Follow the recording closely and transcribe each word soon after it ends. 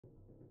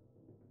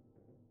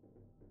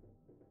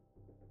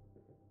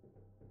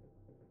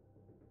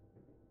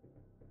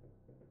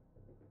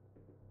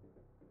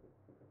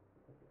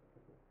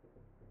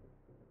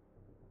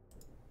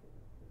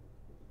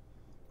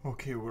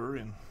Okay, we're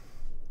in.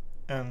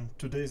 And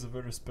today is a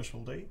very special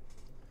day,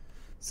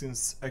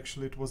 since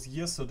actually it was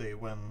yesterday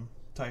when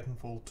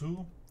Titanfall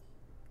 2,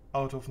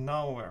 out of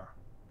nowhere,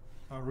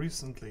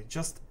 recently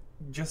just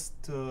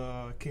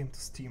came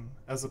to Steam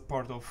as a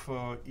part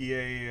of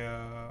EA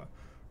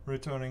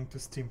returning to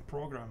Steam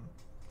program.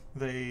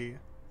 They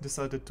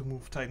decided to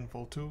move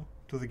Titanfall 2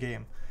 to the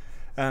game,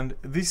 and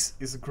this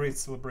is a great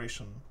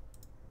celebration.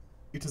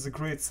 It is a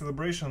great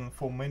celebration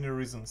for many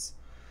reasons.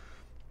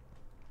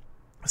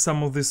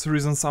 Some of these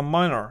reasons are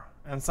minor,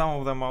 and some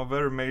of them are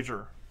very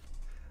major.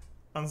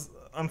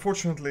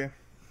 Unfortunately,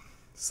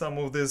 some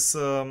of these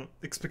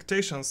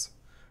expectations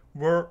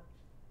were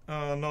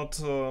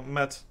not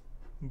met,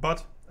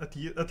 but at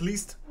the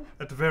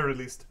very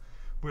least,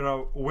 we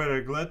are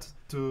very glad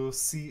to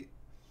see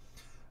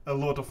a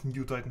lot of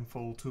new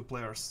Titanfall 2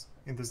 players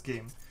in this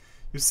game.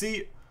 You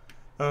see,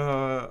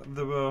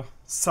 there were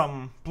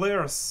some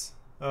players,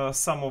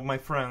 some of my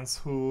friends,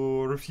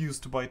 who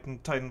refused to buy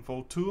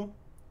Titanfall 2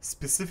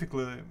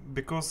 specifically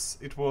because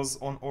it was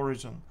on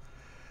Origin.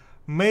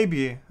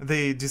 Maybe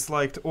they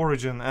disliked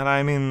Origin, and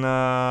I mean,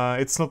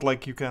 it's not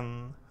like you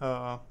can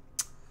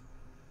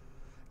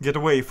get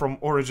away from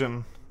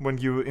Origin when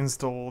you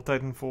install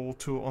Titanfall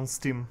 2 on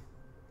Steam.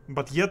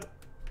 But yet,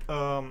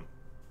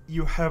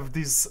 you have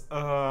this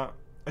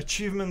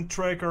achievement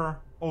tracker,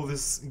 all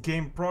this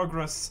game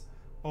progress,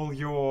 all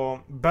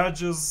your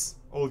badges,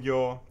 all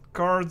your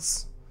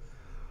cards,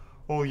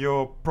 all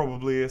your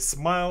probably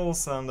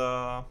smiles and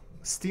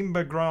Steam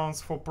backgrounds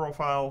for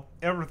profile.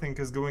 Everything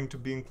is going to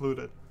be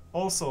included.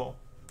 Also,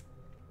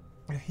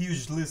 a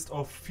huge list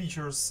of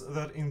features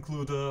that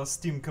include a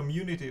Steam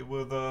community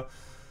with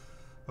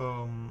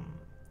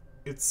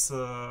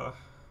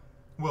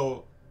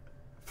well,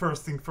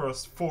 first thing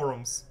first,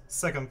 forums.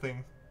 Second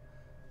thing,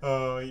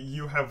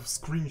 you have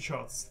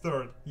screenshots.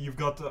 Third, you've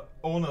got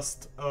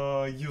honest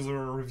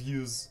user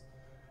reviews.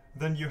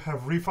 Then you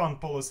have refund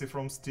policy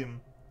from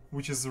Steam,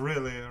 which is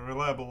really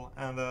reliable,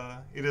 and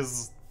it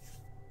is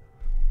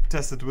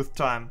tested with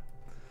time.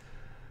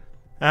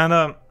 And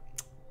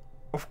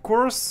of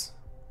course,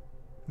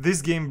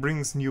 this game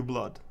brings new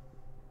blood.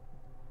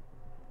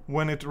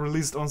 When it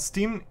released on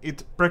Steam,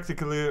 it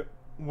practically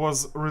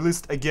was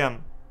released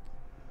again.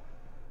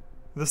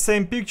 The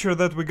same picture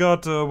that we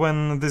got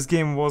when this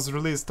game was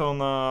released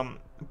on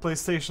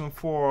PlayStation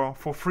 4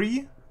 for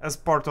free as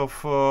part of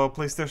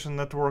PlayStation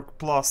Network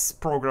Plus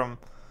program.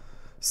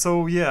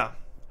 So yeah,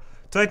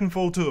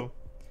 Titanfall 2.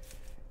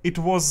 It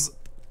was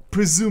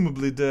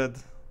presumably dead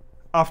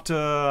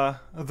after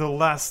the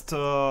last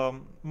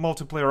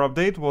multiplayer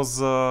update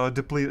was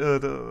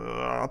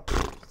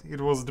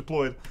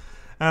deployed,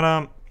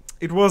 and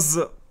it was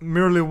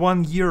merely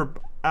 1 year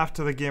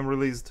after the game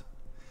released.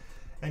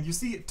 And you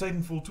see,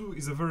 Titanfall 2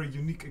 is a very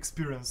unique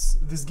experience.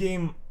 This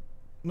game,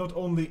 not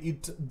only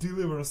it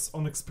delivers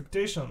on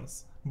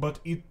expectations,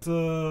 but it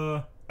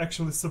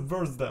actually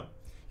subverts them.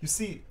 You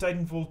see,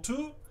 Titanfall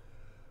 2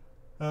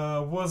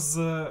 was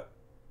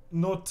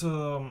not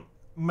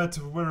met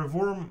very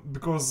warm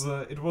because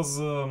it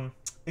was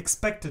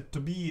expected to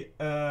be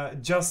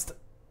just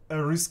a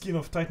reskin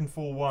of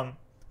Titanfall 1,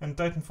 and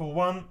Titanfall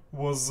 1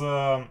 was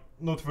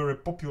not very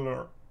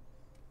popular.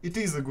 It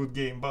is a good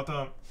game, but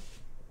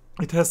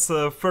it has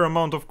a fair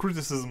amount of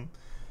criticism,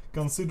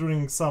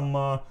 considering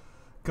some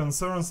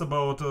concerns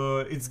about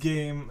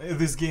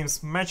this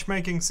game's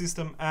matchmaking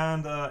system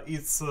and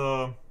its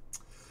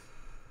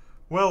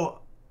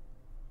well,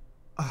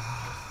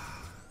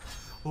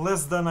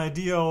 less than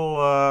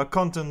ideal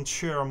content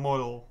share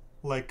model,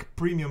 like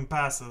premium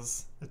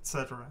passes,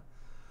 etc.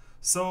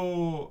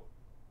 So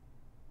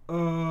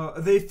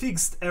they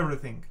fixed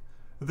everything.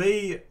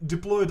 They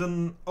deployed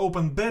an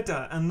open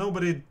beta and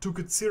nobody took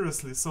it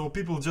seriously, so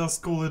people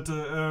just call it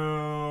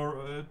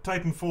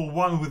Titanfall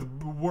 1 with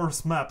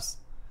worse maps.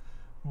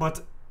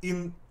 But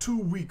in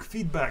 2-week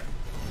feedback,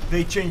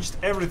 they changed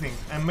everything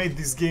and made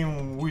this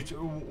game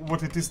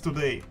what it is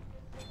today.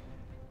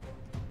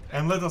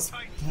 And let us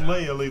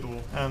play a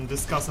little and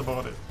discuss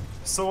about it.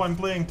 So I'm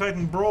playing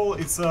Titan Brawl.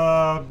 It's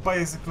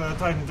basically a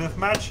Titan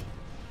deathmatch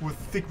with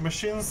thick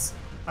machines.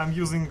 I'm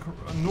using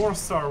North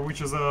Star,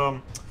 which is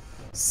a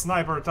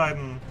sniper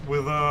Titan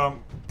with a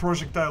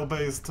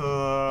projectile-based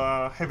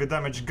heavy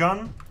damage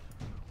gun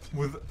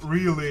with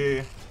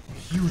really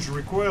huge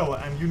recoil,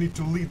 and you need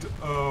to lead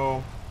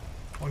on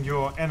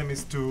your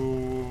enemies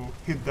to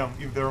hit them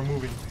if they're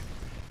moving.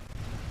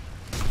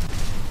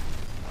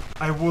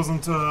 I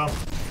wasn't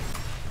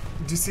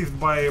deceived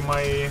by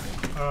my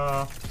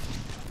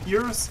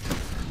ears,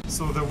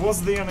 so there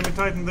was the enemy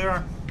Titan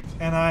there,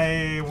 and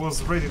I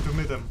was ready to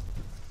meet him.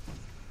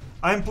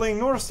 I'm playing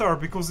North Star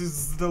because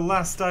it's the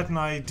last Titan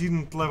I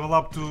didn't level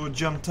up to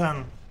Gen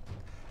 10.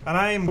 And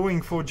I'm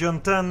going for Gen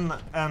 10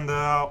 and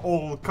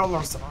all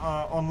colors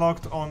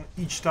unlocked on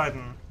each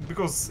Titan,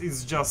 because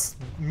it's just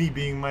me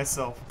being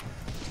myself.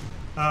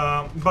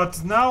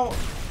 But now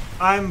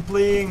I'm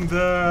playing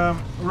the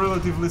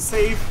relatively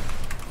safe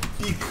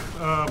peak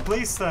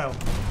playstyle.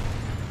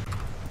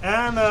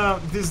 And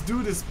this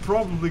dude is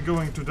probably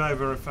going to die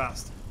very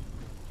fast.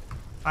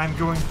 I'm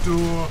going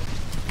to...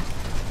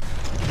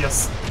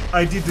 Yes,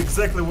 I did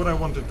exactly what I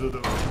wanted to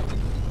do.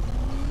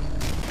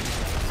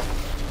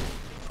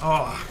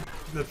 Oh,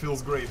 that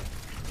feels great.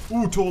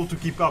 Ooh, Toll to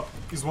keep up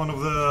is one of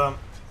the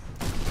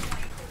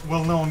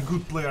well-known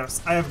good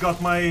players. I have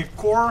got my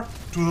core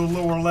to the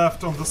lower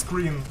left on the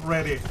screen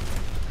ready.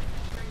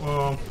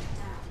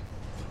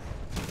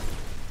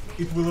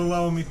 It will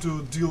allow me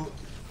to deal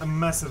a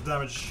massive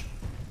damage.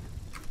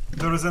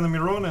 There is enemy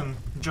Ronin,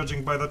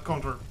 judging by that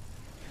counter.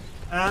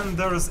 And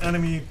there is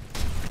enemy...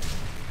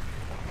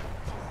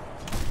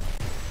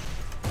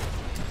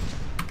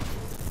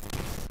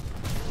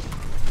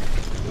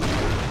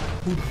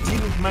 who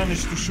didn't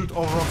manage to shoot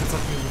all rockets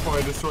at me before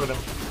I destroyed them.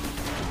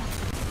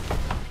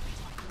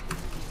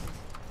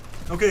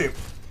 Okay.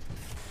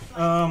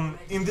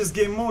 In this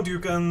game mode you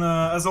can,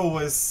 as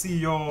always, see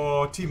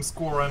your team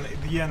score and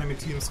the enemy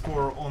team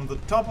score on the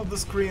top of the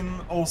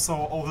screen. Also,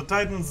 all the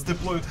Titans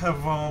deployed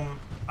have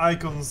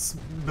icons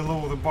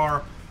below the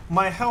bar.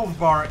 My health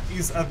bar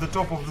is at the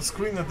top of the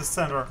screen at the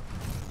center.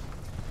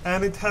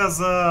 And it has...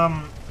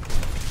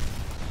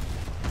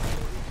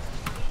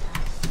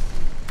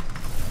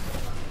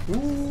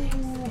 Ooh,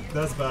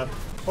 that's bad.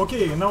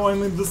 Okay, now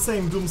I'm in the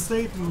same doom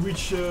state in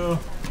which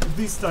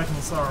these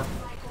Titans are.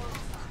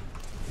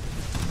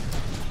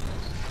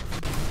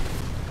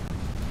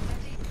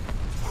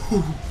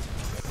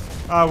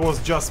 I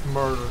was just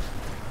murdered.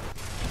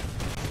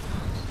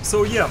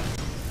 So yeah,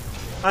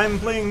 I'm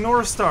playing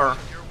North Star,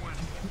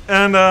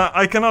 and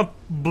I cannot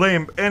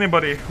blame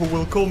anybody who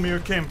will call me a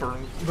camper,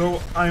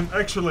 though I'm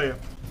actually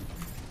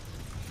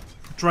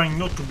trying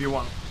not to be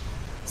one,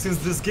 since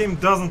this game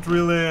doesn't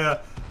really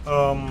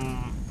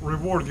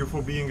reward you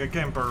for being a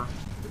camper.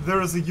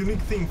 There is a unique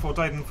thing for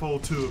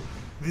Titanfall 2.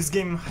 This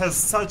game has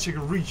such a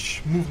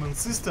rich movement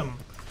system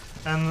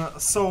and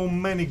so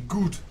many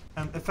good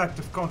and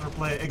effective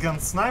counterplay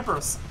against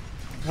snipers,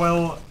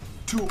 while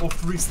 2 or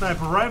 3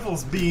 sniper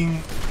rifles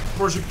being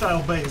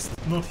projectile based,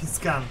 not his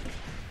gun,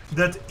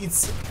 that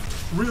it's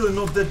really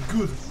not that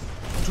good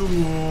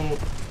to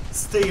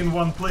stay in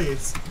one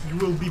place. You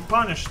will be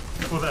punished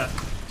for that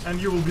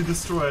and you will be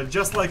destroyed,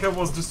 just like I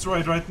was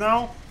destroyed right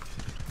now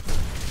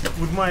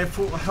with my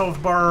full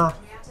health bar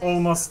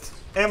almost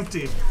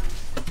empty,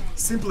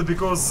 simply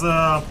because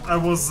I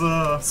was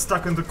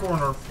stuck in the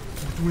corner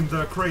between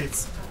the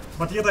crates.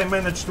 But yet I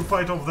managed to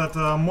fight off that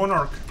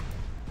Monarch.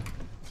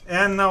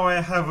 And now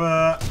I have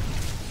a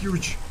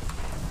huge...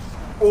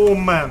 Oh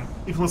man,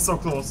 it was so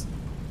close.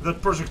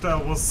 That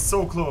projectile was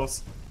so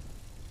close.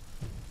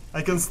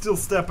 I can still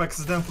step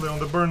accidentally on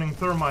the burning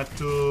thermite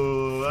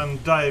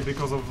and die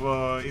because of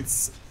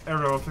its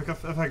area of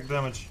effect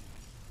damage.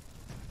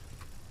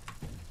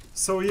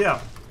 So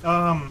yeah,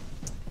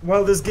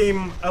 while this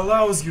game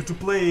allows you to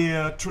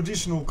play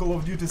traditional Call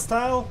of Duty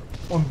style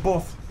on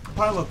both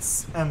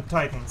pilots and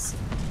Titans,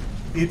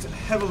 it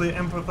heavily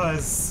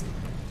emphasizes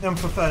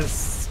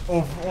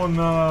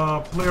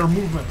on player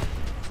movement,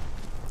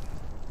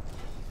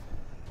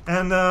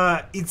 and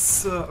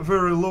its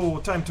very low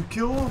time to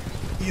kill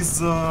is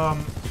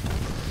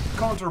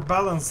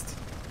counterbalanced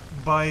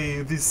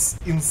by this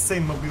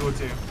insane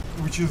mobility,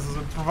 which is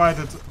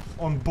provided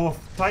on both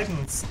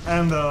Titans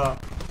and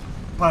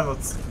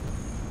pilots.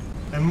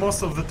 And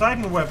most of the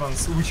Titan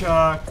weapons, which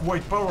are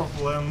quite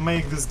powerful and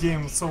make this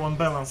game so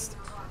unbalanced,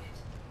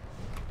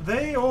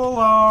 they all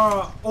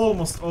are,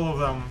 almost all of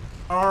them,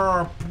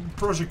 are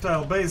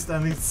projectile based,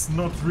 and it's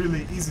not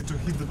really easy to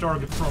hit the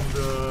target from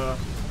the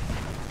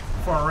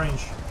far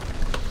range.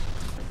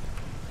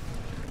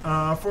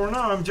 For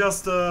now I'm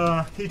just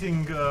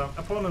hitting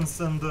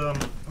opponents and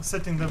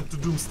setting them to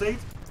doom state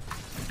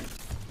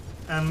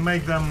and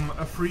make them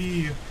a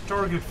free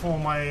target for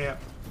my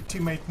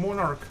teammate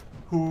Monarch,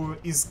 who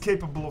is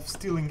capable of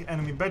stealing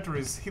enemy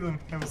batteries, healing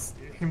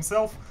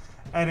himself,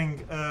 adding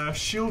a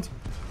shield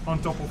on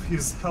top of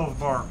his health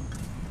bar,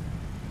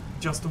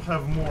 just to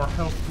have more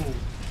health pool,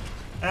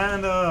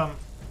 and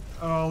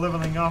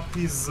leveling up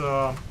his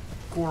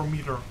core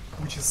meter,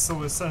 which is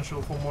so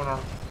essential for Monarch.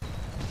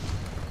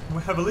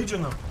 We have a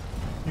Legion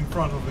in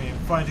front of me,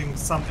 fighting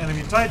some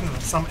enemy Titan,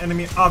 some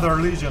enemy other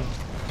Legion,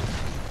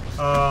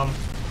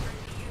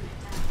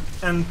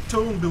 and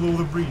Tone below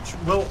the breach.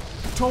 Well,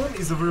 Tone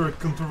is a very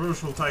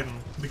controversial Titan,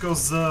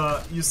 because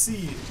you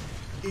see,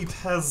 it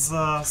has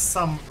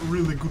some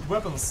really good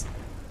weapons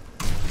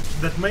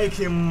that make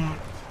him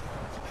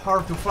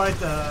hard to fight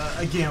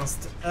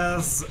against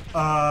as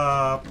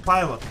a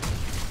pilot,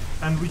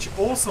 and which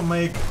also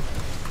make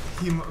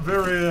him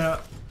very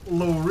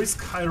low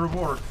risk, high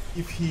reward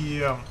if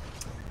he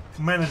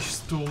manages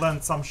to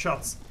land some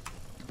shots.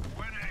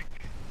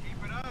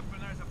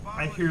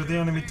 I hear the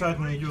enemy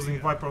Titan using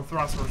Viper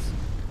thrusters.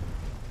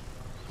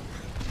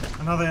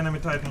 Another enemy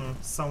Titan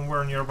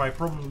somewhere nearby,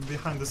 probably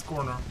behind this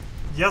corner.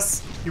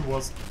 Yes, he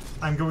was.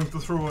 I'm going to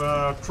throw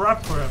a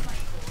trap for him.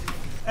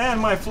 And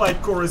my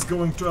flight core is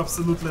going to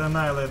absolutely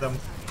annihilate them.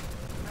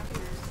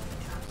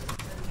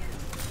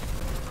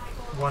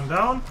 One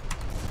down.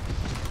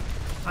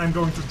 I'm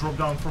going to drop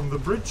down from the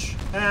bridge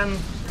and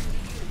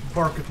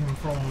bark at him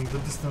from the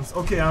distance.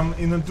 Okay, I'm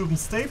in a doomed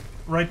state.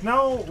 Right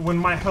now, when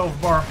my health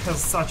bar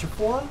has such a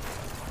form,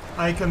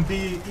 I can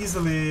be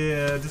easily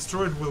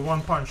destroyed with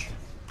one punch.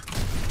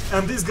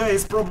 And this guy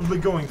is probably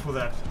going for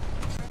that.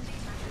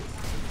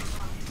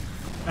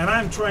 And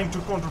I'm trying to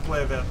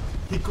counterplay that.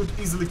 He could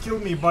easily kill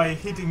me by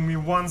hitting me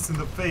once in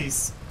the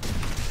face.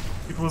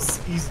 It was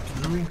easy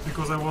to do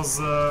because I was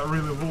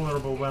really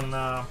vulnerable when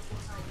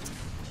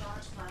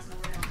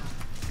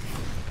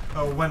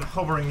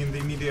hovering in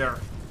the mid-air.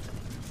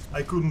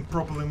 I couldn't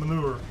properly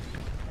maneuver.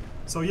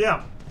 So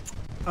yeah.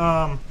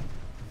 Oh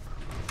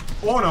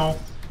no.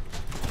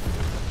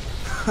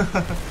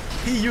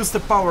 He used a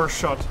power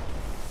shot,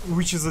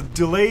 which is a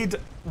delayed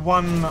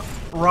one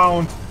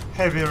round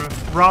heavy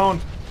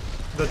round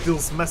that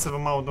deals massive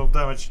amount of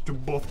damage to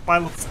both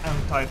pilots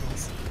and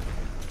titans.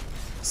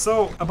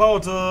 So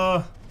about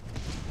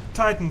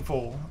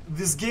Titanfall.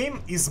 This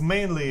game is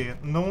mainly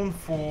known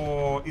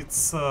for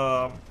its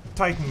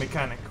Titan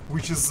mechanic,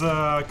 which is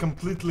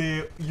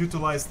completely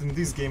utilized in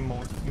this game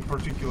mode in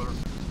particular.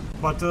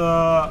 But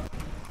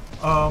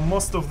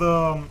most of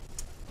the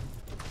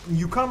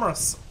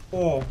newcomers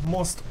or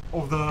most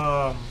of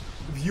the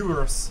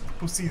viewers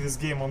who see this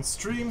game on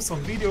streams,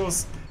 on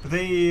videos,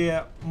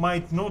 they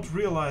might not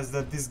realize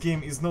that this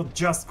game is not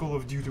just Call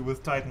of Duty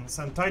with Titans,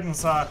 and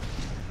Titans are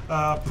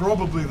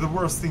probably the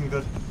worst thing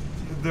that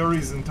there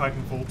is in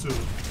Titanfall 2.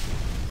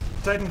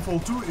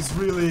 Titanfall 2 is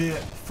really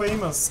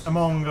famous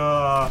among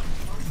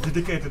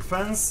dedicated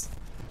fans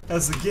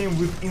as a game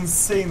with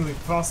insanely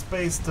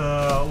fast-paced,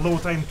 low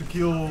time to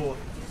kill,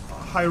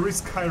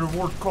 high-risk,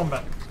 high-reward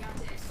combat.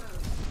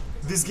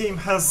 This game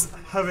has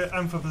heavy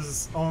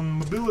emphasis on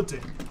mobility,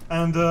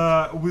 and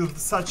with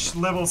such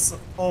levels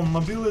on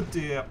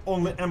mobility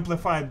only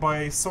amplified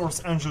by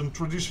Source Engine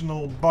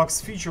traditional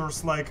box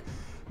features like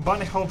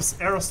bunny hops,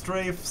 air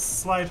strafe,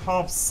 slide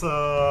hops,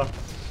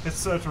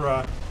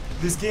 etc.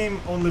 This game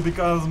only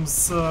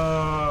becomes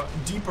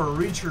deeper,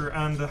 richer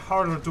and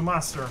harder to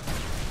master,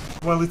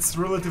 while it's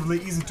relatively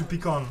easy to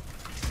pick on.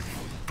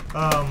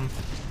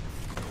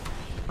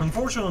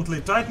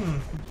 Unfortunately,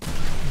 Titan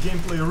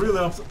gameplay really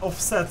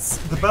offsets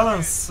the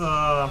balance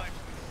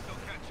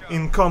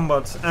in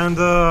combat, and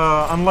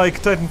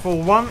unlike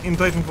Titanfall 1, in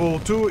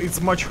Titanfall 2 it's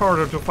much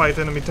harder to fight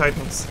enemy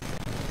Titans.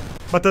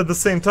 But at the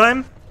same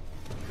time,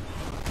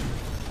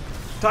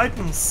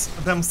 Titans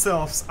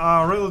themselves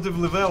are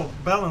relatively well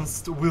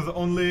balanced, with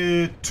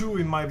only two,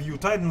 in my view,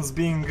 Titans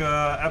being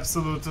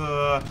absolute,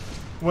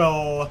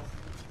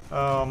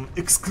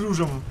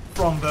 exclusion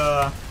from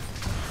the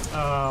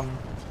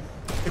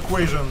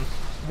equation.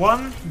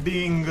 One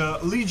being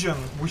Legion,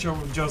 which I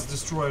just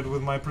destroyed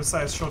with my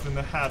precise shot in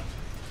the head.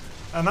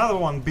 Another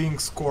one being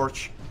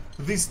Scorch.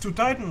 These two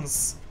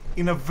Titans,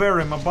 in a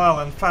very mobile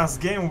and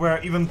fast game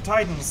where even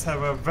Titans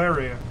have a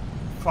very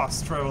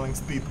fast traveling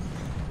speed,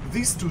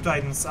 these two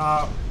Titans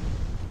are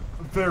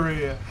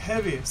very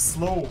heavy,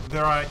 slow, they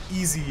are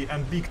easy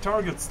and big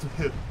targets to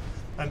hit.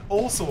 And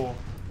also,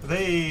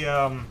 they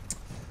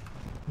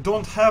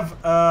don't have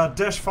a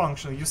dash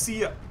function. You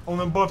see on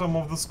the bottom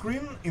of the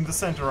screen, in the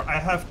center, I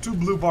have two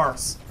blue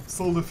bars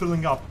slowly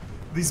filling up.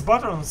 These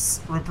buttons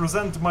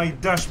represent my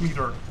dash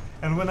meter,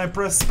 and when I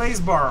press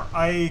spacebar,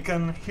 I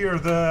can hear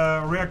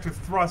the reactive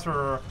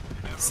thruster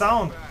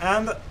sound,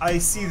 and I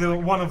see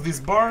one of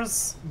these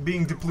bars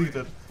being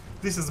depleted.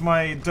 This is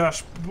my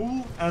dash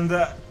pool, and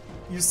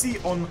you see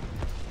on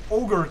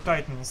Ogre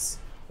Titans,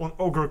 on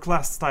Ogre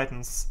class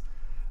Titans,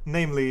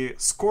 namely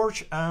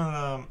Scorch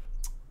and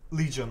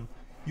Legion,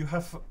 you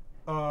have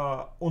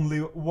only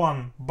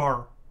one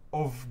bar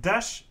of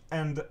dash,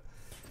 and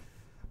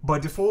by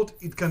default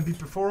it can be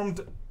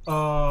performed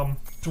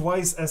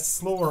twice as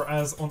slower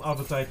as on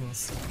other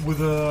Titans, with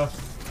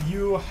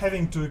you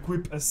having to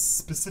equip a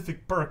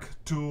specific perk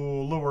to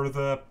lower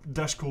the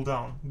dash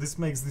cooldown. This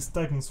makes these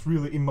Titans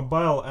really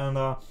immobile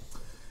and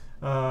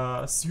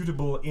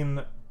suitable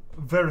in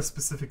very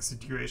specific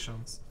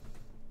situations.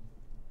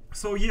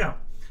 So yeah,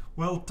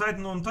 while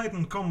Titan on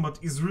Titan combat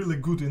is really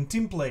good in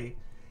team play,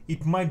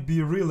 it might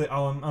be really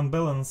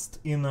unbalanced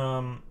in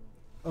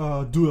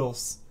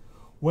duels.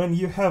 When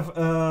you have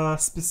a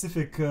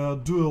specific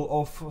duel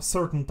of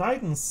certain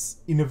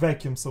Titans in a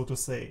vacuum, so to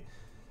say,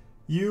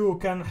 you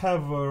can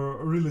have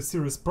really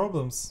serious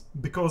problems,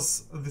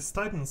 because these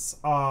Titans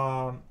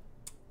are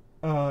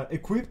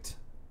equipped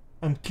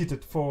and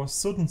kitted for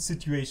certain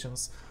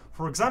situations.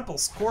 For example,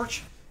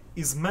 Scorch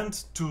is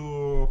meant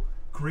to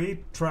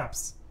create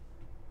traps.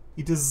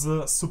 It is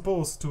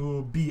supposed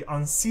to be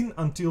unseen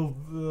until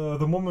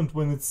the moment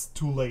when it's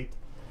too late.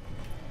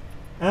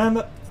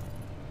 And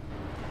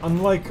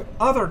unlike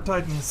other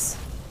Titans,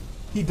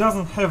 he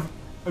doesn't have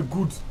a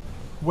good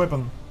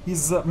weapon.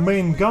 His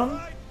main gun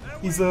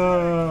is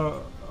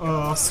a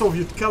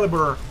Soviet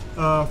caliber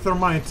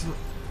thermite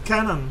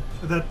cannon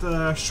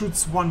that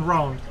shoots one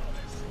round,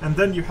 and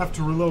then you have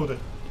to reload it.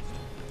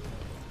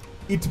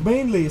 It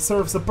mainly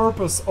serves the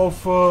purpose of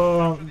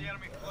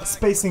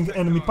spacing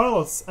enemy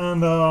pilots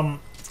and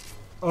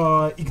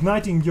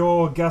igniting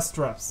your gas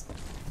traps.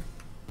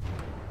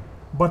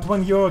 But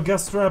when your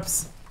gas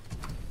traps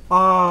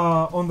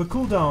On the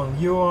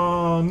cooldown, you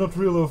are not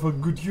really of a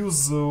good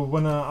use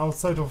when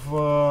outside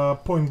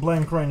of point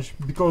blank range,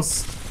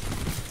 because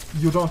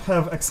you don't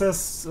have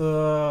access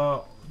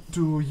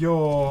to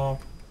your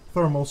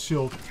thermal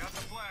shield.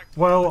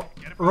 While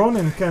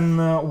Ronin can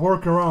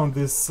work around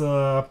these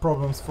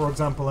problems, for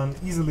example, and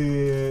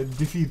easily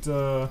defeat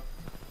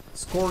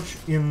Scorch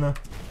in...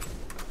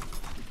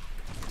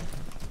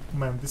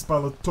 Man, this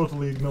pilot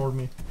totally ignored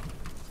me.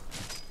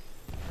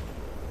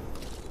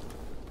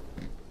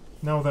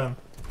 Now then,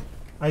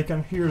 I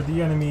can hear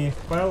the enemy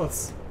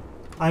pilots.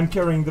 I'm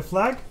carrying the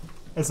flag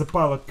as a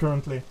pilot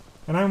currently,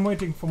 and I'm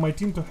waiting for my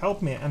team to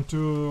help me and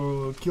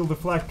to kill the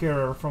flag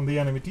carrier from the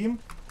enemy team,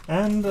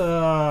 and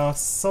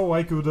so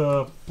I could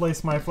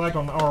place my flag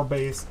on our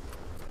base.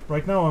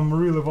 Right now I'm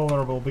really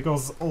vulnerable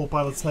because all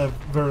pilots have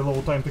very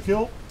low time to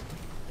kill,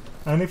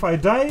 and if I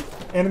die,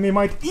 enemy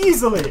might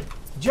easily,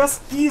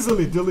 just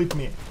easily delete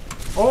me.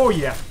 Oh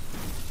yeah,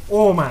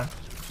 oh man.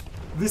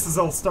 This is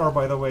L-Star,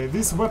 by the way.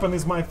 This weapon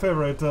is my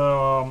favorite.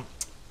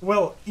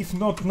 Well, if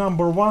not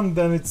number one,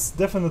 then it's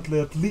definitely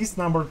at least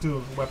number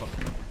two weapon.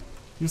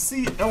 You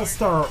see,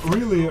 L-Star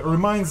really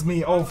reminds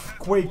me of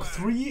Quake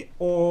 3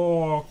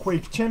 or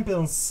Quake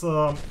Champions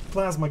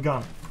plasma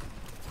gun.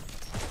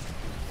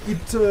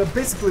 It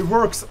basically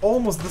works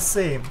almost the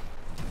same.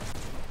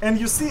 And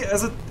you see,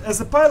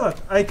 as a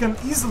pilot, I can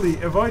easily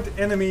avoid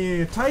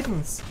enemy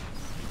Titans,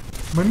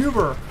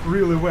 maneuver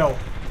really well,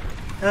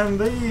 and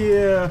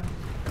they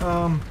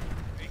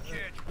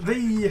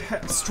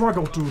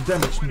struggle to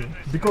damage me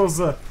because,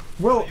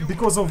 well,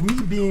 because of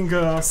me being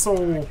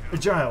so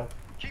agile.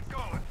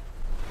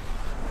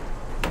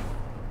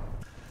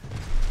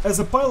 As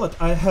a pilot,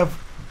 I have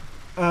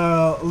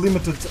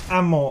limited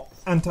ammo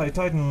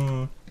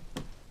anti-Titan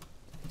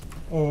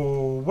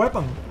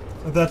weapon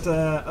that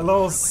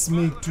allows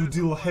me to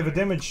deal heavy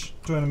damage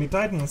to enemy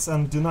Titans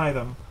and deny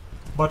them.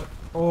 But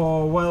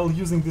while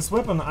using this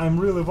weapon, I'm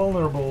really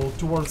vulnerable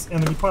towards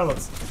enemy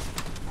pilots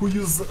who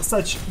use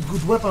such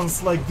good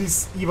weapons like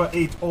this EVA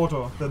 8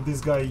 auto that this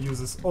guy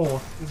uses.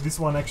 Oh, this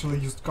one actually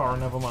used car,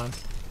 never mind.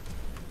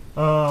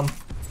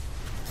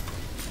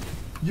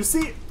 You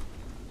see,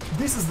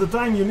 this is the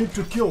time you need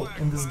to kill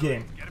in this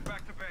game.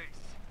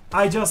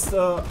 I just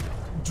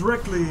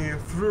directly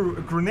threw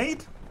a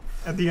grenade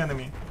at the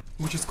enemy,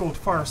 which is called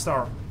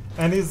Firestar,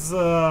 and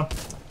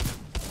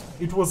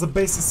it was a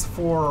basis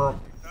for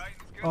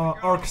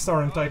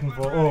Arcstar in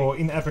Titanfall, or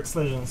in Apex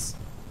Legends.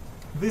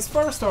 This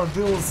Firestar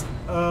deals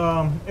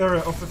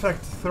area of effect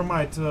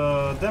thermite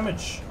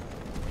damage,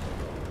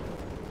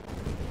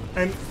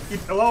 and it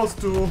allows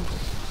to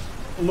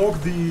log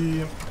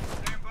the...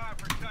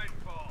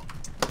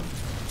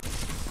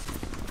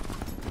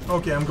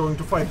 Okay, I'm going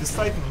to fight this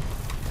Titan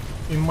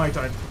in my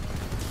type.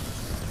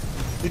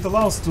 It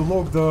allows to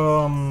log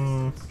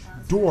the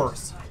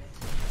doors.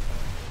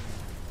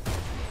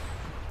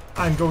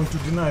 I'm going to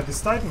deny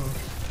this Titan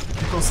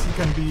because he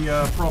can be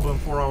a problem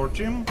for our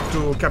team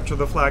to capture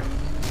the flag.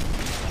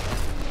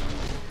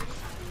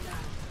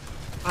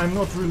 I'm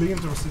not really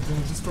interested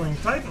in destroying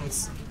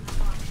Titans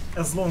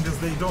as long as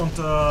they don't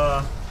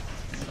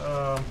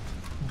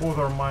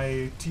bother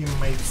my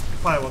teammates'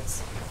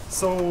 pilots.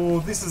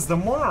 So this is the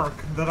Monarch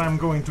that I'm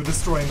going to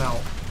destroy now,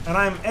 and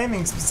I'm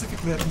aiming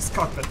specifically at his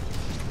cockpit.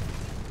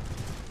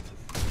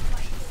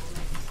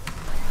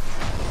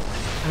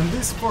 And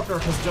this fucker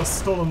has just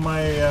stolen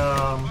my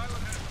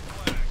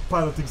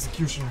pilot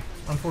execution,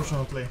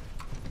 unfortunately.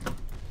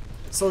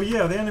 So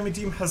yeah, the enemy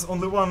team has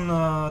only one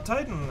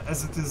Titan,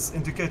 as it is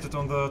indicated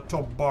on the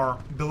top bar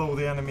below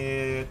the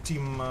enemy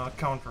team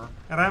counter.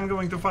 And I'm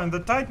going to find the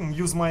Titan,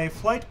 use my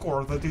flight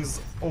core that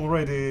is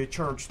already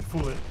charged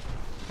fully,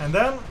 and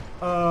then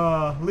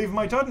leave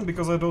my Titan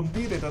because I don't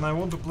need it and I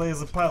want to play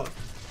as a pilot.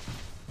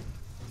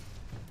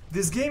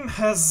 This game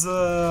has,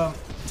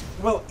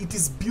 well, it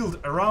is built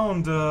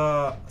around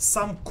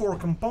some core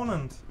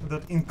component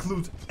that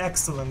include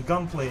excellent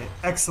gunplay,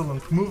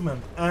 excellent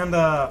movement, and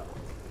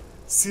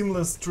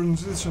seamless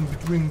transition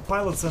between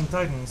pilots and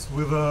Titans,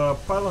 with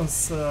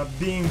pilots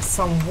being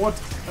somewhat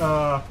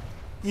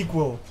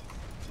equal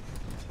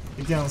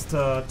against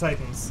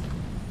Titans.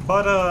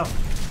 But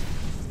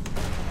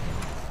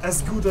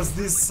as good as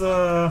these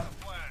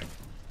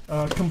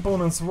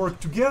components work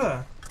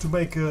together to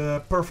make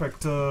a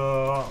perfect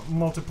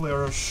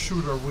multiplayer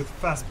shooter with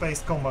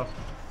fast-paced combat,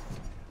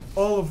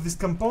 all of these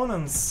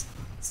components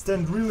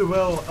stand really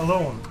well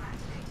alone.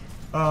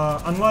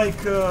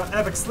 Unlike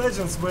Apex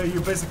Legends, where you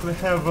basically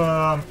have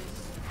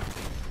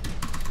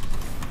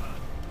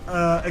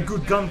a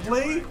good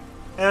gunplay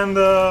and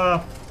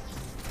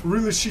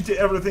really shitty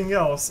everything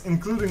else,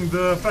 including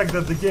the fact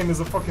that the game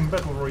is a fucking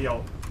battle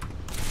royale.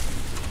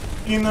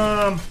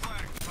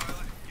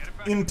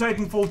 In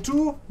Titanfall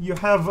 2, you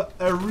have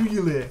a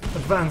really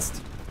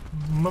advanced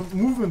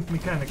movement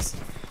mechanics,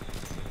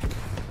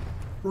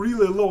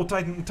 really low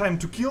time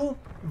to kill,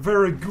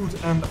 very good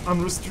and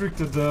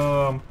unrestricted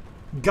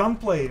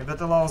gunplay that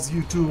allows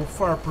you to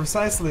fire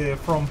precisely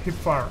from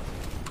hipfire.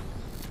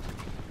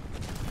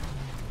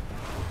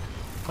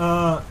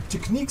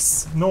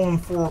 Techniques known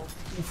for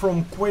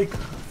from Quake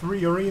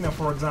 3 Arena,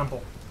 for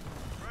example.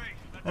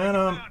 And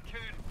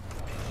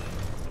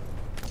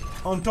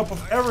on top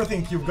of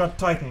everything, you've got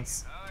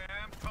Titans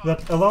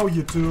that allow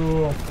you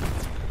to...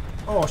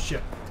 Oh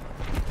shit.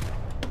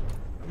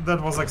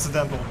 That was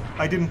accidental.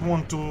 I didn't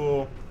want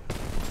to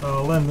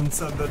land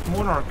inside that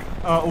Monarch,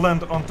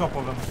 land on top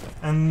of them.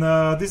 And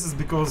this is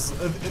because...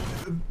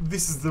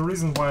 this is the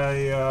reason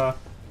why I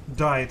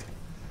died.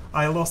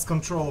 I lost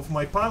control of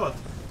my pilot.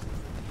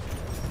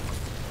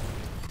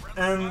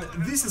 And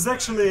this is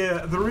actually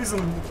the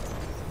reason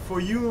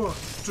for you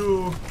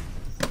to...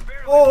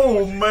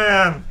 Oh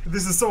man!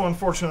 This is so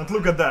unfortunate.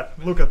 Look at that.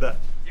 Look at that.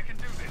 You can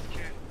do this,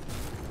 kid.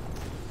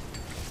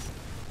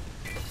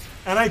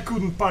 And I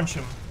couldn't punch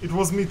him. It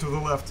was me to the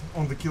left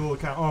on the kill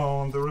cam,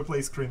 on the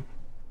replay screen.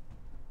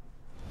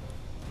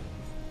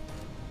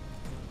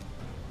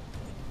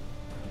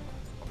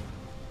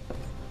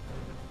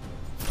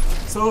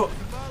 So,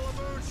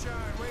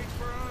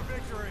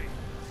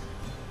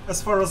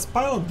 as far as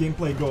pilot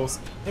gameplay goes,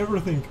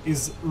 everything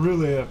is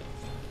really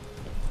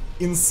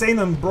insane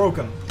and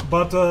broken.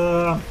 But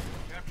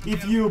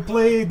if you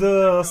played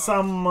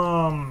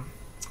some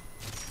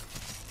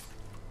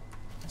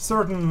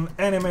certain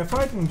anime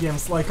fighting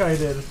games like I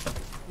did,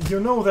 you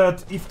know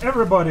that if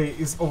everybody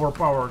is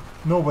overpowered,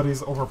 nobody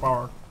is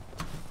overpowered.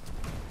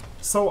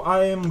 So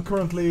I am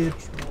currently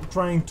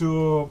trying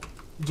to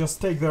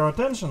just take their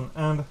attention,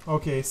 and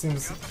okay,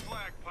 seems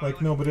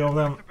like nobody of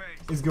them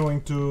is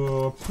going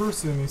to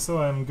pursue me,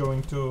 so I'm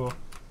going to...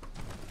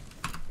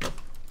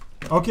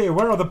 Okay,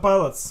 where are the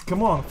pilots?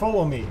 Come on,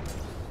 follow me.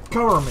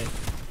 Cover me.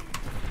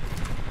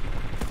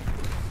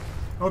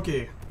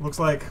 Okay, looks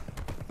like...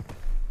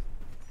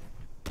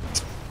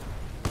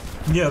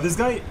 Yeah, this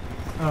guy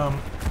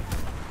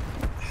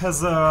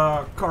has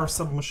a car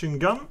submachine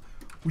gun,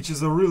 which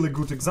is a really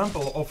good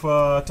example of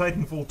a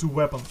Titanfall 2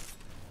 weapon.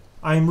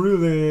 I'm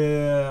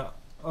really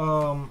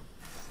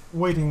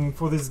waiting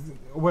for this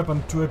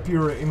weapon to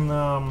appear in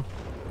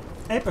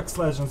Apex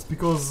Legends,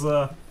 because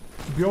to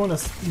be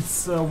honest,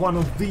 it's one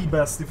of the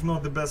best, if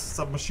not the best,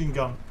 submachine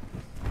gun.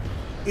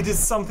 It is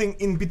something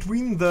in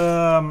between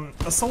the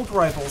assault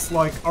rifles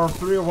like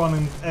R301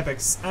 in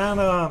Apex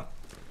and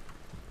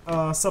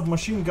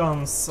submachine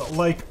guns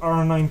like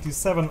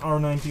R97,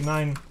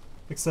 R99,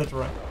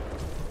 etc.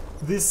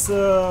 This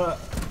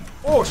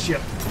oh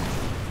shit!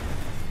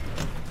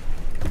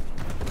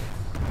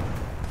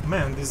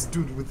 Man, this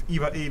dude with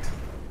EVA 8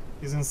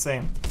 is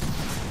insane.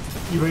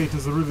 EVA 8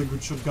 is a really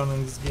good shotgun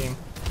in this game,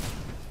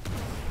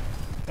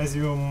 as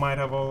you might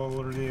have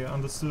already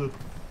understood.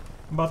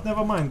 But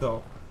never mind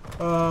though.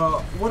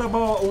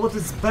 What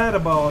is bad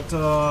about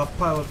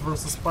pilot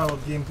versus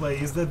pilot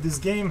gameplay is that this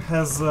game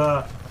has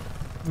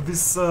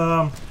this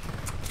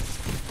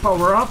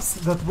power-ups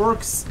that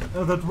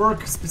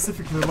work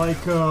specifically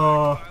like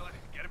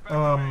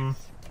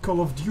Call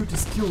of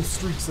Duty's kill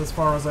streaks, as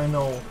far as I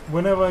know.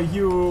 Whenever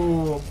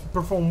you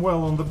perform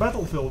well on the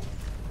battlefield,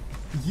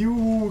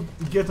 you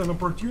get an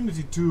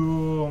opportunity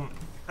to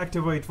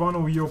activate one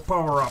of your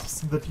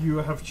power-ups that you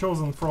have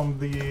chosen from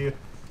the...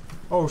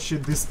 Oh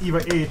shit, this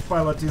EVA 8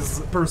 pilot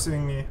is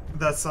pursuing me.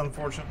 That's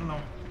unfortunate. No.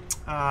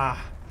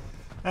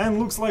 And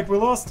looks like we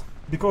lost,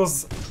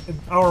 because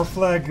our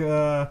flag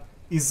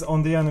is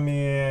on the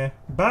enemy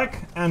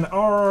back, and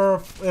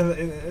our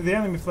the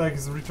enemy flag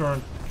is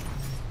returned.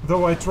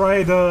 Though I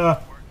tried to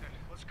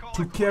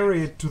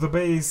carry it to the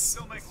base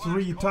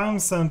 3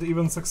 times and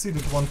even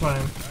succeeded one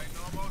time.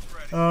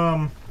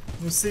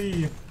 You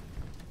see,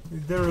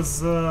 there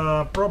is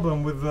a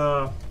problem with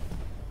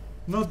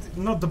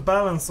not the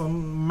balance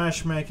on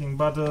matchmaking,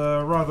 but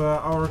rather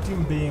our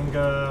team being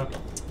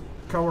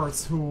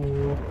cowards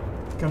who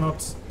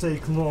cannot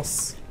take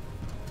loss.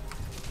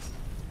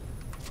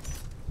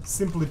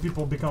 Simply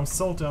people become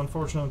salty,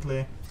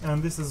 unfortunately,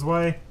 and this is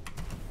why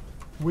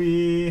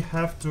we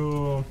have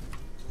to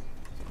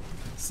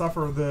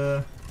suffer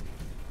the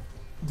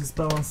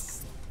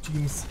disbalanced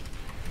teams.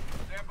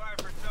 Stand by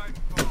for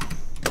Titanfall.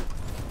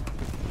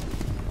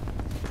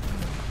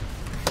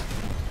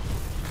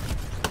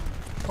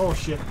 Oh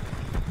shit,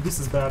 this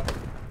is bad.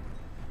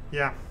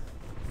 Yeah.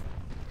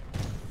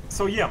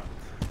 So yeah,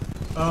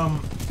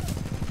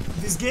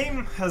 this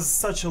game has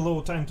such a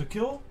low time to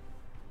kill,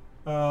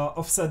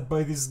 offset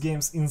by this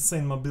game's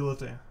insane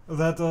mobility,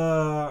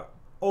 that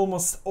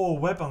almost all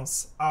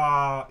weapons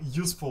are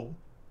useful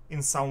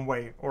in some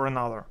way or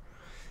another.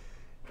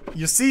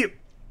 You see,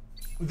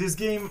 this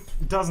game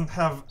doesn't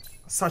have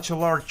such a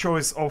large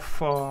choice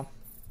of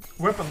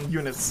weapon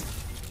units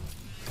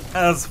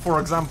as, for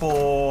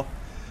example,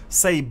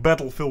 say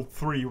Battlefield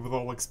 3 with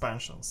all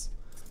expansions.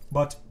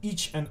 But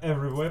each and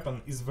every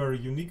weapon is very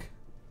unique.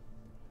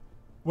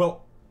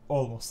 Well,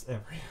 almost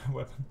every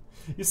weapon.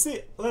 You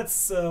see,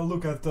 let's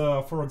look at,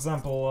 for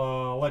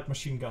example, light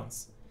machine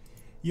guns.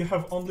 You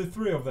have only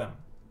 3 of them.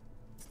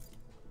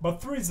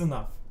 But 3 is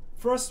enough.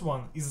 First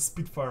one is a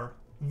Spitfire.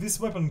 This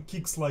weapon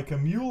kicks like a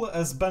mule,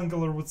 as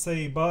Bangalore would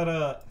say,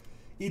 but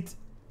it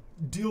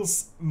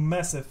deals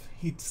massive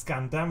hit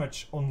scan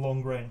damage on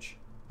long range.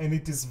 And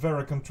it is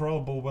very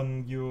controllable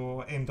when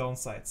you aim down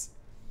sights.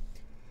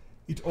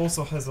 it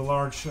also has a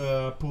large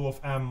pool of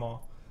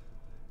ammo.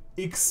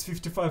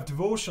 X55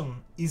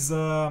 Devotion is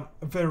a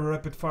very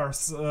rapid fire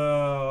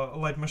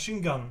light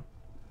machine gun,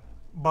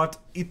 but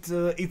its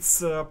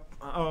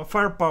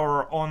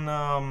firepower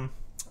on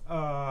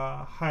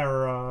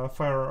higher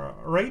fire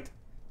rate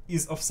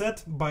is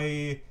offset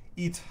by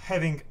it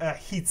having a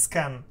hit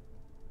scan.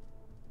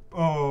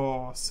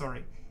 Oh,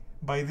 sorry.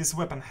 By this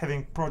weapon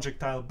having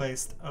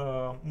projectile-based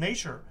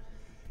nature,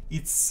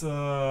 its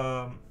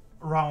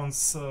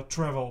rounds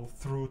travel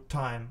through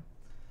time.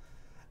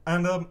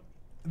 And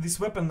this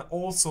weapon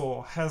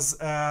also has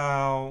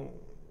a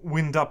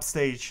wind-up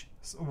stage.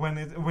 So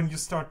when you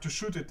start to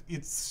shoot it,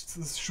 it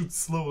shoots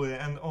slowly,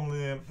 and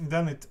only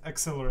then it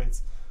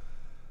accelerates.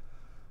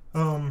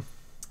 And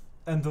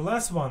the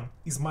last one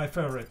is my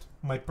favorite,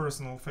 my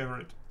personal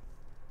favorite.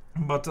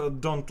 But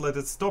don't let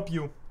it stop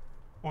you,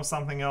 or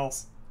something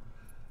else.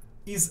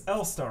 Is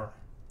L-Star.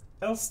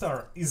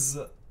 L-Star is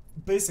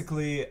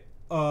basically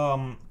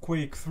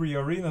Quake 3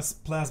 Arena's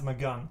plasma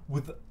gun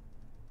with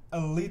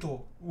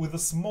a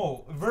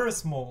small, very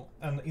small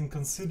and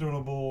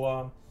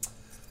inconsiderable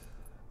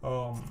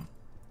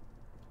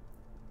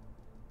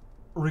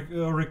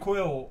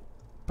recoil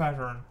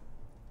pattern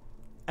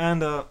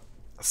and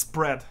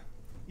spread.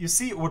 You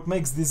see, what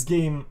makes this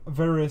game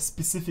very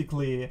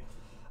specifically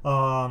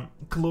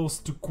close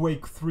to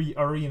Quake 3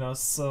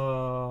 Arena's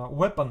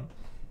weapon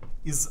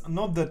is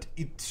not that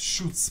it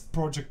shoots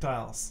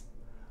projectiles,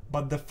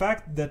 but the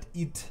fact that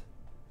it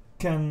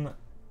can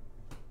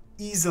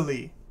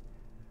easily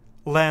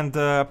land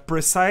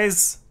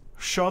precise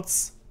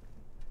shots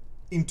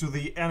into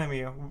the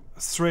enemy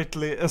straight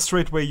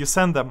way you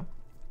send them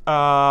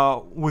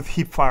with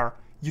hip fire.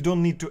 You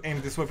don't need to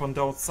aim this weapon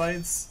down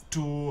sights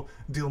to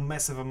deal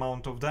massive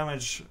amount of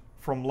damage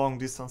from long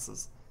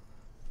distances.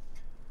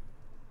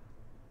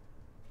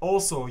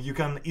 Also, you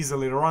can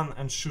easily run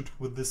and shoot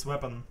with this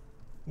weapon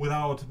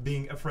without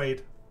being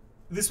afraid.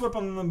 This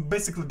weapon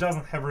basically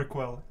doesn't have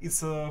recoil.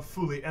 It's a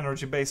fully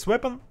energy-based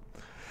weapon.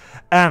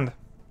 And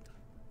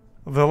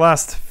the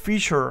last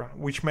feature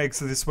which makes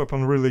this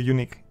weapon really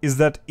unique is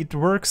that it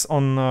works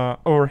on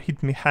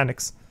overheat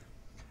mechanics.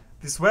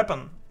 This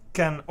weapon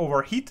can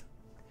overheat,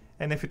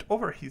 and if it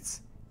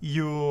overheats,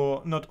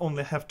 you not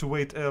only have to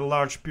wait a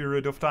large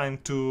period of time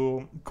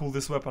to cool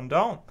this weapon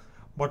down,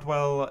 but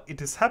while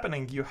it is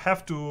happening, you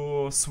have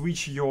to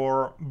switch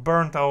your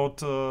burnt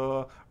out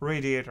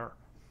radiator.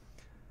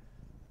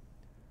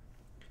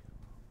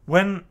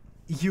 When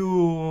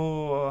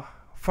you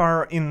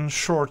fire in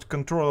short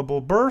controllable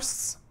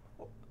bursts,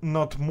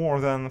 not more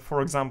than,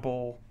 for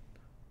example,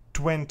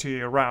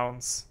 20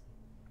 rounds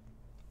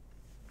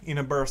in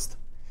a burst,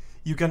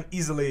 you can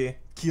easily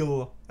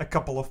kill a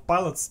couple of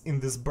pilots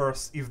in this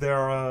burst if they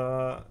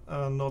are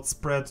not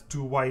spread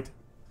too wide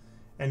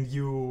and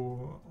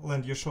you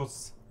land your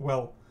shots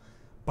well.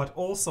 But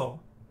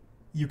also,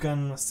 you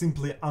can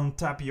simply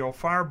untap your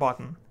fire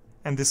button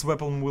and this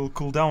weapon will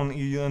cool down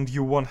and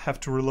you won't have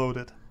to reload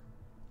it.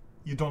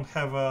 You don't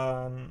have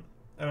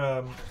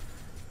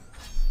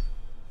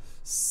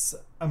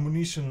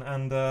ammunition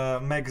and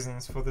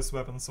magazines for this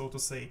weapon, so to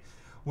say.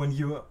 When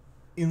you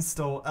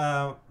install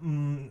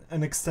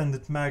an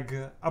extended mag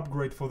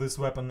upgrade for this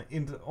weapon,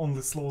 it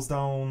only slows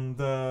down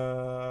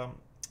the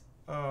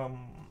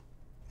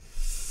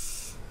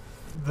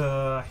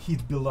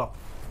heat build-up.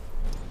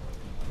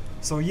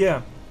 So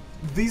yeah,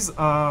 these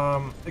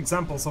are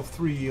examples of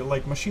three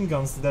light machine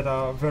guns that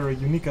are very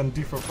unique and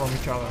differ from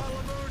each other.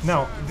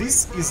 Now,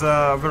 this is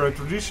a very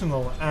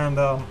traditional and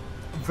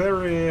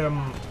very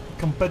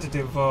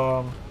competitive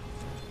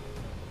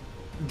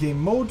game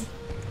mode.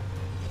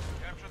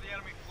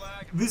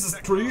 This is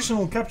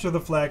traditional capture the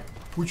flag,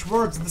 which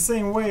works the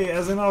same way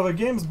as in other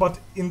games, but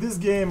in this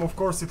game, of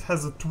course, it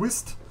has a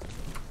twist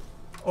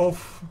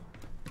of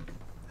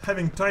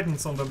having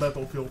Titans on the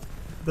battlefield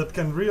that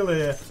can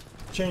really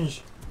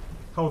change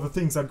how the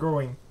things are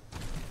going.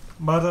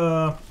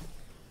 But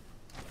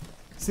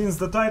since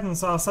the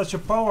Titans are such a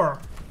power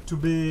to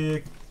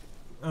be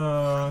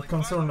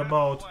concerned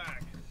about,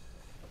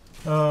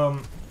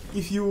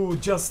 if you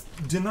just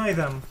deny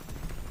them,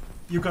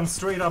 you can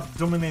straight up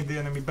dominate the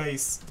enemy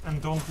base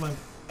and don't let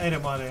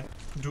anybody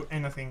do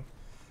anything.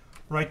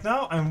 Right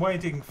now I'm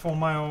waiting for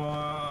my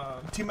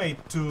teammate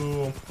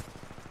to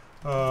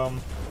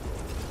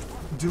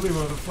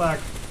deliver the flag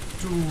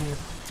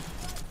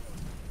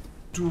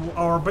to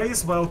our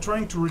base while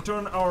trying to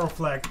return our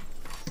flag.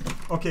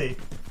 Okay,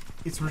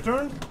 it's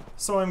returned,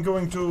 so I'm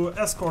going to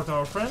escort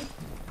our friend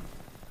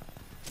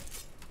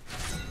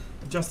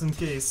just in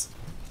case.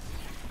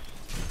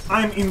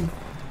 I'm in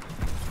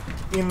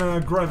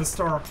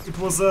Gravistar. It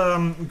was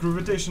a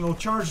gravitational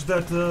charge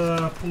that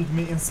pulled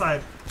me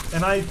inside,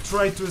 and I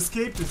tried to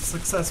escape it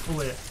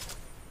successfully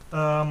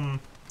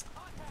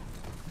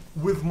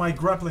with my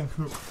grappling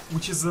hook,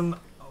 which is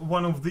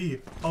one of the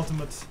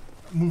ultimate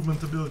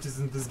movement abilities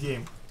in this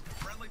game.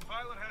 Friendly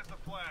pilot has the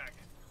flag.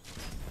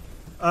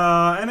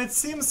 And it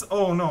seems,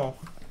 oh no,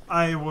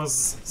 I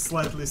was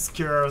slightly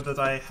scared that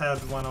I had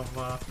one of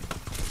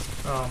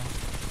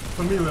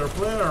familiar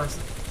players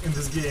in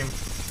this game.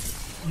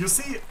 You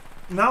see,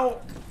 now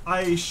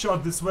I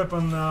shot this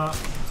weapon long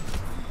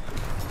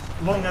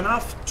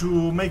enough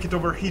to make it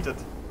overheated.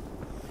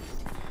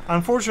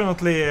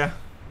 Unfortunately,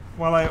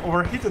 while I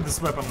overheated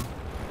this weapon,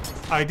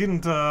 I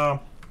didn't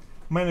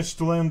manage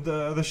to land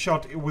the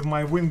shot with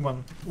my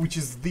wingman, which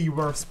is the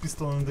worst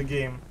pistol in the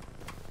game.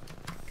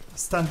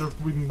 Standard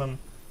wingman.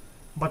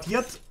 But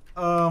yet,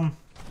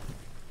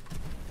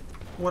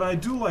 what I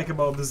do like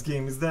about this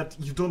game is that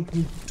you don't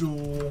need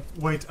to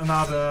wait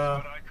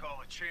another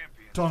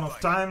ton of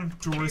time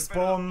to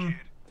respawn,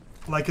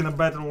 like in a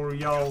battle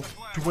royale,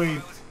 to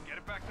wait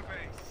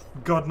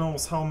God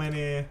knows how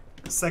many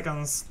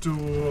seconds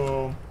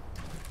to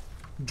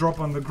drop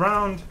on the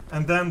ground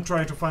and then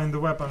try to find the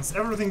weapons.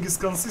 Everything is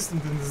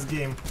consistent in this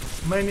game.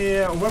 Many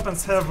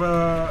weapons have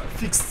a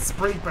fixed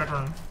spray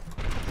pattern.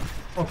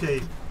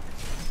 Okay.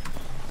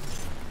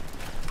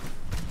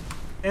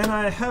 And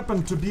I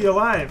happen to be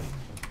alive.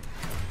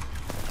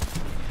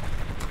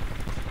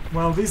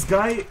 Well, this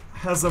guy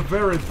has a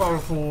very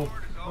powerful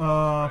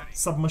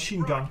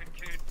submachine gun.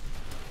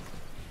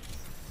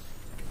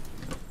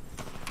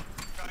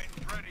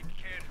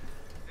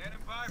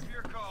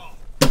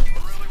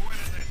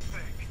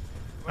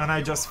 And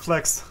I just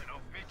flex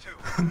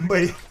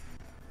by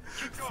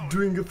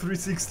doing a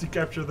 360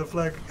 capture the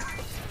flag.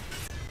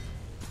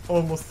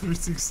 Almost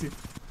 360.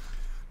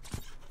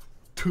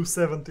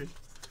 270.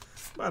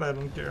 But I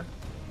don't care.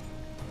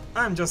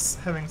 I'm just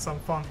having some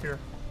fun here.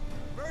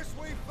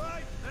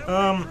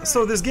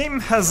 So this game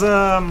has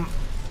a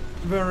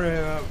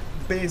very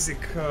basic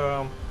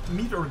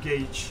meter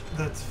gauge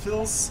that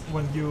fills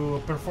when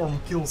you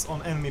perform kills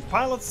on enemy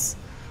pilots,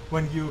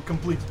 when you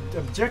complete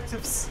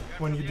objectives,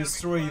 when you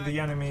destroy the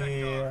enemy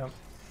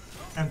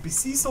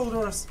NPC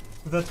soldiers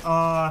that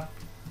are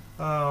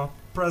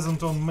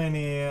present on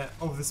many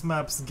of this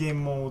map's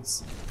game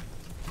modes.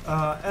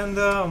 And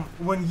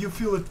when you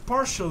fill it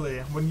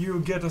partially, when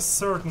you get a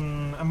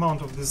certain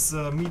amount of this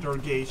meter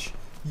gauge,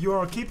 you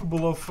are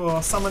capable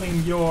of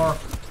summoning your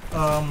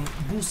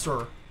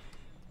booster,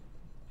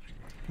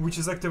 which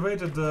is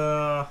activated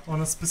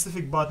on a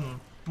specific button.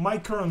 My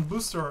current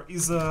booster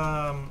is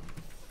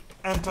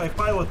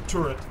anti-pilot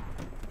turret,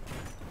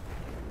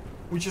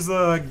 which is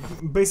a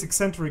basic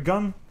sentry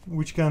gun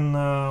which can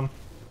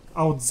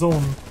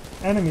outzone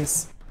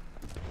enemies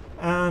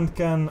and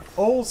can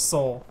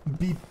also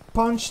be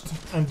punched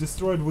and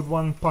destroyed with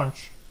one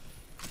punch.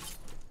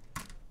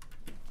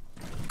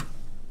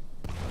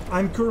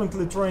 I'm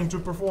currently trying to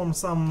perform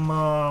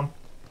some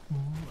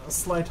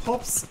slight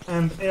hops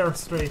and air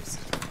strafes.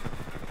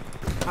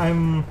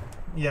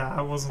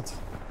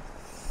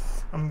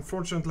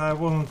 Unfortunately, I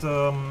wasn't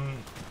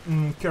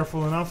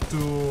careful enough to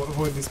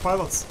avoid these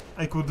pilots.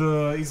 I could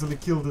easily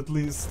kill at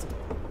least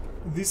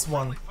this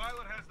one.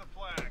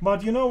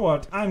 But you know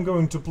what? I'm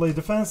going to play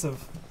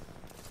defensive,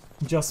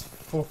 just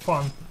for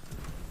fun.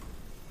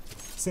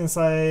 Since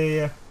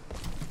I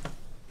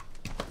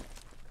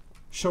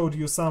showed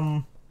you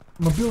some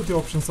mobility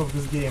options of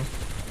this game.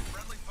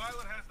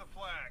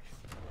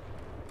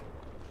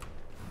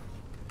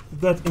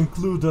 That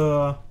include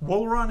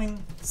wall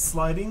running,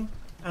 sliding,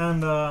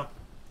 and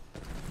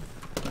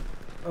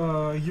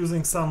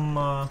using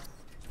some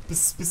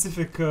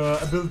specific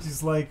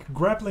abilities like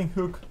grappling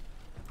hook,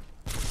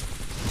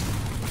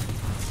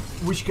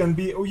 which can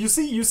be. Oh, you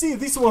see,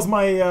 this was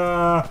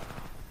my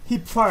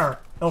hip fire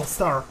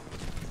L-star,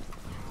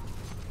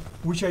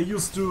 which I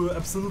used to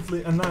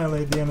absolutely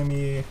annihilate the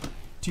enemy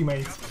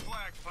teammates.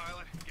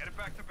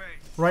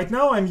 Right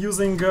now I'm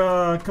using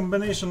a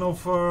combination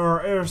of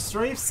air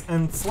strafes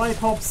and slide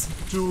hops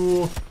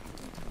to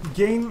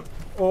gain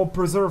or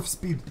preserve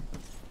speed.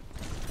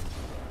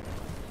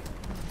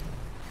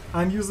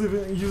 I'm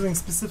using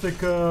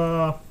specific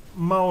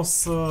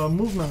mouse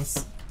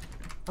movements,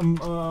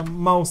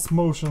 mouse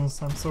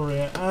motions, I'm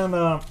sorry,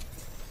 and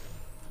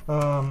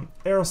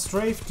air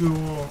strafe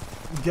to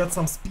get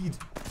some speed.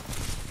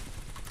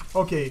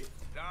 Okay,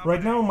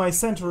 right now my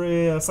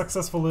sentry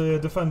successfully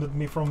defended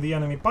me from the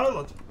enemy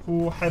pilot,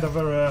 who had a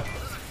very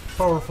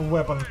powerful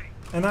weapon,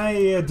 and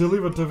I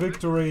delivered a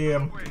victory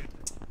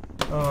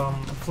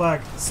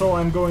flag. So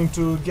I'm going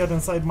to get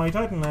inside my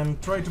Titan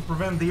and try to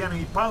prevent the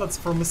enemy pilots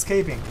from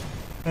escaping.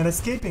 And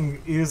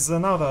escaping is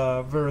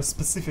another very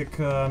specific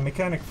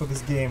mechanic for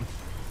this game,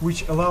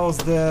 which allows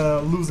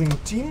the losing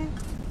team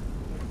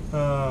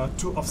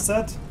to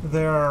offset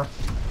their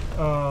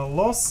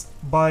loss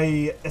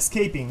by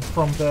escaping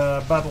from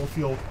the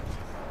battlefield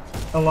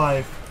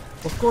alive.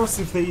 Of course,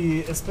 if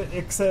they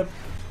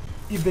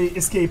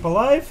escape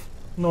alive,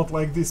 not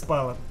like this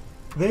pilot,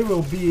 they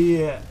will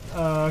be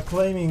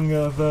claiming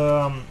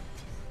the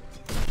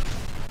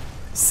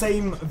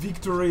same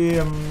victory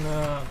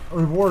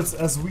rewards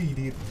as we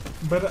did.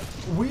 But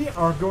we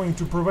are going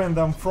to prevent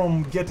them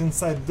from getting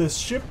inside this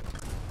ship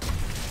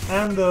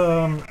and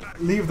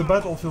leave the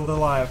battlefield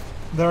alive.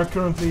 There are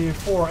currently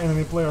 4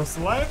 enemy players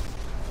alive,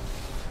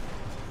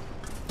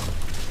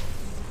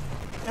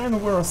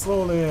 and we're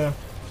slowly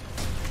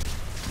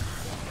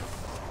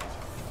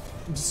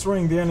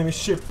destroying the enemy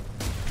ship.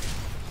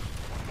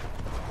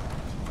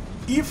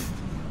 If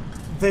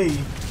they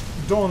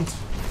don't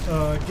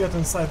get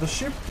inside the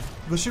ship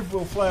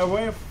will fly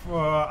away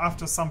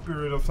after some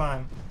period of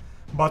time.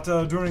 But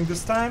during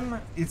this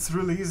time, it's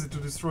really easy to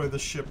destroy the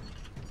ship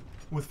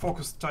with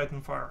focused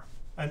Titan fire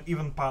and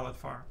even pilot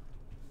fire.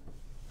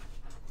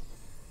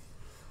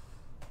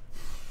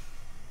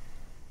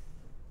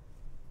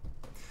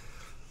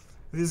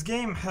 This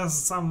game has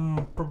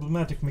some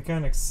problematic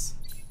mechanics,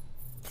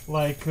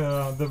 like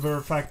the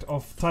very fact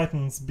of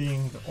Titans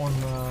being on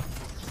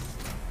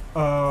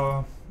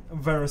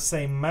very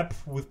same map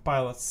with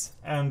pilots,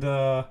 and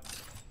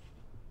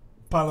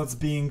pilots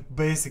being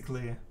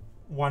basically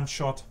one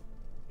shot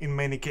in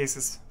many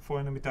cases for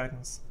enemy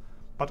Titans.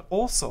 But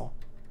also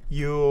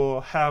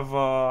you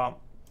have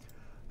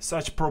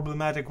such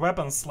problematic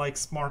weapons like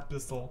Smart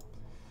Pistol,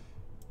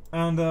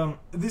 and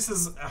this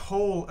is a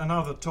whole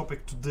another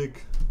topic to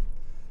dig.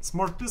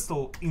 Smart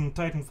Pistol in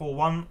Titanfall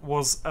 1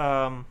 was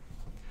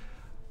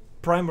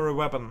primary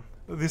weapon.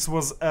 This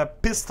was a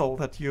pistol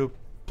that you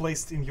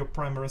placed in your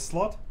primary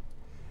slot,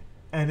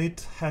 and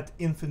it had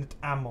infinite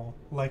ammo,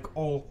 like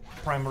all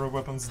primary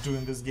weapons do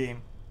in this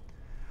game.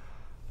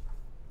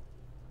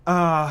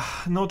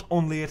 Not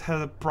only it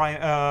had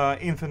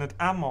infinite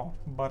ammo,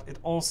 but it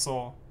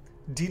also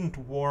didn't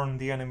warn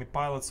the enemy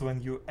pilots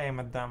when you aim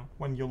at them,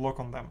 when you lock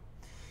on them.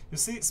 You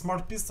see,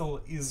 Smart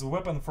Pistol is a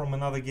weapon from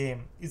another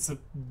game. It's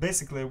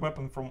basically a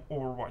weapon from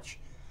Overwatch.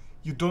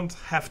 You don't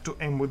have to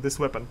aim with this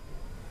weapon.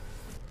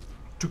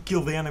 To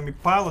kill the enemy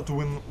pilot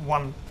with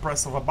one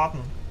press of a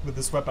button with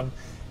this weapon,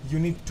 you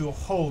need to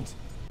hold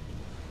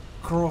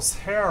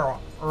crosshair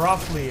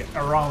roughly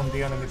around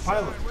the enemy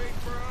pilot.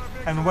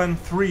 And when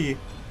three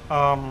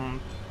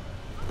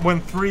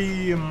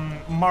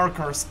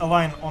markers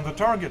align on the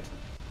target,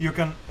 you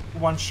can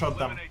one-shot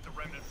them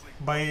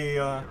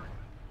by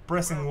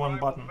pressing one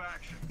button.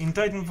 In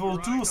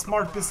Titanfall 2,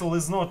 Smart Pistol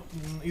is no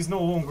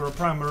longer a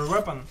primary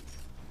weapon,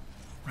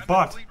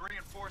 but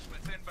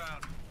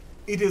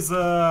it is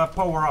a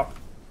power-up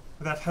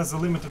that has a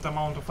limited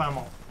amount of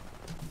ammo.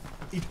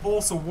 It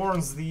also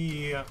warns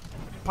the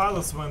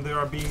pilots when they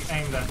are being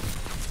aimed at.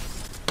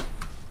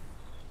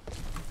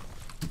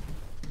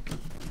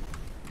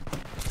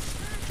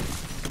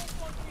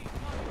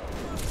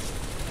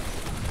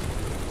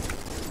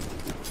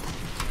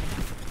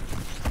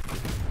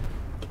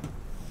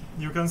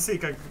 You can see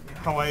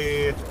how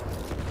I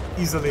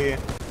easily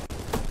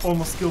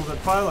almost killed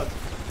that pilot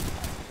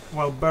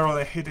while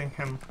barely hitting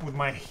him with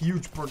my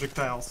huge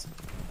projectiles.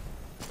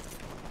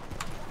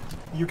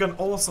 You can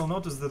also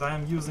notice that I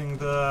am using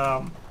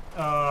the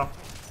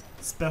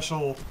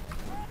special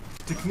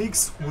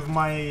techniques with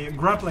my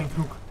grappling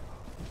hook,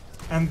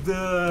 and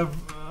the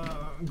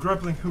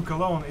grappling hook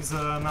alone is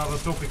another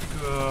topic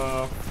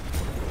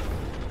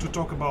to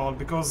talk about,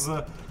 because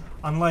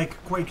unlike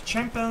Quake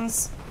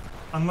Champions,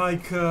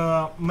 unlike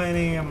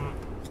many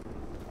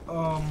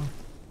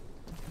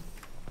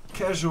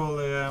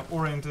casually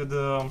oriented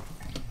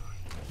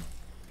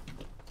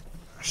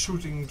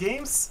shooting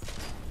games,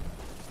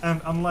 and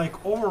unlike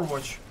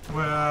Overwatch,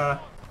 where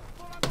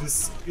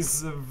this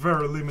is a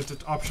very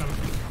limited option,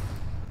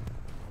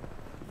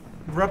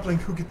 grappling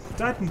hook in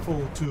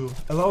Titanfall 2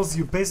 allows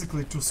you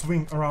basically to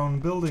swing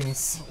around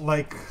buildings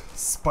like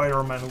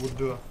Spider-Man would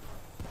do.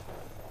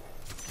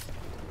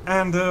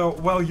 And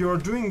while you're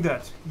doing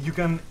that, you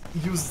can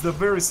use the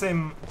very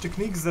same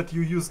techniques that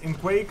you use in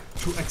Quake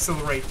to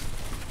accelerate.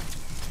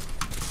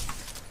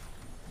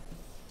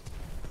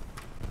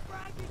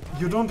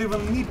 You don't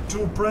even need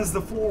to press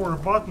the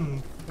forward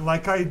button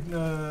like I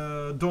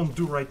don't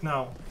do right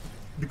now,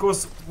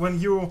 because when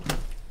you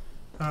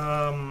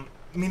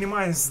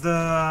minimize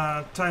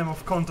the time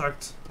of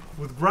contact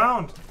with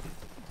ground,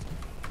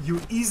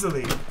 you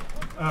easily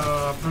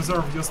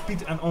preserve your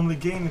speed and only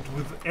gain it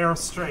with air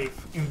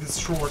strafe in these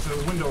short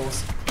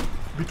windows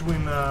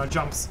between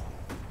jumps.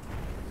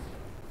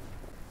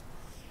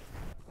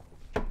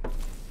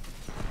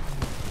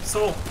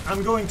 So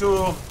I'm going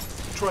to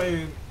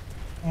try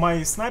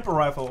my sniper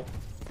rifle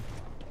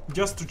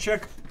just to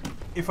check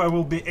if I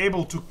will be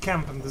able to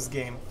camp in this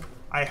game.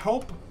 I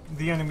hope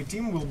the enemy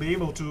team will be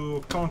able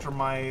to counter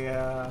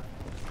my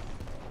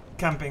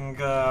camping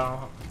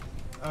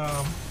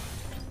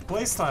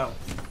playstyle.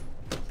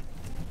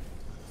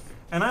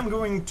 And I'm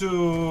going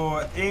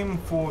to aim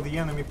for the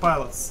enemy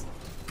pilots.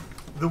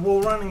 The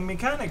wall running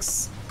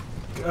mechanics,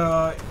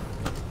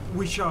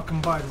 which are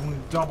combined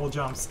with double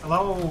jumps,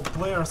 allow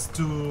players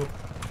to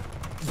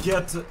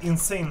get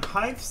insane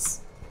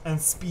heights and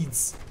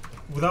speeds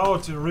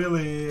without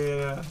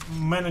really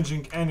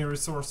managing any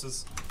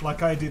resources,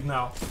 like I did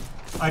now.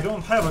 I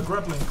don't have a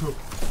grappling hook.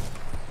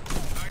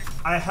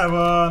 I have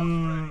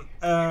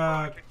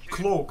a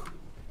cloak,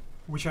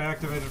 which I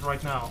activated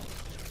right now.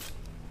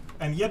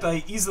 And yet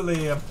I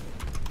easily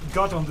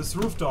got on this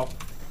rooftop.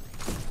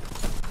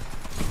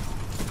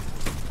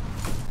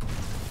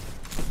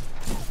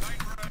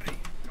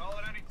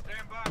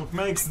 What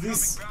makes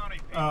this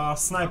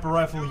sniper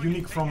rifle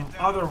unique from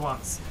other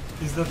ones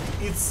is that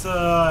it's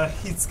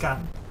hit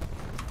scan.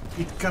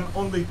 It can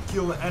only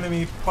kill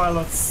enemy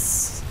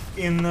pilots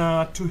in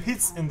 2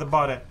 hits in the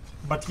body,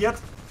 but yet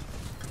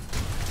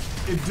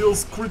it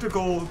deals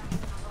critical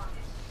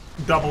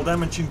double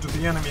damage into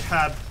the enemy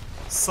head.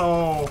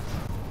 So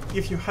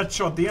if you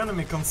headshot the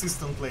enemy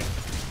consistently,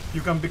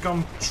 you can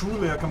become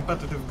truly a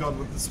competitive god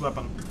with this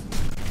weapon.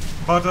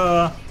 But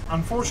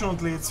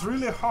unfortunately it's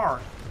really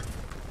hard.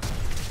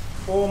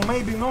 Or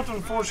maybe not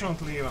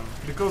unfortunately even,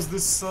 because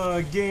this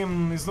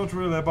game is not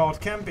really about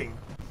camping.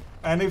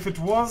 And if it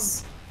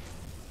was,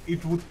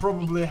 it would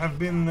probably have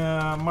been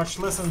much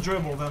less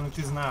enjoyable than it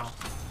is now.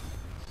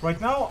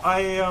 Right now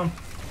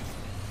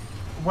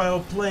while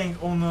playing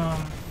on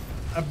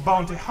a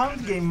bounty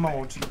hunt game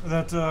mode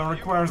that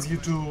requires you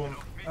to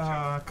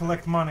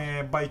collect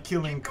money by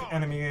killing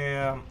enemy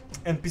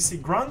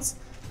NPC grunts,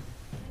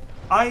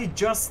 I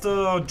just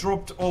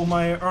dropped all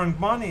my earned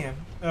money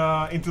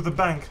into the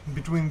bank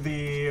between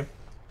the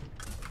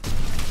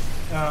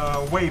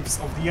waves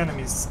of the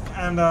enemies,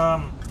 and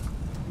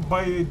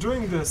by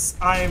doing this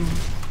I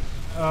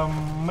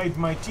made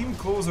my team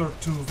closer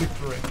to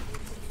victory.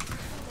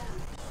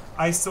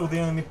 I saw the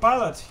enemy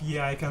pilot,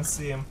 yeah, I can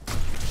see him.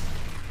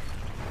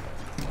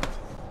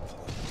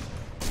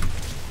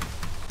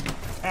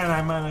 And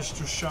I managed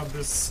to shot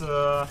this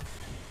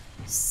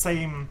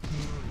same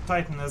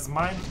Titan as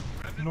mine,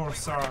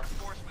 North-Star,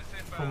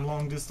 from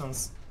long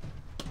distance.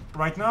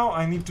 Right now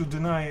I need to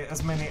deny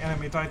as many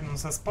enemy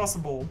Titans as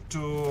possible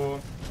to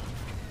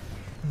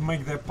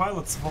make their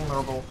pilots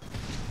vulnerable.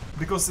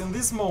 Because in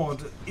this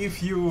mode,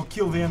 if you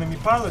kill the enemy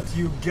pilot,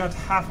 you get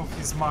half of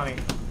his money.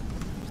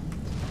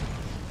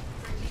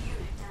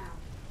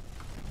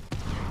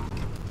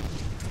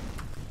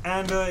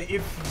 And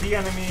if the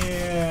enemy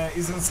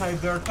is inside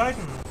their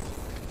Titan,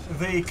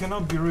 they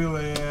cannot be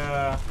really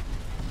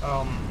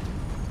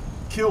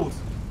killed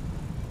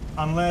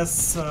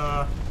unless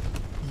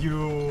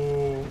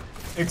you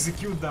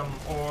execute them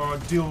or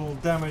deal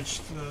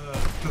damage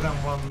to them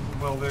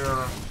while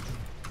they're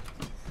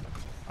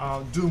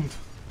doomed.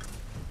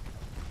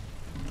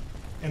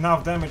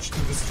 Enough damage to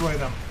destroy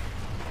them.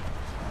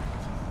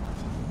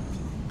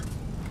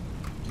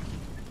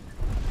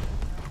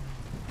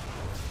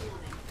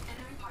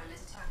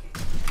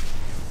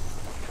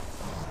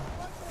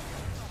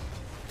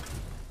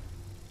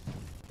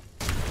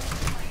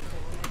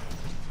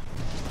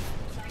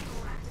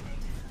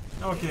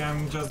 Okay,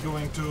 I'm just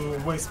going to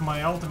waste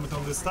my ultimate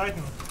on this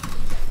Titan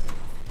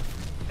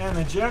and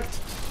eject.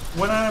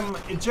 When I'm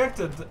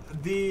ejected,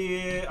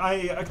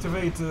 I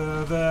activate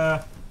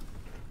the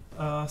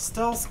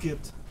stealth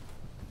kit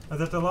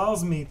that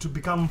allows me to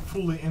become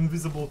fully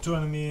invisible to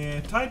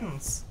enemy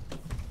Titans.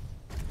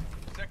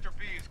 Sector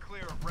B is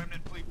clear of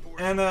remnant fleet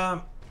forces. And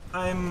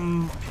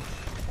I'm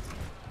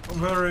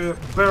very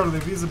barely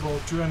visible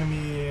to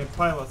enemy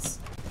pilots.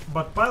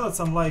 But pilots,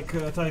 unlike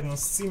Titans,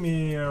 see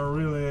me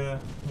really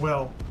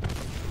well.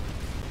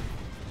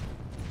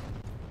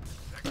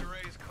 Sector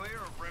A is clear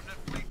of remnant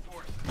fleet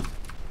forces.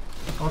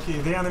 Okay,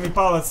 the enemy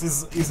pilot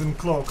is in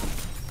cloak.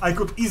 I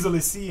could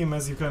easily see him,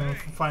 as you can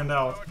find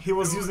out. He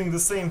was using the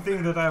same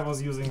thing that I was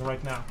using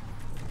right now.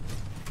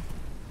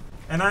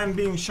 And I'm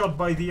being shot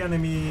by the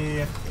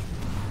enemy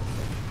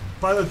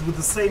pilot with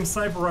the same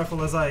sniper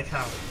rifle as I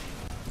have.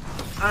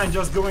 I'm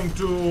just going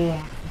to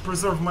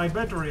preserve my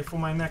battery for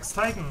my next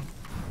Titan.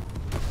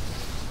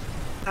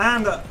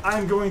 And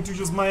I'm going to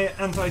use my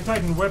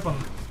anti-Titan weapon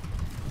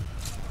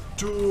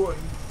to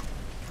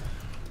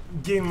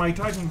gain my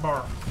Titan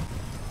bar.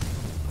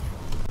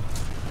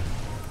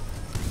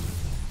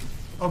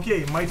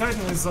 Okay, my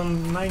Titan is on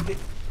 98%.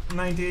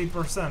 Make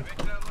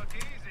that look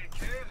easy,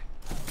 kid.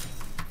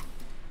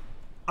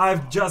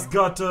 I've just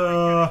got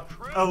a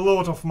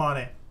lot of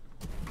money.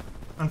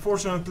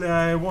 Unfortunately,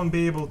 I won't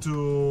be able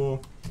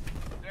to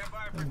Stand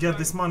by for get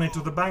this money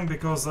to the bank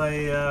because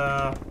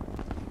I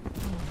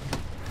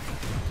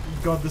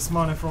got this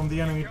money from the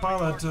enemy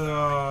pilot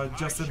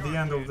just at the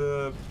end of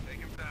the take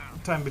him down.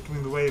 time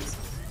between the waves.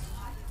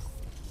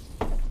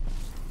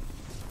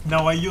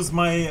 Now I use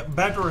my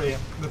battery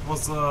that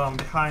was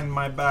behind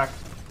my back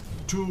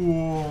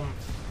to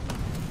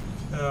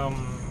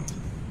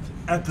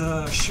add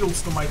the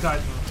shields to my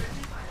Titan.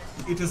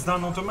 It is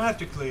done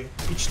automatically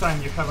each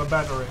time you have a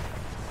battery.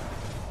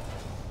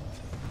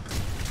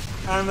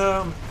 And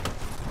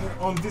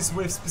on this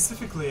wave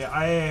specifically,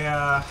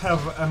 I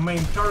have a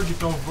main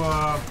target of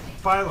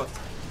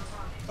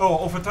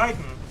of a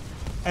Titan,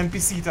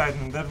 NPC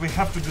Titan, that we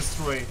have to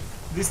destroy.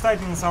 These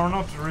Titans are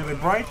not really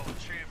bright,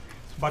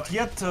 but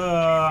yet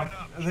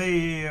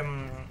they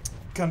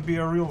can be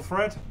a real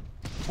threat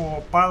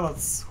for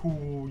pilots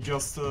who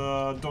just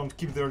don't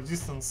keep their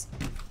distance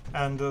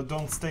and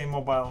don't stay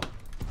mobile.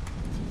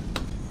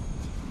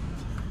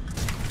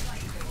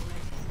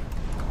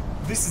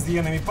 This is the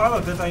enemy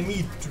pilot that I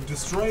need to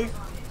destroy,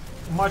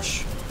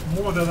 much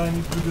more than I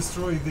need to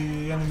destroy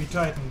the enemy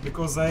Titan,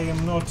 because I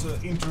am not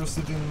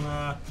interested in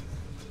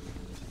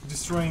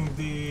destroying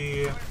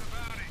the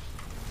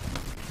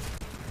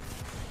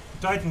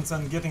Titans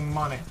and getting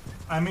money.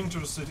 I'm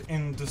interested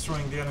in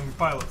destroying the enemy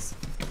pilots.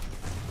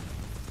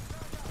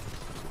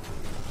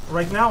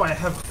 Right now I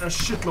have a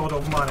shitload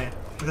of money,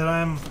 that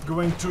I'm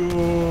going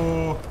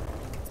to...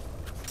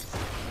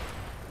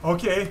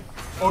 Okay,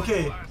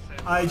 okay,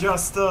 I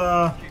just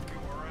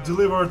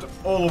delivered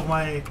all of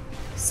my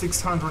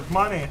 600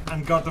 money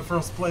and got the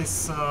first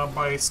place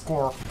by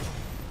score.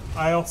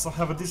 I also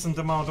have a decent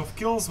amount of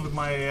kills with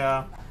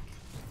my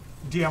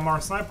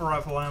DMR sniper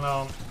rifle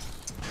and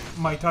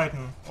my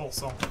Titan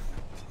also.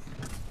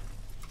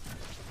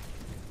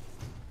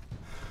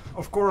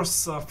 Of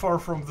course, far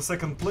from the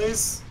second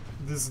place,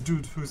 this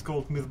dude who is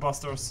called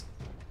Mythbusters.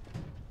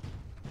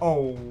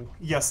 Oh,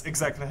 yes,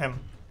 exactly him.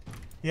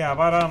 Yeah,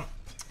 but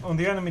on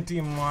the enemy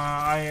team,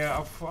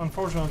 I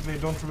unfortunately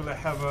don't really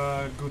have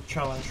a good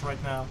challenge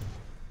right now.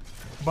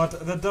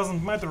 But that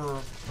doesn't matter.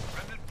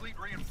 Remnant fleet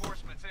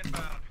reinforcements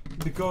inbound.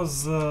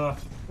 Because,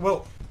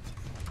 well...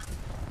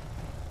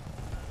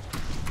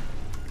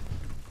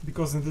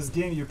 Because in this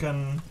game you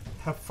can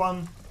have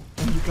fun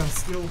and you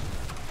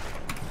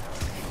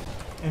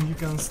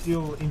can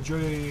still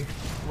enjoy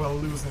while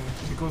losing,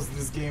 because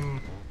this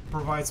game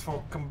provides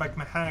for comeback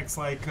mechanics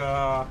like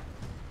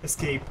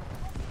escape.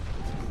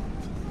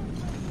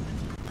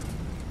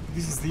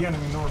 This is the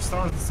enemy North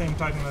Star, the same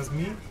Titan as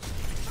me.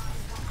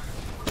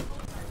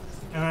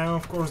 And I'm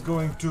of course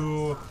going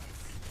to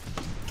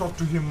talk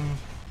to him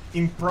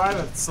in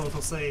private, so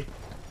to say,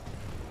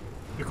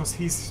 because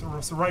he's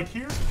right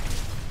here.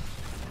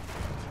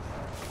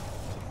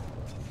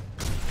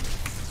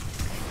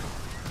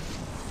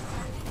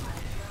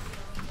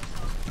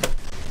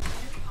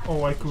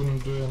 Oh, I couldn't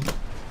do it.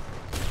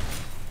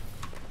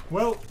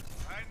 Well,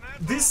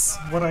 this,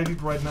 what I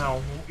did right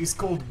now, is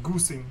called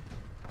goosing.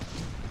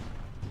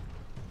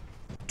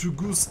 To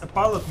goose a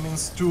pilot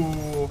means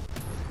to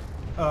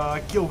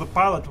kill the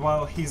pilot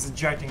while he's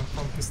ejecting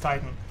from his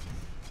Titan.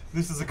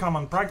 This is a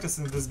common practice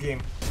in this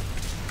game.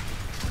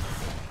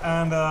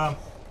 And of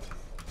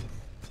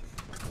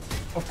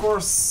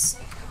course,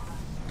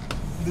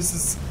 this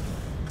is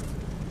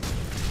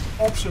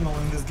optional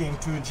in this game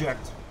to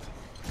eject.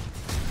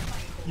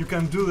 You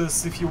can do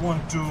this if you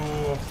want to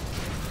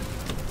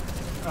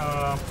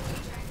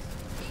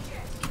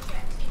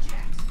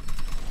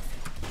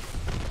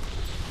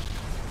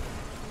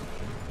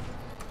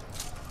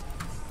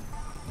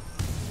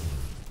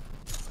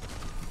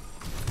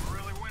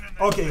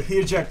okay, he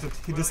ejected.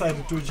 He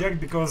decided to eject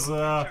because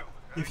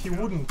if he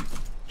wouldn't...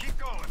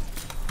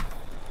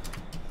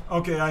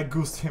 Okay, I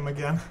goosed him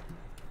again.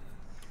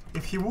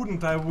 If he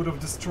wouldn't, I would have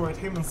destroyed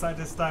him inside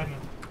his Titan.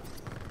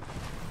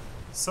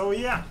 So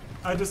yeah,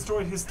 I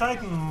destroyed his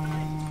Titan,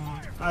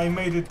 I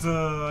made it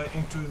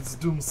into its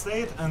doomed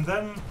state, and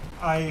then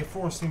I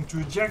forced him to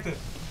eject it.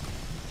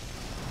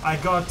 I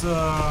got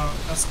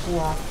a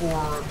score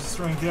for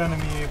destroying the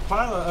enemy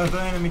pilot,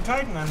 the enemy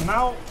Titan, and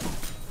now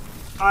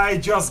I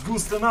just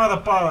goosed another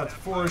pilot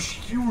for a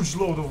huge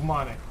load of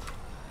money.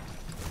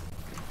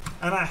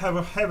 And I have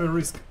a heavy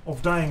risk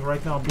of dying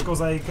right now because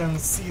I can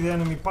see the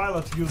enemy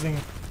pilot using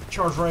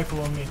charge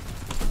rifle on me.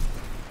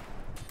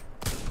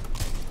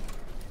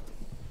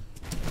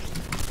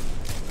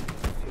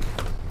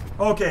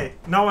 Okay,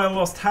 now I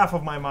lost half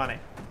of my money.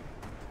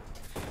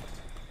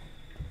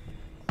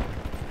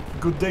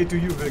 Good day to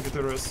you,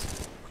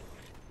 Vegetarius.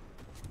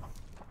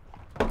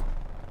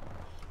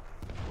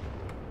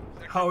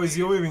 How is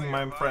your living,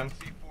 my friend?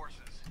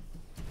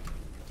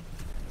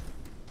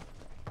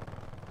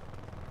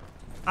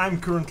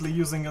 I'm currently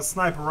using a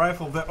sniper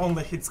rifle, the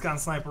only hit-scan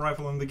sniper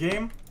rifle in the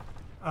game,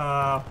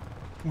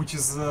 which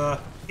is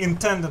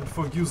intended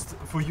for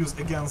use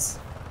against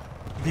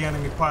the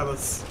enemy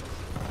pilots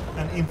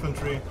and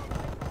infantry.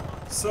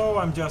 So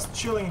I'm just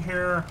chilling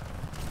here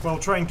while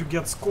trying to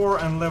get score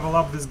and level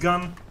up this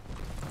gun.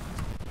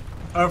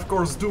 I of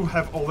course do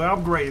have all the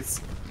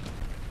upgrades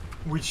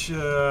which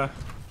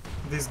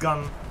this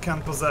gun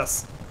can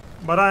possess,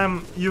 but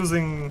I'm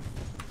using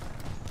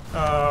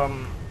a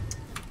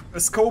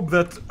scope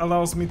that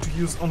allows me to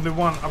use only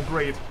one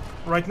upgrade.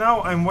 Right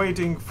now I'm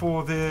waiting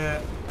for the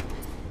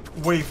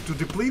wave to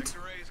deplete,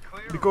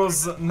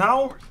 because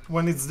now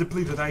when it's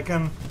depleted I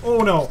can... Oh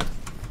no!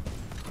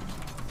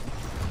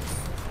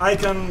 I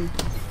can...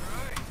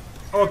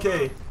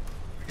 Okay.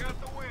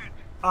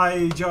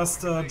 I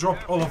just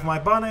dropped all of my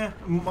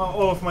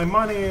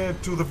money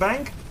to the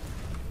bank,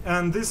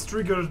 and this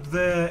triggered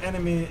the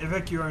enemy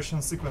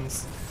evacuation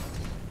sequence,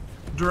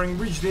 during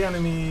which the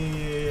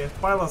enemy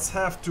pilots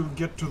have to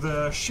get to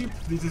the ship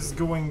that is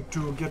going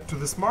to get to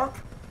this mark,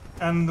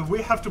 and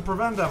we have to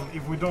prevent them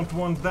if we don't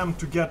want them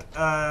to get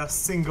a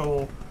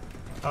single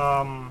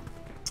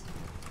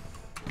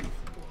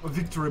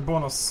victory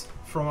bonus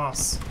from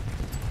us.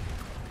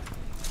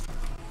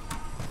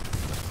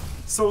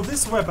 So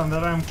this weapon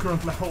that I'm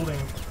currently holding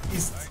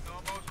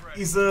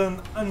is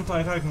an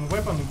anti-Titan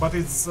weapon, but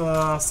it's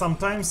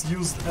sometimes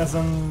used as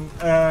an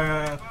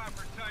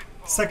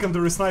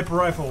secondary sniper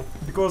rifle,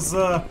 because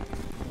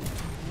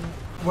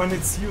when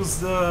it's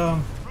used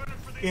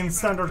in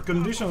standard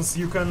conditions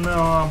you can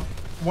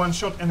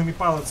one-shot enemy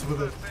pilots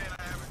with it.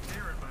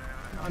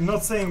 I'm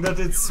not saying that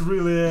it's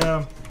really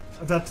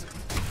that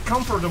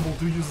comfortable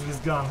to use this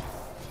gun.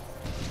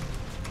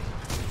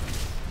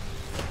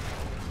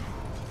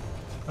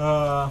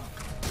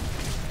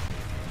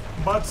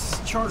 But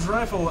charge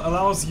rifle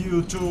allows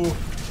you to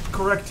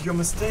correct your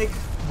mistake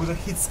with a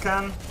hit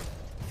scan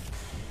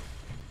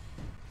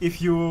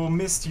if you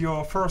missed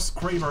your first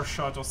Kraber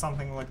shot or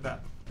something like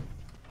that.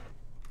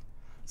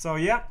 So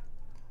yeah.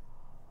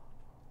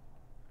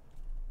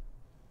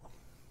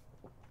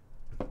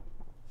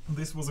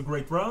 This was a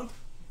great round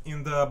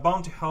in the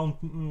bounty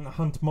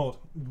hunt mode.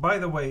 By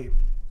the way,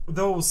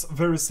 those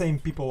very same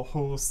people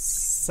who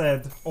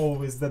said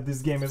always that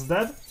this game is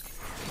dead,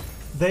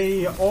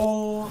 they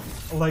all,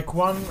 like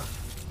one,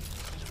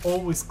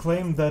 always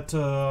claim that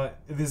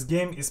this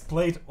game is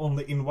played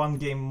only in one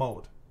game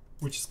mode,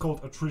 which is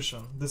called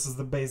attrition. This is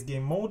the base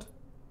game mode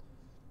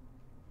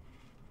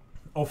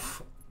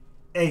of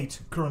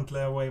 8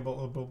 currently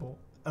available.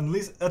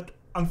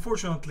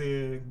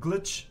 Unfortunately,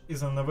 glitch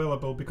isn't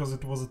available because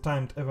it was a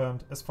timed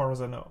event, as far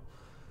as I know.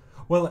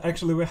 Well,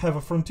 actually we have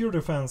a Frontier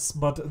Defense,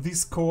 but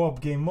this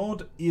co-op game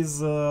mode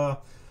is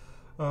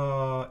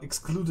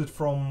excluded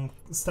from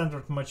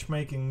standard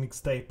matchmaking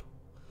mixtape.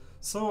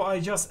 So I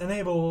just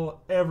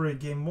enable every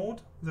game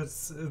mode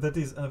that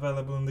is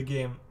available in the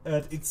game,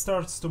 and it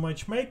starts to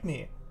matchmake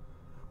me.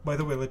 By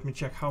the way, let me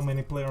check how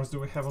many players do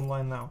we have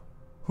online now.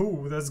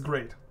 Ooh, that's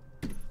great.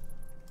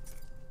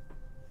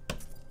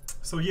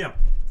 So yeah,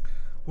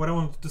 what I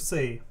wanted to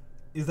say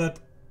is that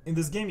in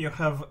this game you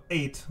have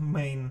 8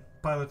 main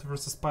pilot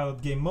versus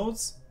pilot game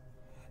modes,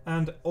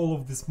 and all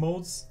of these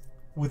modes,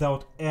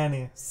 without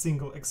any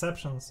single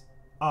exceptions,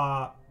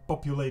 are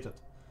populated.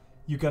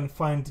 You can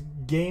find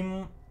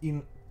game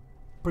in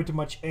pretty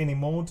much any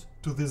mode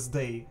to this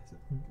day,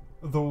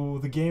 though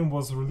the game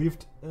was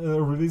released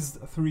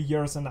 3.5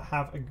 years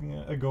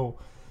ago.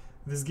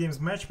 This game's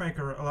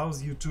matchmaker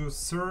allows you to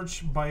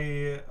search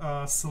by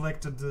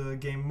selected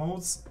game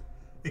modes,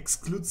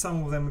 exclude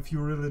some of them if you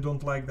really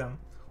don't like them,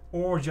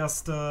 or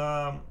just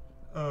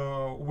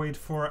wait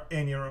for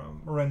any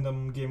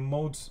random game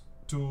mode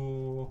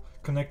to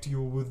connect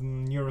you with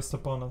nearest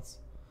opponents.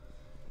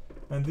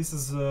 And this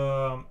is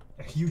a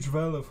huge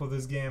value for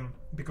this game,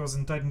 because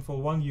in Titanfall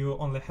 1 you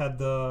only had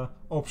the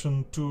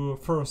option to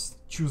first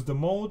choose the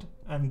mode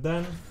and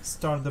then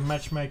start the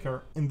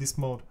matchmaker in this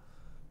mode.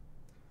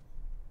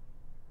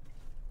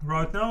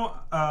 Right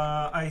now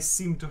I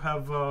seem to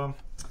have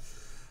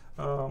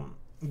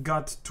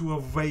got to a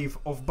wave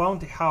of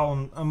bounty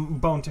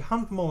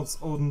hunt modes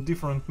on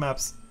different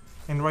maps,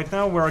 and right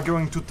now we are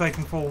going to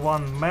Titanfall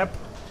 1 map,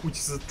 which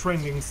is a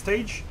training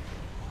stage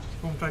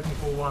from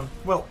Titanfall 1.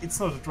 Well, it's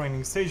not a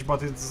training stage,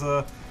 but it's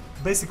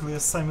basically a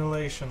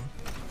simulation.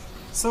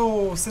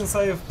 So, since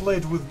I have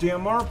played with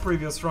DMR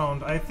previous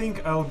round, I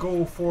think I'll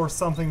go for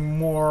something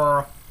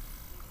more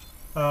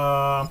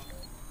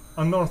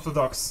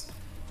unorthodox,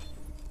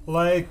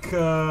 like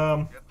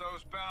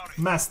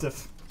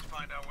Mastiff.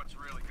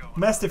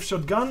 Mastiff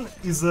shotgun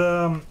is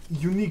a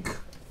unique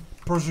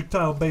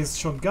projectile-based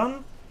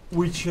shotgun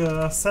which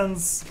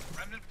sends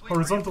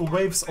horizontal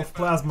waves of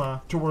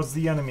plasma towards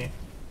the enemy.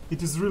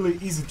 It is really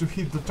easy to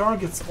hit the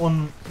targets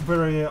on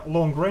very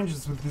long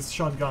ranges with these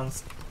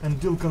shotguns and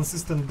deal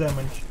consistent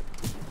damage,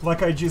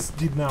 like I just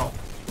did now.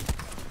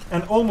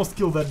 And almost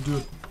kill that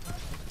dude.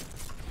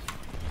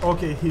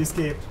 Okay, he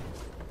escaped.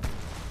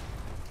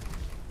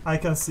 I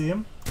can see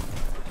him.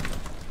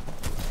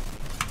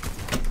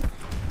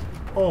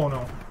 Oh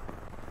no.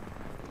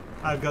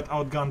 I got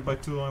outgunned by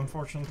 2,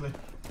 unfortunately.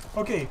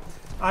 Okay,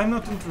 I'm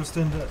not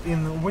interested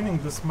in winning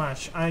this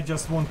match, I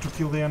just want to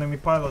kill the enemy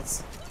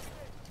pilots.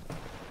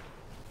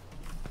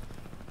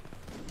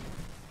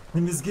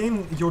 In this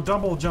game, your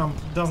double jump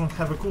doesn't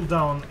have a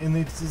cooldown and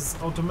it is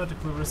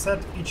automatically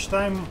reset each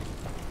time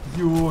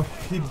you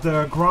hit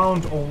the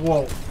ground or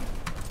wall.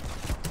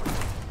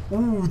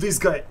 Ooh, this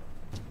guy!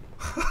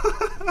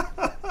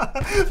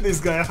 This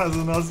guy has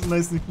a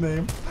nice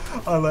nickname.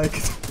 I like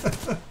it.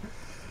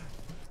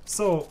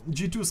 So,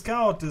 G2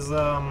 Scout is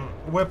a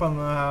weapon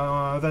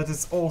that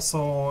is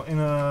also in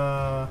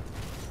a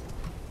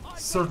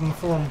certain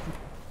form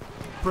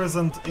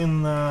present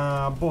in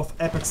both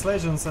Apex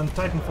Legends and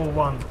Titanfall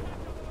 1.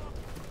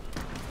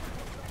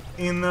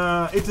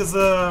 It is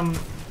a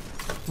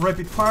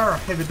rapid fire,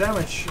 heavy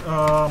damage,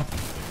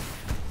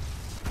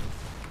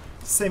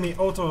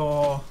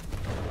 semi-auto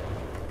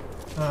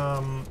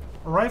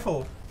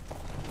rifle,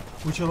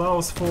 which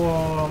allows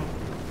for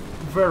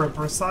very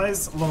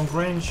precise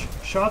long-range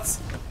shots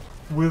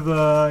with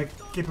a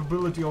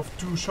capability of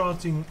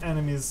two-shotting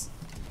enemies.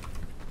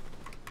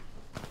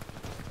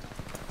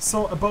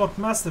 So about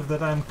Mastiff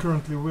that I'm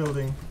currently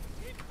wielding.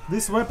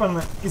 This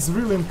weapon is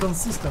really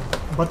inconsistent,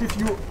 but if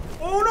you...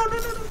 Oh no no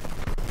no no!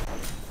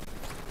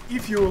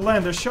 If you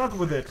land a shot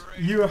with it,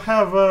 you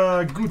have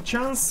a good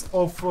chance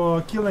of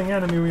killing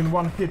enemy in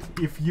one hit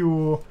if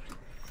you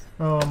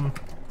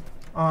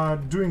are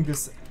doing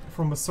this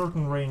from a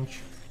certain range.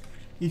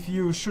 If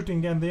you're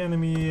shooting at the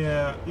enemy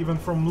even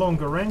from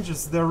longer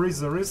ranges, there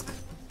is a risk.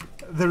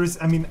 There is,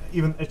 I mean,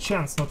 even a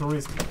chance, not a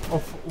risk,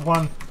 of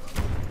one...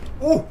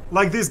 Oh,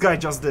 like this guy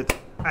just did.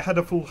 I had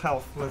a full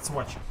health. Let's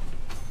watch.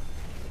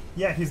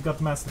 Yeah, he's got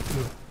Mastiff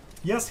too.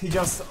 Yes, he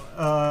just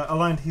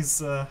aligned his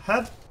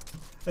head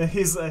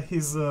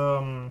his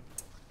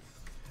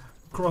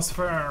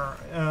crossfire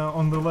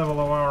on the level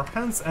of our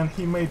hands, and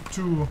he made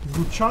 2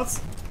 good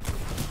shots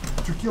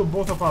to kill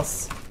both of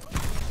us.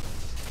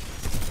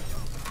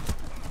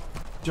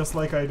 Just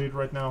like I did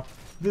right now.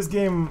 This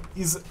game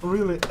is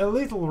really a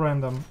little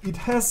random. It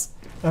has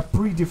a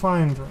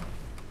predefined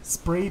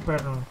spray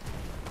pattern.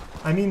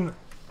 I mean,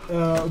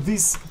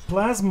 this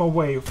plasma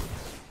wave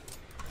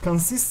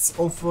consists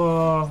of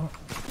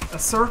a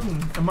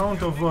certain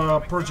amount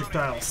of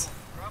projectiles.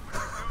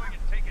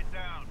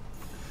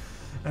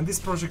 And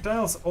these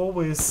projectiles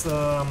always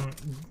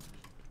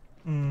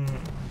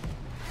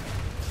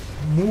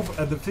move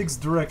at the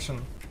fixed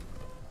direction.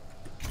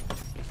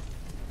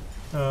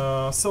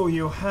 So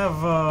you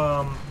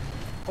have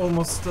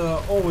almost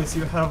always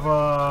you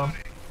have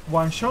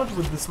one shot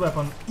with this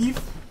weapon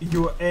if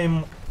you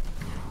aim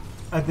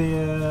at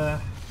the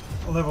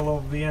level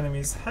of the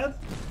enemy's head,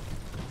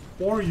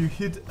 or you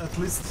hit at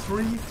least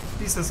 3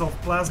 pieces of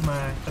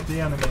plasma at the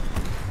enemy.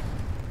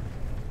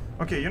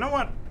 Okay, you know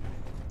what?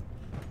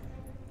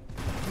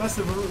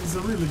 Massive is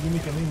a really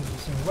unique and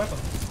interesting weapon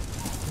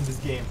in this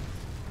game,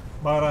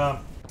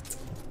 but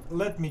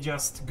let me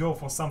just go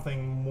for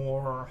something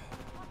more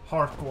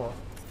hardcore.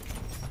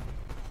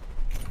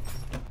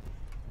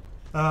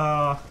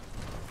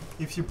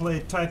 If you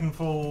play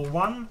Titanfall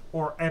 1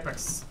 or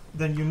Apex,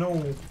 then you know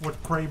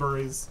what Kraber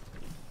is.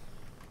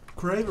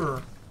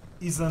 Kraber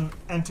is an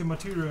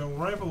anti-material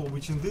rifle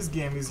which in this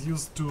game is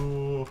used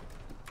to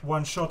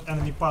one-shot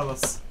enemy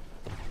pilots.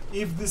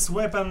 If this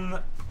weapon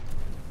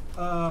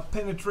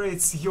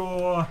penetrates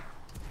your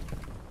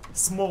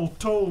small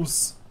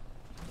toes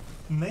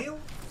nail,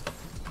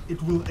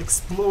 it will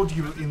explode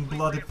you in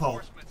bloody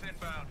pulp.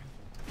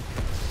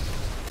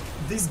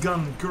 This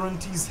gun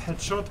guarantees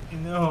headshot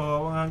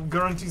in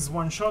guarantees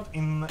one shot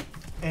in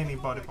any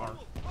body part.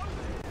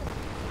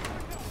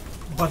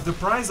 But the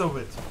price of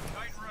it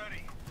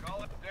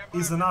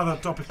is another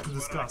topic to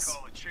discuss.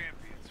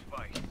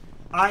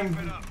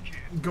 I'm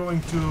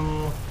going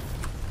to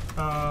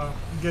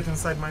get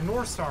inside my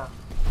North Star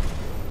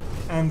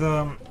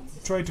and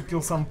try to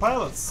kill some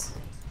pilots.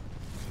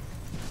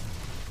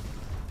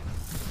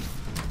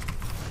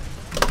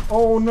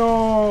 Oh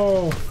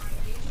no!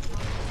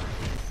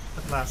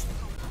 At last.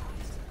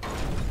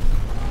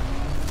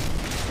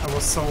 I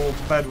was so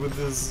bad with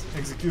this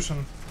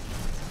execution.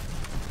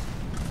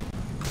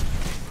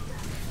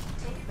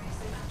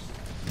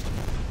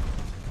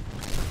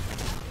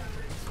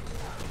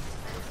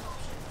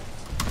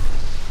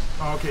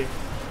 Okay.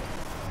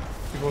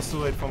 It was too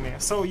late for me.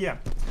 So yeah,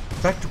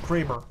 back to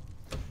Kraber.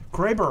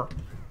 Kraber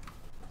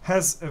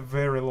has a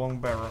very long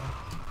barrel.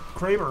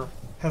 Kraber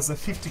has a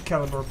 50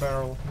 caliber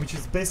barrel, which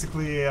is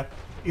basically,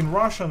 in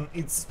Russian,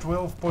 it's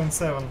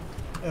 12.7,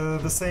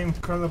 the same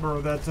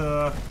caliber that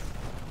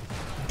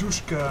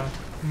Dushka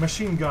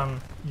machine gun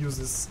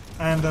uses.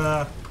 And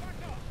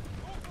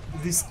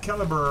this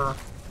caliber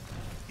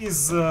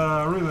is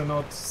really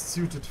not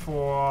suited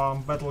for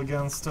battle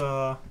against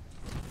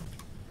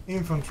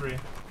infantry.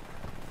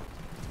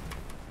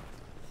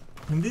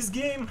 In this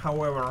game,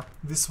 however,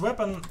 this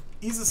weapon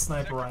is a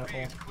sniper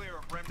rifle,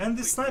 and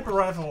this sniper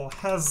rifle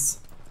has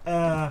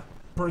a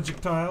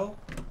projectile.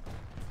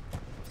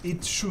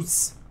 It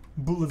shoots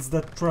bullets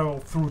that travel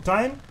through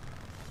time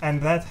and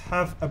that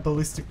have a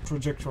ballistic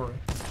trajectory.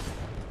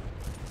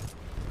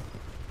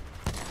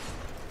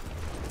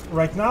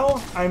 Right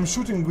now I'm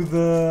shooting with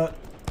the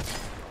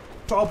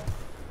top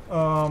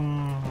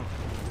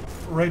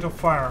rate of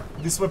fire.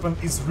 This weapon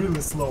is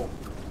really slow.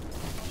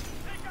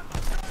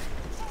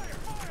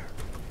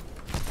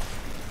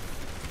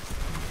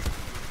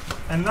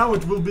 And now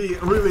it will be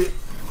really...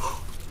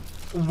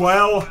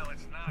 Well,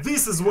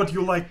 this is what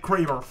you like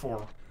Kraber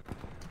for.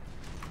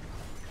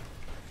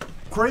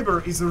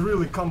 Kraber is a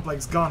really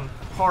complex gun,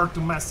 hard to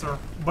master,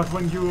 but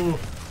when you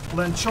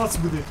land shots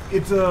with it,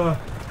 it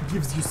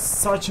gives you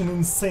such an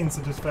insane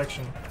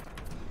satisfaction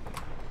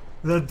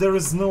that there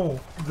is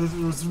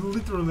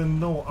literally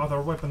no other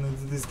weapon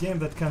in this game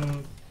that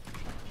can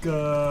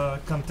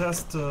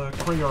contest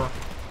Kraber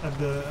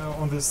at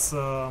on this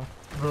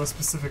very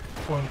specific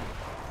point.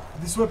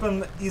 This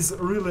weapon is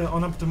really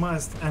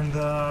unoptimized and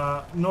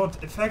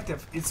not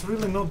effective. It's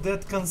really not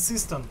that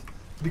consistent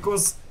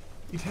because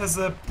it has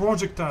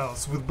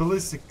projectiles with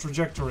ballistic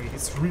trajectory.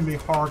 It's really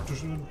hard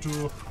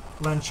to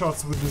land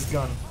shots with this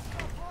gun.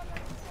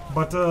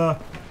 But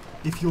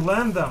if you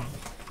land them,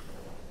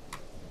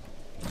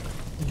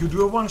 you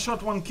do a one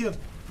shot, one kill.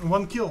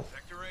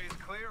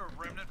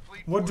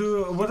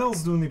 What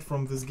else do you need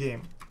from this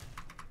game?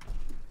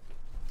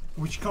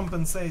 Which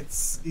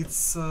compensates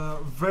its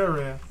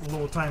very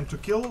low time to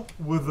kill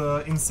with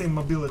insane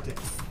mobility.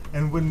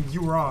 And when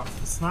you are a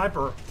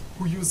sniper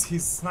who uses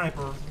his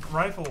sniper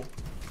rifle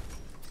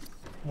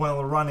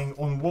while running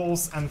on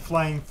walls and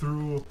flying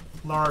through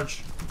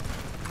large...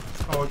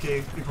 Oh,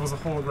 okay, it was a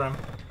hologram.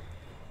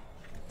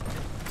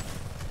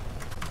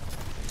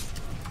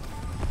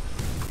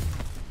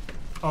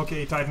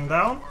 Okay, Titan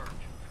down.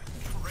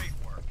 Great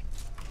work.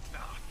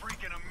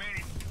 Freaking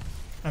amazing.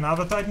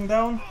 Another Titan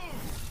down.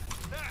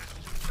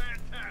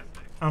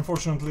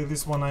 Unfortunately,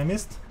 this one I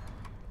missed.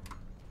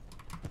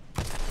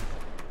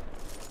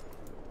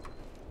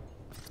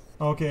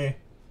 Okay.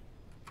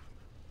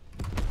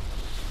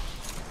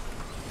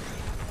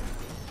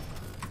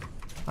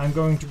 I'm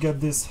going to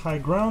get this high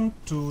ground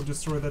to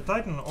destroy the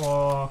Titan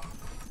or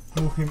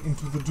move him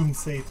into the doom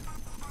state.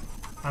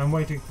 I'm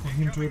waiting for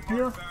him to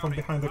appear from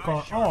behind the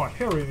car. Oh,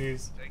 here it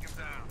is.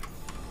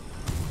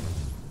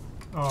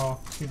 Oh,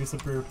 he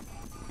disappeared.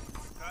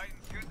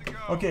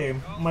 Okay,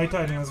 my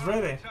Titan is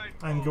ready.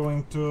 I'm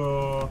going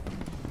to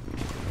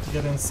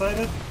get inside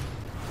it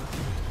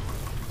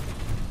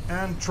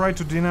and try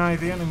to deny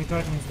the enemy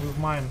Titans with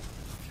mine.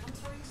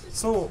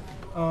 So,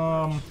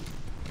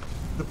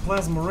 the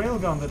plasma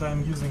railgun that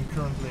I'm using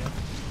currently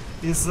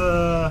is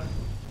the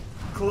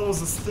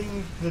closest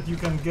thing that you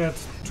can get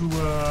to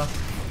a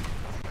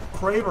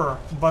Kraber,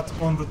 but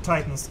on the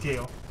Titan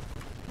scale.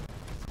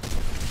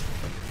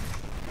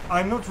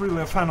 I'm not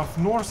really a fan of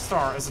North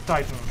Star as a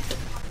Titan,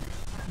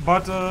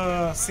 but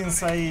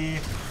since I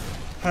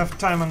have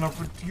time and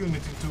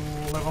opportunity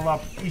to level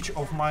up each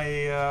of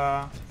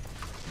my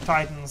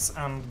Titans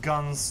and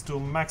guns to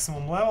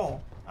maximum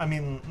level, I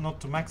mean not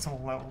to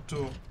maximum level,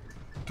 to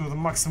the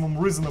maximum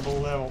reasonable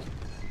level,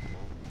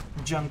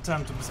 Gen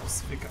 10 to be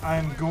specific,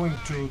 I'm going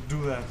to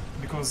do that,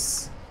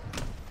 because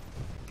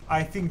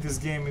I think this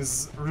game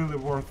is really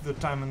worth the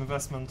time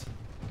investment.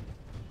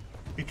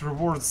 It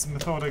rewards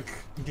methodic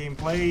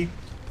gameplay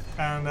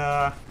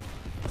and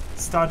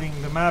studying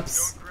the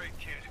maps,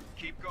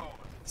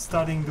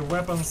 studying the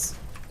weapons.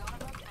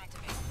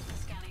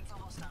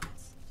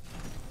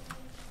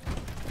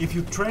 If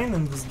you train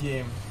in this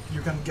game,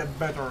 you can get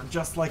better,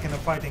 just like in a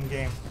fighting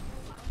game.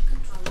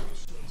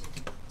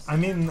 I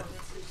mean,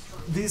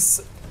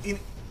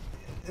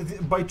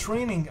 by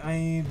training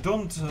I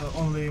don't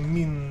only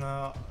mean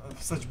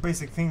such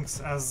basic things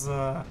as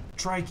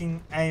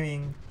striking,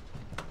 aiming,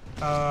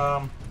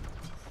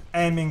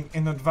 aiming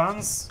in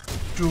advance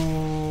to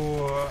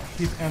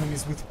hit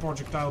enemies with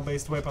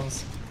projectile-based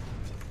weapons.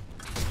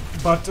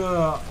 But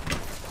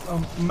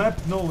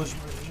map knowledge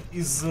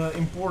is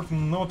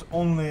important not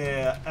only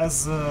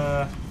as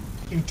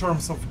in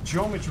terms of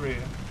geometry,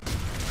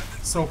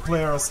 so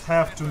players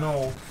have to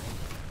know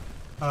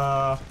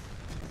how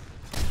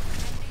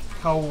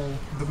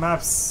the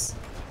maps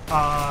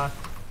are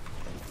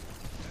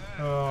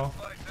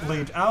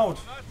laid out,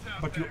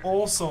 but you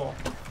also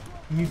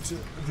need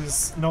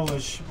this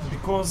knowledge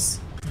because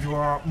you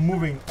are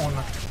moving on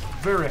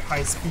very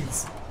high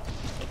speeds,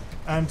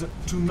 and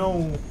to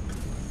know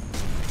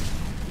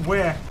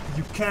where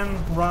you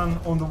can run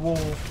on the wall,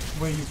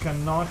 where you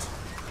cannot,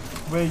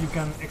 where you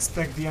can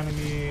expect the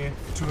enemy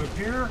to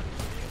appear.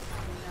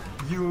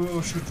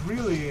 You should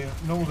really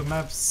know the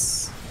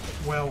maps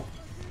well.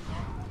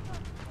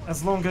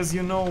 As long as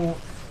you know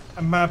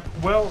a map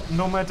well,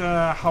 no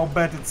matter how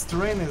bad its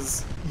terrain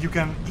is, you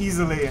can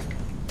easily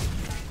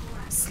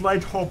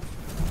slide hop,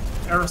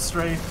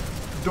 airstrafe,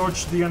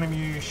 dodge the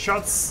enemy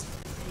shots,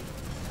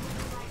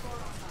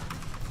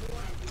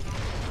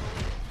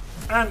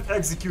 and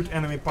execute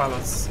enemy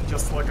pilots,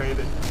 just like I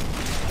did.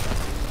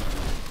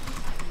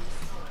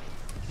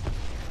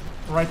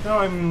 Right now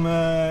I'm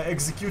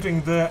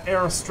executing the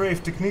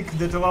airstrafe technique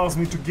that allows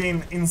me to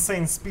gain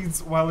insane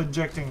speeds while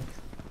ejecting,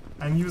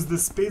 and use the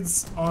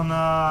speeds on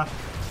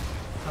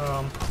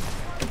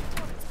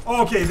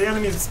okay, the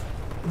enemies.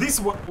 This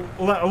one,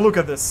 look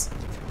at this.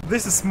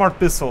 This is smart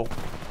pistol.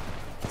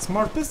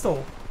 Smart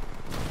pistol.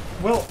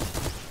 Well,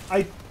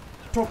 I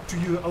talked to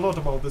you a lot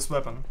about this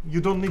weapon.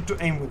 You don't need to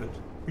aim with it.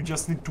 You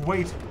just need to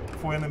wait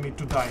for enemy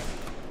to die.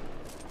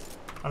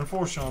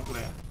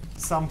 Unfortunately,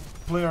 some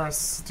players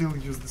still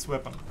use this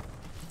weapon,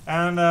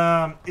 and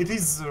it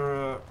is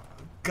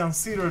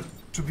considered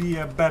to be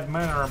a bad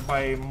manner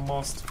by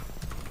most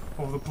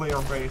of the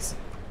player base.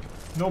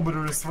 Nobody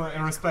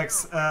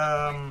respects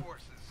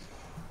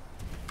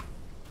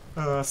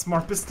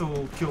smart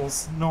pistol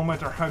kills, no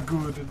matter how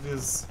good it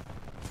is.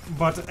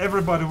 But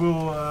everybody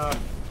will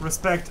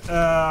respect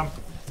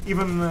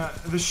even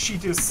the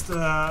shittiest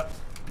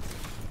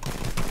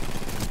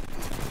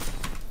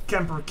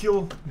camper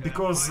kill,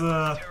 because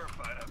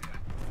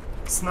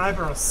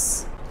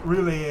snipers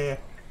really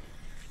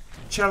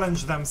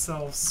challenge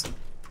themselves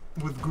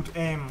with good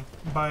aim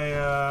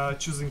by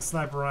choosing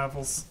sniper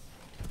rifles.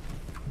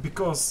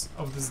 Because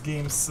of this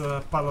game's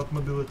pilot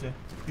mobility,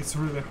 it's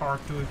really hard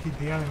to hit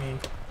the enemy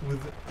with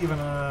even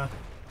a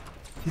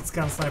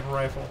hit-scan sniper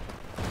rifle.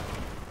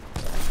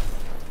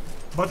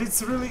 But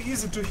it's really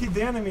easy to hit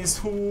the enemies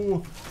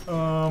who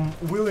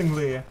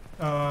willingly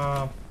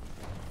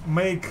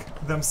make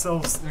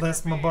themselves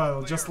less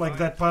mobile, just like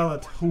that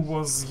pilot who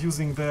was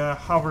using the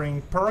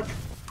hovering perk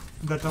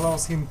that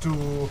allows him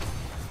to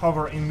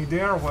hover in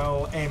midair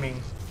while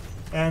aiming.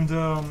 And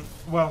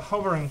while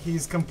hovering, he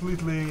is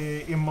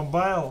completely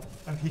immobile,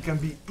 and he can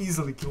be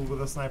easily killed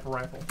with a sniper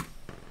rifle.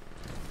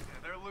 Yeah,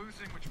 they're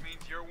losing, which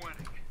means you're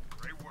winning.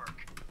 Great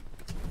work.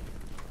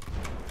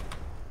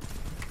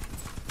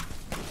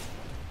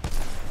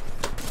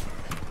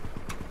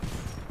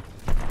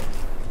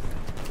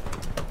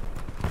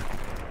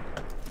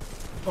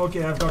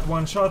 Okay, I've got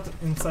one shot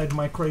inside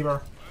my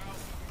Kraber.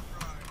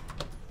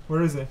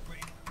 Where is he?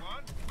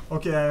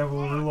 Okay, I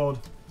will reload.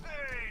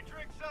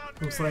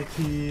 Looks like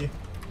he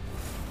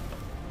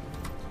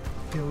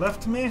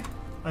left me.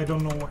 I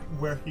don't know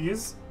where he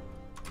is.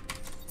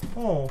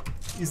 Oh,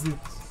 is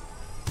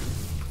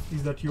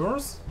that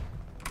yours?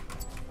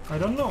 I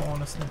don't know,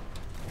 honestly.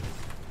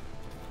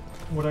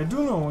 What I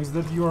do know is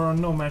that you are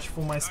no match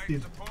for my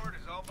speed.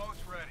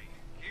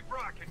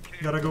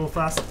 Gotta go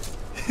fast.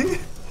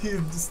 He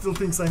still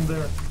thinks I'm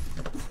there.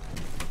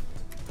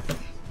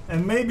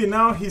 And maybe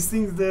now he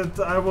thinks that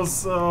I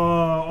was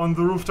on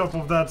the rooftop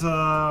of that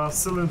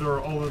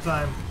cylinder all the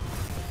time.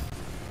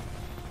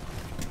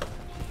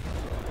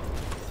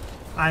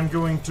 I'm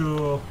going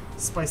to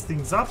spice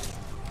things up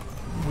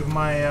with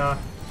my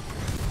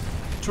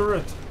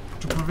turret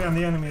to prevent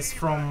the enemies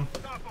from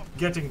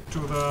getting to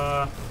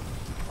the...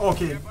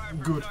 Okay,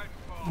 good.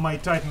 My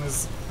Titan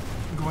is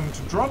going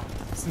to drop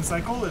since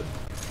I called it.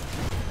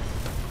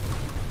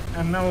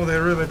 And now they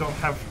really don't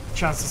have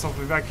chances of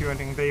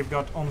evacuating. They've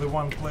got only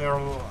one player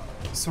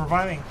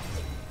surviving.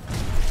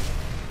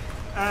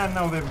 And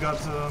now they've got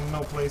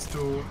no place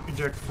to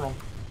eject from.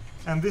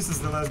 And this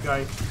is the last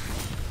guy.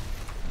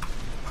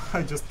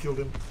 I just killed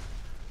him.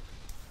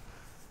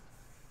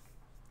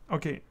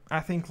 Okay, I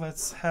think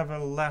let's have a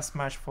last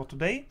match for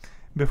today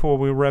before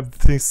we wrap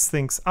these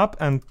things up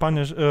and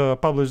publish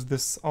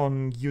this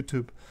on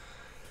YouTube.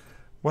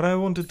 What I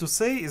wanted to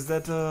say is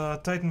that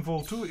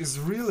Titanfall 2 is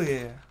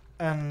really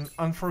an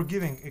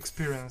unforgiving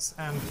experience,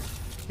 and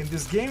in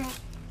this game,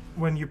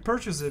 when you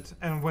purchase it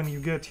and when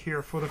you get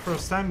here for the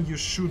first time, you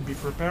should be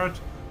prepared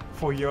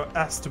for your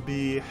ass to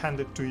be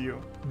handed to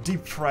you,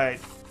 deep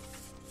fried.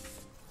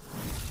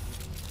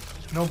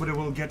 Nobody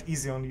will get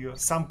easy on you.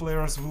 Some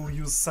players will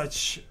use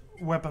such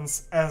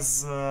weapons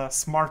as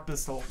smart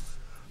pistol.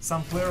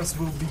 Some players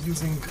will be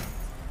using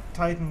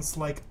Titans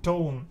like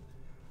Tone,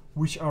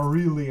 which are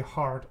really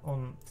hard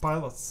on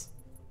pilots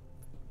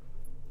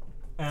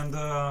and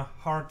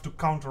hard to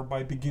counter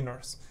by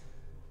beginners.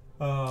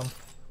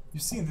 You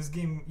see, in this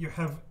game you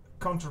have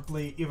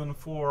counterplay even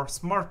for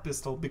smart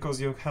pistol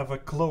because you have a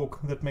cloak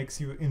that makes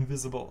you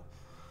invisible.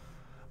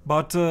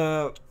 But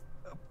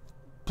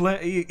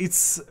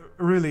it's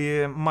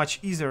really much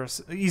easier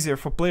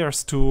for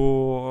players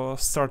to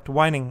start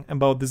whining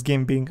about this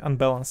game being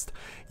unbalanced.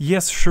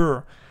 Yes,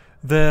 sure,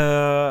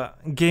 the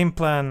game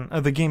plan,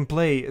 the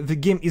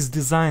game is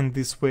designed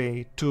this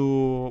way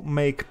to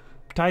make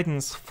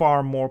Titans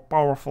far more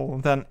powerful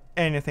than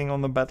anything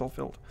on the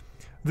battlefield.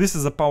 This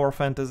is a power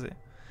fantasy,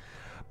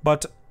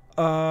 but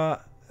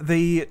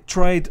they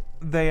tried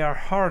their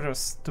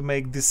hardest to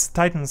make these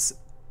Titans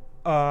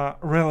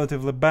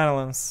relatively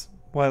balanced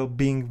while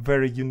being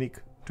very unique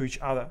to each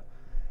other.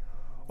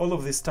 All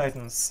of these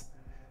Titans,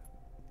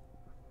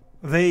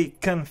 they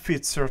can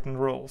fit certain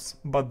roles,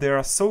 but they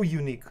are so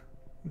unique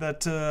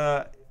that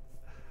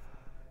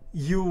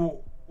you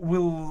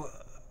will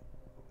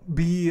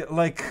be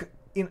like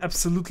in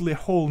absolutely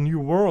whole new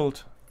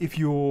world if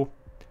you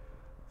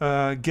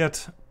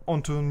get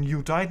onto a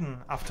new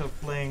Titan after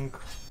playing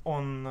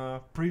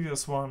on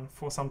previous one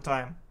for some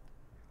time.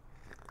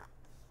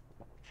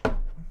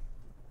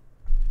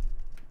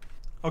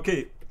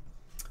 Okay,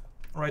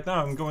 right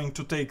now I'm going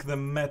to take the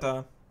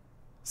meta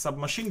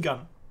submachine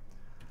gun.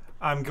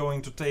 I'm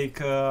going to take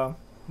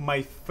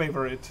my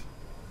favorite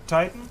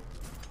Titan,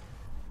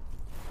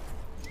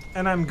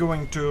 and I'm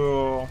going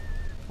to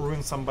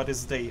ruin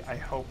somebody's day, I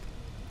hope.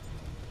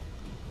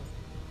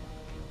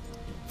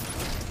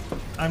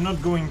 I'm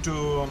not going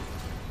to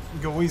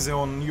go easy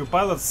on new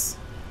pilots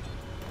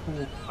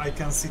who I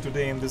can see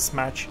today in this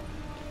match,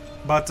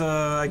 but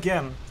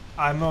again,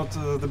 I'm not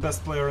the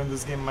best player in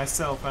this game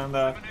myself,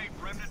 and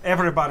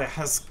everybody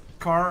has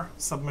car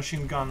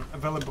submachine gun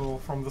available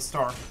from the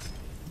start.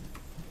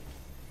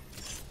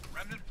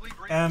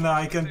 And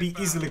I can be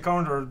easily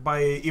countered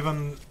by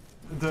even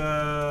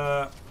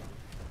the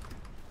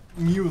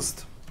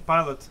newest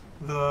pilot,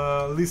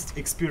 the least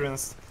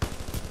experienced,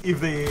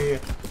 if they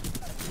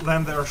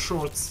land their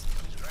shots,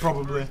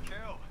 probably.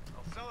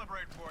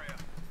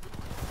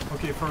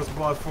 Okay, first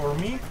blood for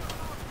me.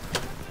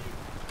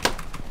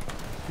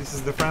 This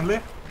is the friendly.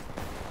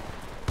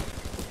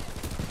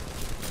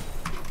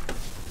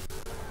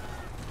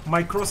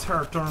 My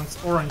crosshair turns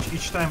orange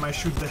each time I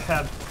shoot the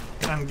head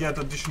and get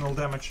additional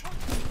damage.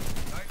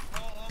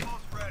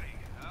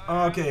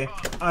 Okay,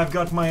 I've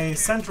got my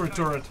sentry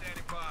turret,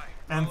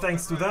 and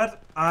thanks to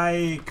that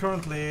I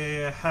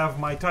currently have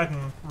my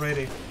Titan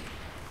ready.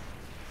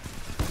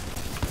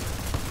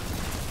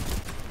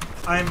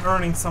 I'm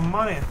earning some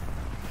money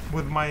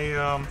with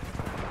my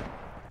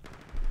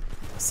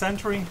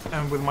sentry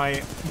and with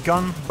my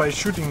gun by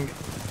shooting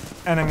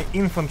enemy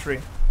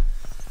infantry,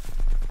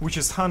 which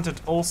is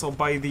hunted also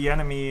by the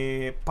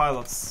enemy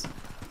pilots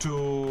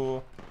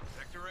to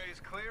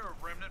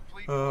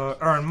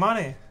earn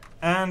money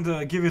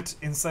and give it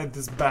inside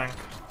this bank.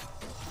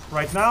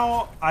 Right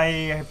now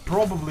I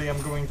probably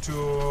am going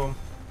to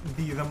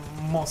be the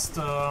most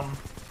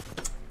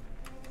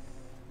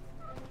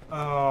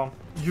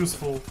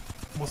useful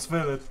most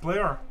valued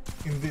player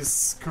in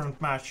this current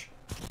match.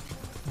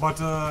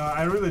 But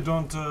I really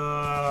don't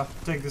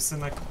take this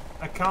in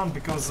account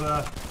because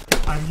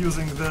I'm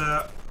using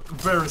the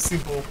very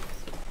simple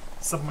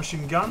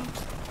submachine gun,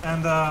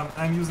 and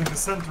I'm using a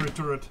sentry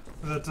turret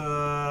that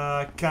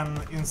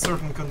can, in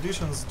certain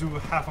conditions, do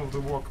half of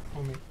the work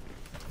for me.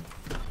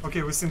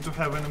 Okay, we seem to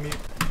have enemy.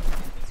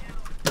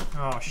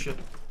 Oh shit,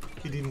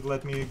 he didn't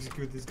let me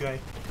execute this guy.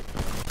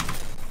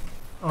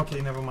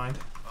 Okay, never mind.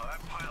 Well,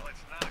 that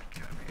pilot's not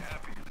gonna be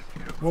happy with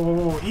you. Whoa,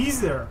 whoa, whoa,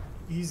 easy there,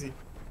 easy.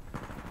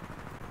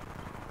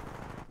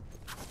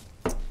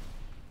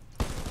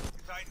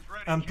 Titan's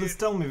ready, And please kid.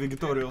 tell me,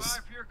 Vigitorius,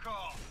 Stand by for your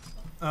call.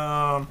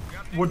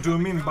 what do you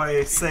mean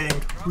by saying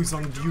who's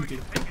on duty?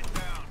 Take it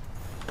down.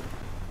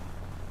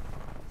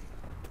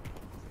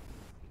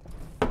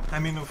 I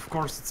mean, of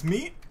course it's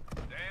me.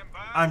 Stand by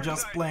I'm for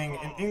just playing in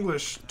Titanfall.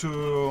 English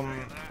to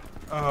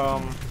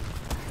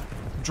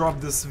drop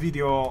this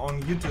video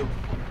on YouTube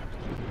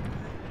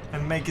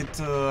and make it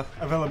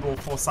available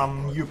for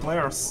some new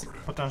players,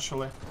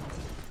 potentially.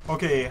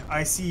 Okay,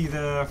 I see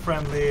the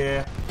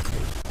friendly...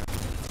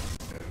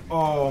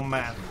 Oh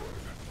man.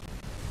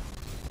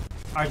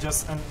 I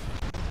just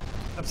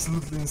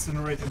absolutely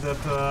incinerated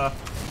that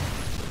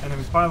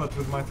enemy pilot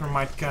with my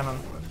thermite cannon.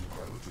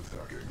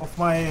 Of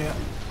my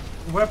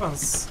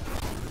weapons,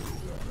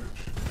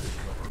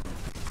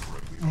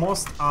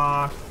 most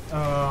are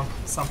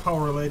somehow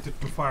related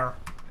to fire.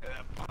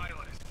 That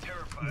pilot is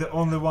terrified. The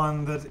only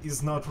one that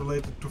is not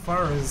related to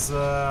fire is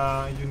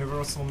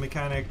universal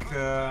mechanic,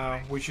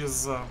 which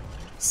is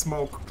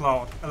smoke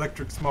cloud,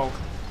 electric smoke.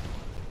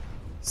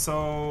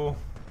 So,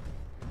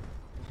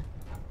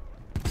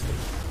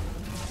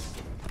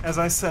 as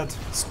I said,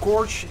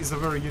 Scorch is a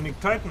very unique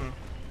Titan,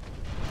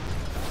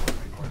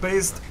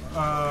 based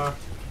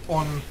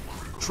on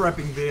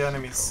trapping the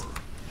enemies.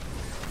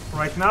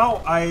 Right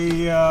now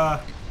I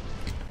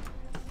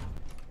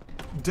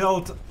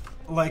dealt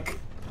like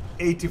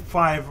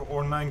 85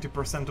 or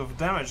 90% of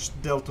damage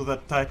dealt to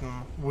that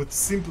Titan with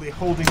simply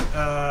holding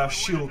a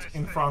shield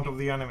in front of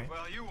the enemy.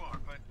 Well, you are,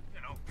 but,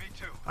 you know, me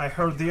too. I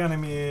heard the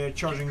enemy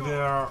charging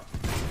their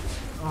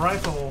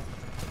rifle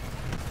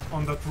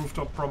on that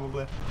rooftop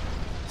probably,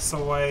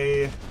 so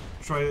I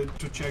tried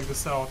to check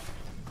this out.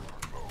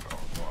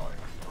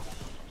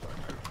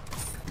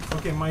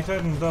 Okay, my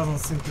Titan doesn't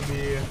seem to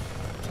be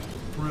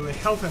really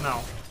healthy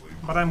now,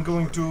 but I'm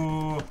going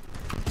to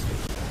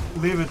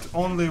leave it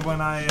only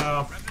when I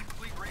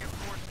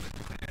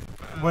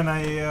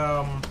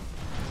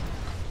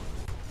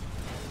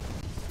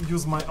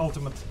use my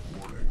ultimate,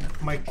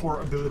 my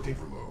core ability.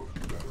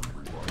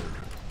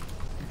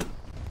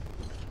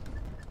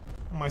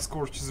 My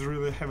Scorch is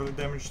really heavily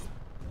damaged.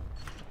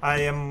 I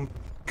am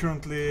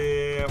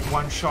currently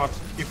one shot.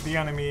 If the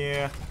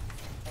enemy...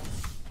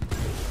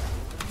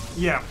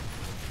 yeah,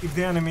 if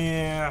the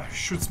enemy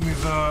shoots me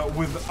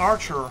with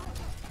Archer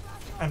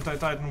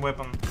anti-Titan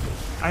weapon,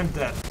 I'm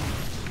dead.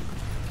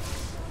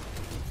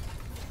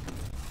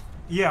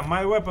 Yeah,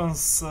 my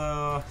weapons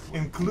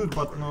include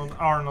but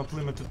are not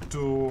limited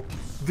to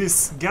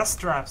these gas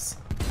traps,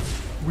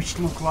 which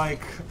look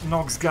like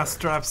Nox gas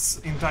traps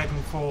in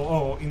Titanfall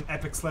or in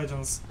Apex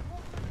Legends.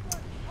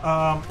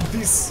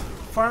 This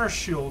fire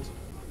shield,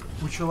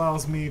 which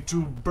allows me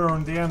to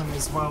burn the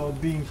enemies while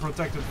being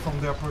protected from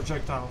their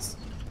projectiles.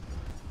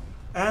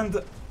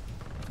 And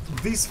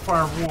this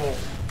firewall,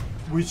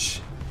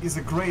 which is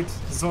a great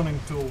zoning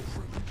tool.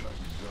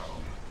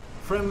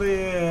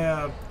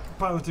 Friendly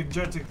pilot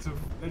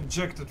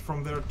ejected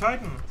from their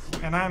Titan,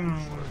 and I'm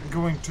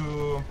going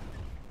to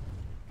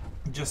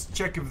just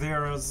check if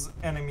there is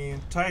enemy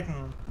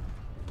Titan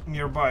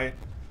nearby,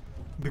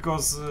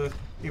 because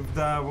if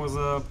there was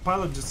a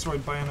pilot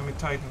destroyed by enemy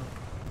Titan,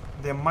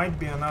 there might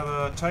be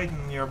another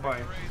Titan nearby.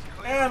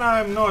 And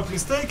I'm not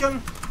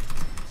mistaken.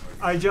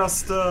 I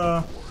just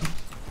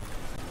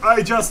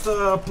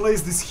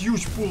placed this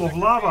huge pool of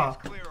lava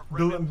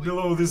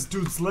below this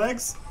dude's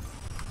legs,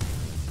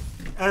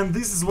 and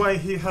this is why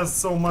he has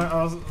so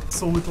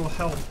little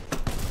health.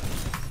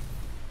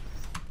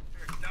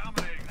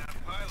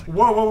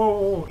 Whoa, whoa, whoa,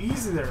 whoa,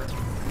 easy there.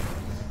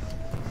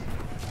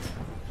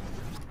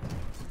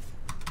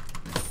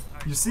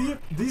 You see,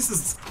 this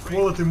is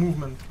quality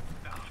movement.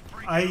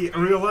 I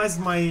realized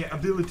my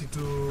ability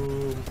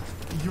to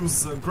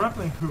use a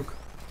grappling hook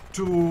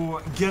to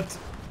get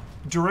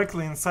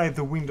directly inside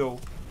the window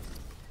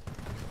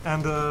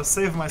and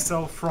save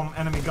myself from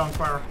enemy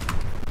gunfire.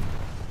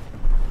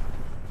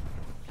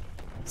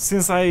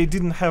 Since I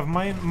didn't have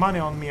my money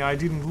on me, I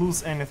didn't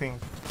lose anything,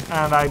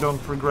 and I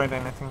don't regret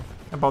anything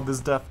about this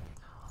death.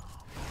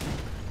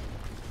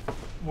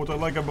 What I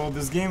like about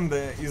this game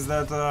is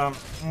that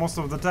most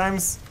of the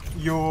times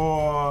you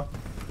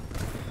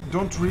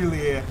don't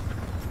really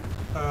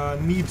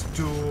need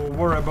to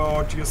worry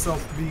about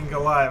yourself being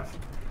alive.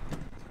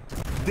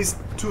 These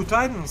two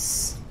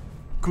Titans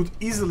could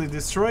easily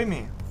destroy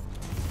me,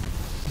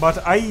 but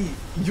I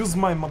use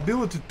my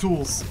mobility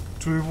tools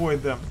to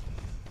avoid them.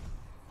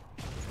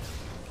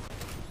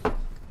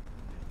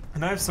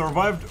 And I've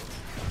survived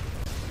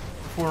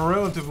for a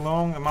relatively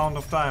long amount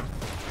of time.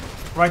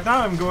 Right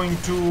now I'm going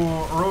to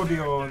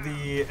rodeo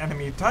the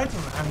enemy Titan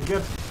and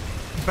get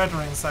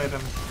better inside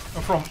him.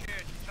 From...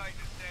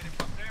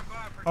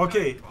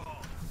 Okay,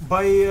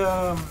 by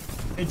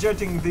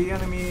ejecting the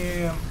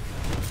enemy...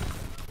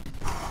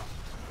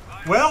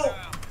 Well,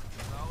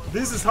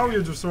 this is how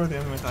you destroy the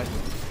enemy Titan.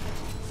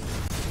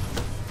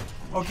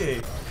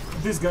 Okay,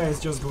 this guy is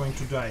just going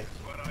to die.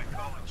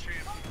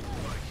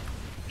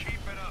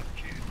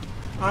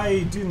 I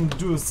didn't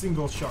do a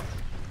single shot.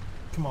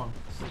 Come on.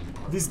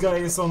 This guy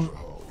is on...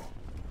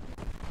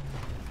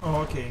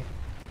 Oh, okay.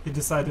 He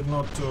decided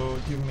not to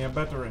give me a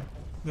battery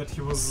that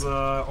he was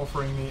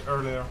offering me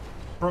earlier.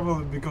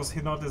 Probably because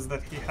he noticed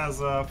that he has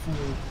a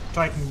full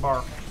Titan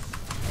bar.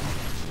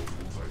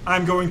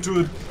 I'm going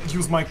to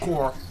use my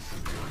core.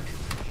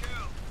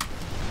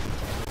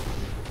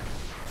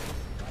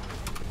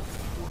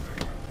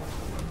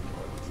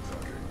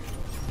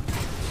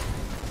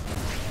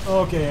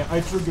 Okay,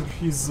 I triggered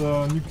his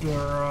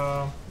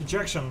nuclear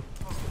ejection.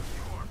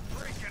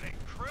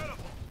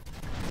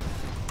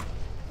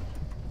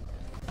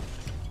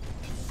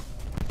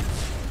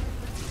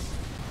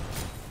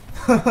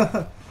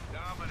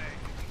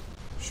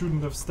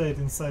 Shouldn't have stayed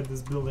inside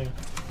this building.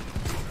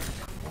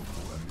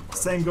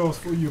 Same goes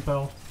for you,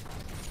 pal.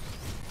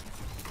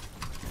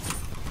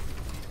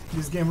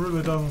 This game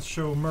really doesn't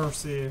show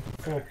mercy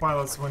for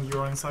pilots when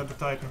you're inside the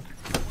Titan.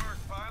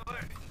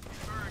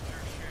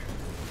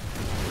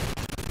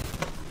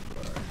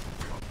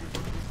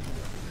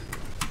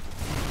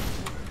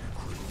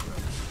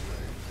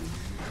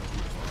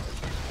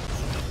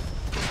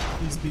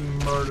 He's being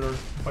murdered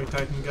by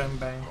Titan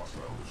gangbang.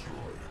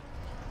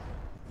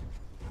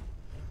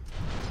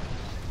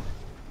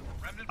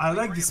 I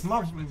like this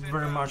map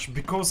very much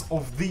because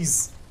of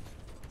these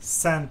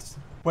sand,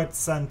 wet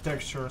sand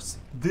textures.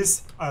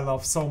 This I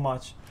love so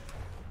much.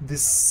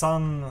 This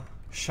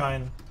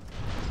sunshine,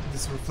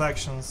 these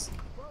reflections.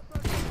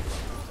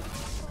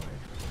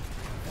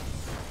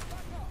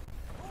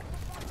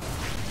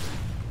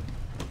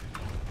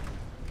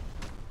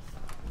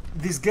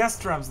 These gas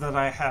traps that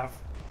I have,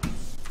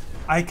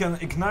 I can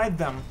ignite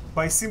them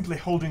by simply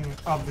holding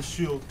up the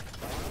shield.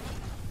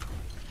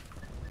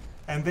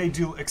 And they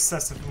deal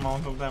excessive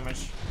amount of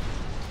damage.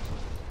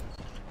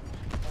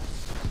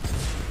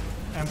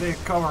 And they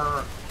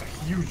cover a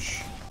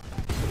huge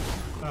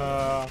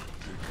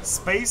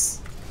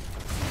space,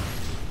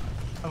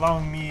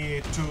 allowing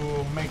me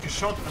to make a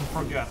shot and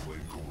forget.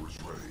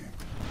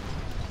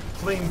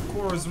 Flame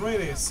core is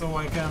ready, so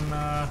I can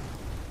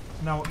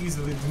now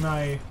easily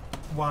deny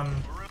one...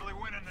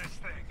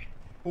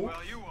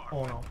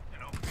 Oh no.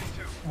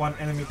 One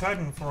enemy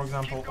Titan, for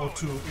example, or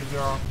two if they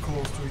are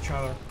close to each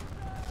other.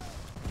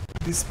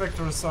 These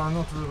specters are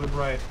not really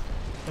bright,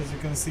 as you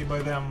can see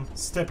by them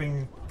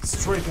stepping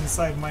straight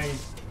inside my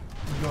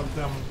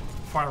goddamn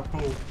fire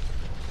pool.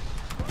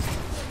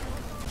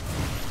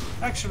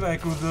 Actually, I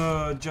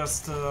could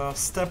just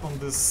step on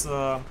this...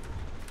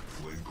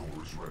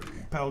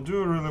 Pal, do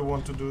you really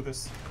want to do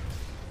this?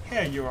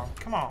 Here you are,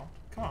 come on,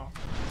 come on.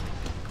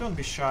 Don't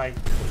be shy.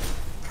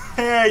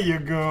 There you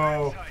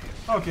go!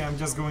 Okay, I'm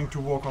just going to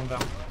walk on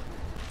them.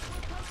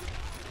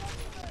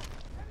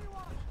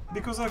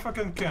 Because I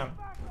fucking can.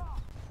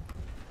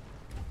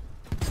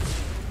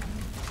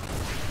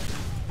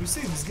 You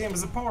see, this game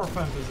is a power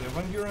fantasy.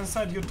 When you're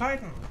inside your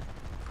Titan,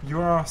 you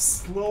are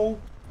slow,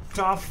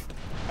 tough,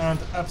 and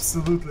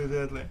absolutely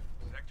deadly.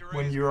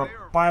 When you're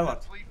a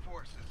pilot,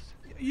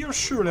 you're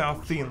surely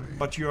thin,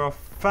 but you are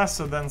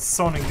faster than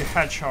Sonic the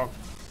Hedgehog.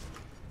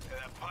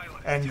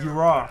 And you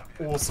are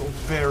also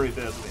very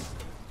deadly.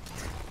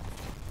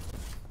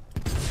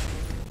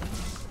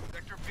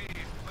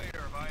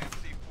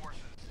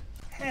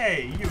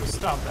 Hey, you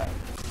stop that.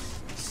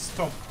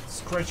 Stop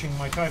scratching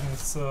my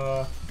Titan's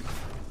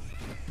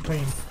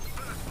pain.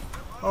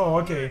 Oh,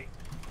 okay.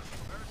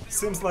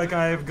 Seems like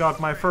I've got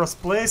my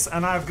first place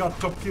and I've got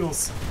top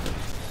kills.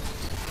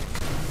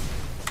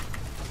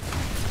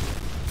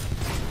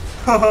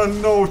 Haha,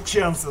 no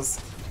chances.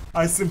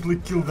 I simply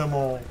killed them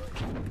all.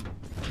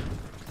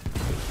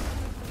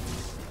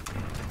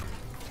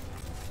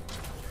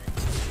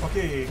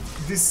 Okay,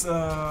 this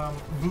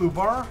blue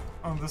bar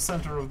on the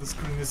center of the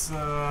screen is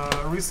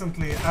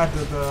recently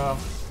added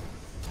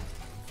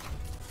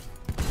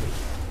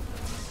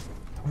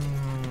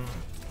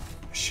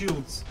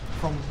shields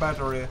from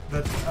battery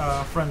that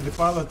friendly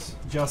pilot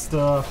just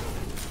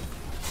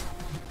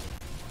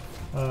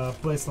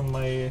placed on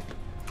my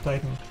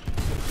Titan.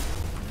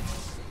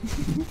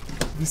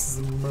 This is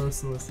a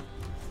merciless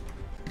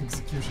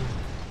execution.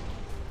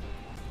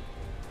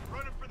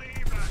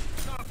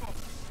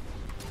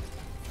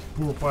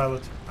 Poor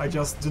pilot. I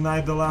just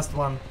denied the last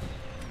one.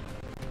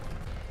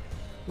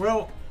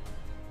 Well...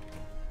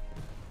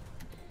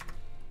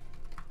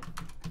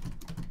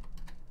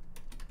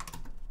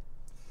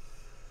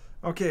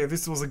 Okay,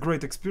 this was a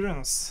great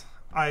experience.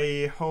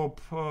 I hope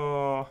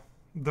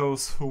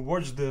those who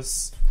watch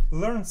this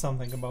learn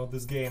something about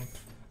this game.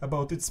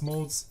 About its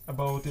modes,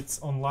 about its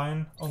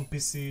online on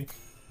PC.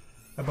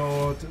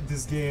 about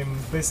this game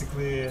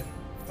basically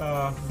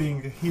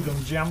being a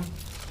hidden gem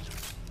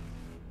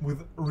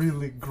with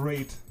really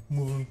great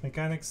movement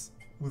mechanics,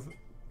 with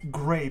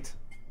great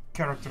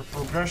character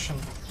progression,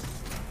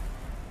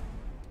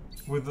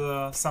 with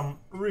some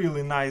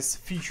really nice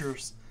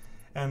features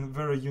and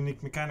very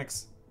unique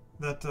mechanics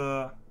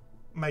that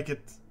make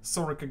it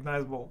so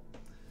recognizable.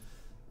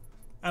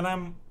 And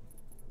I'm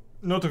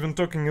not even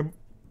talking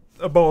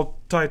about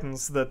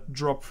titans that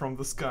drop from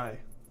the sky.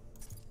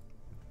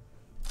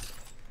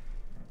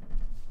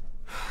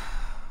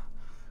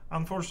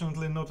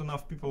 Unfortunately, not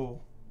enough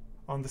people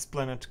on this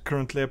planet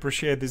currently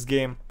appreciate this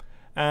game,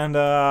 and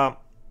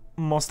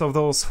most of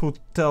those who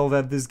tell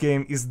that this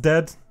game is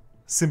dead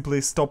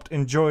simply stopped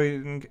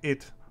enjoying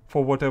it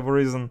for whatever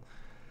reason.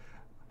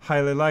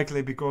 Highly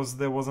likely because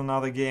there was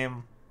another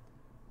game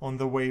on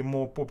the way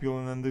more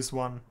popular than this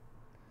one.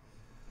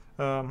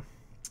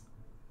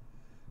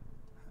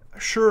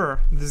 Sure,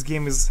 this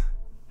game is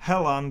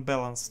hella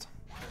unbalanced.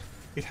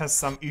 It has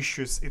some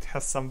issues, it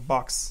has some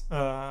bugs,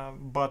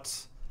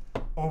 but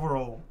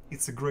overall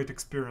it's a great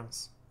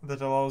experience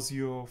that allows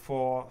you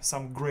for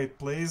some great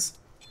plays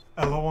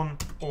alone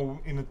or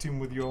in a team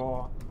with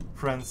your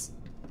friends.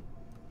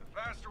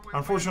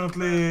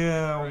 Unfortunately,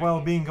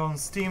 while being on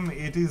Steam,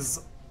 it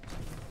is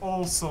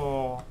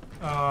also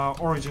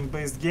Origin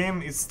based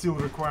game. It still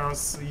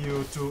requires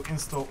you to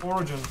install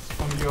Origin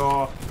on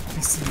your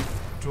PC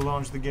to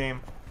launch the game.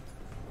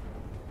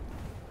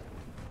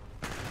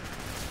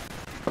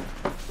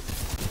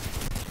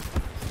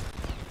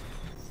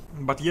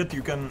 But yet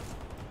you can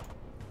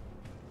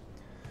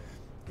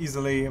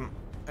easily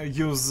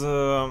use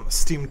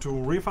Steam to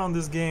refund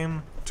this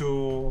game,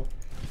 to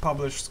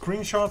publish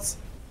screenshots,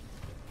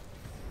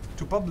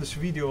 to publish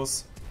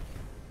videos,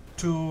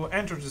 to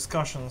enter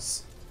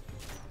discussions.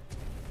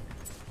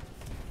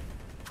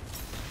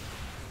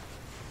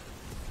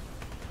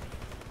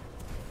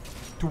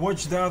 To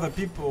watch the other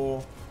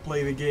people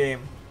play the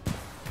game.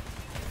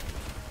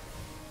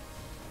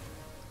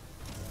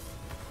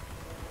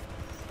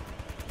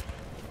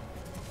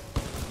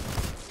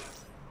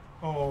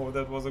 Oh,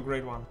 that was a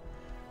great one.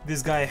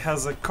 This guy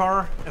has a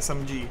car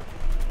SMG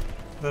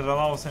that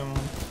allows him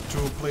to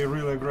play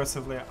really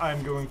aggressively.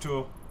 I'm going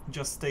to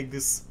just take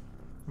this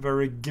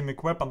very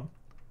gimmick weapon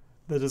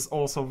that is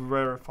also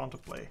very fun to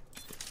play.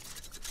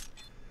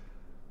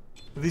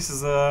 This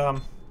is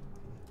a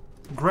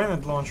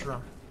grenade launcher,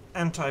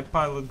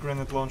 anti-pilot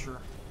grenade launcher.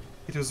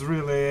 It is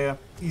really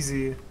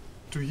easy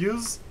to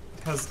use.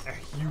 It has a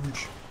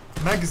huge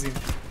magazine.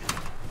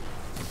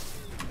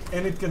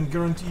 And it can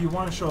guarantee you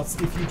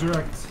one-shots if you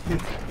direct hit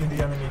in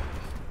the enemy.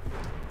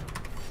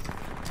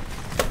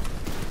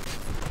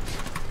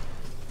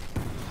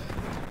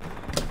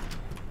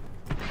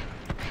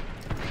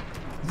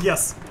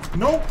 Yes.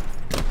 No.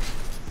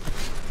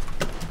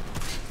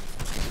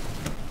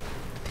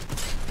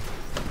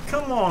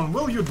 Come on,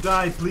 will you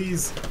die,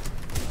 please?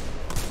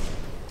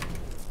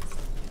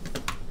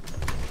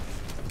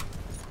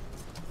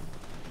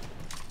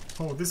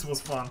 Oh, this was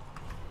fun.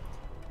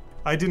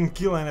 I didn't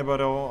kill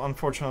anybody,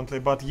 unfortunately,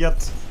 but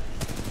yet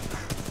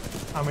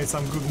I made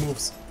some good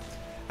moves.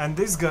 And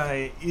this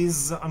guy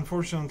is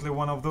unfortunately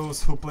one of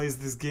those who plays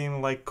this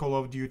game like Call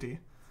of Duty.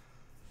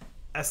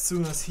 As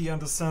soon as he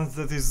understands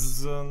that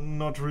is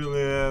not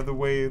really the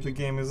way the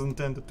game is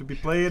intended to be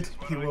played,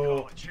 he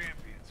will...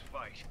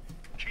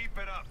 Keep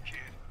it up, kid.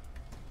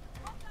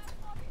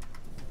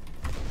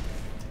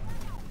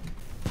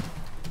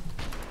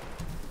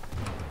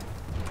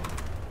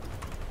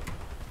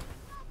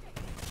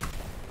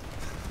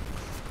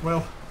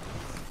 Well,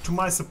 to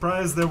my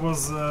surprise, there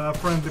was a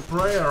friendly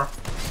player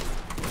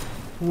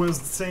who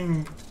was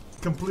saying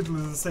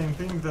completely the same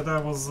thing that I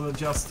was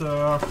just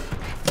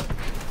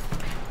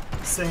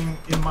saying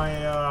in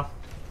my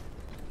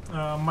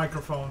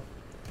microphone.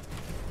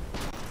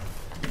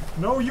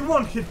 No, you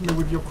won't hit me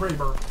with your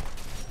Kraber.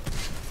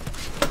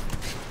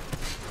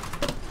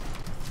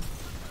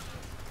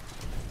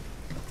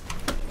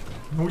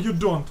 No, you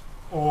don't.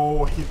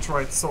 Oh, he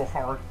tried so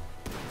hard.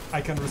 I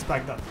can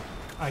respect that.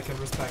 I can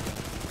respect that.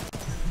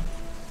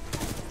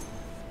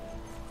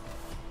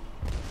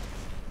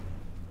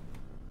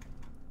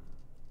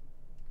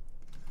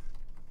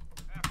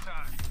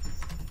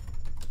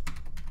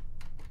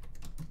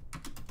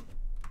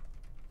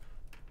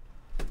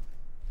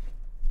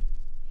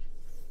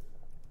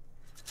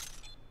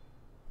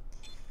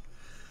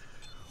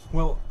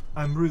 Well,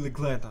 I'm really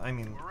glad,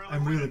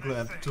 I'm really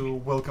glad to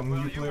welcome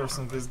new players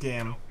in this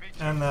game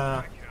and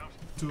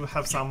to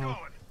have some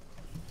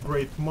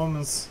great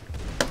moments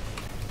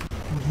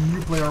with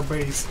new player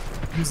base,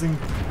 using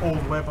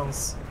old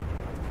weapons,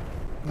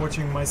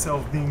 watching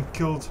myself being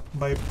killed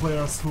by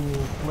players who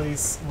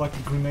place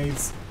lucky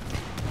grenades.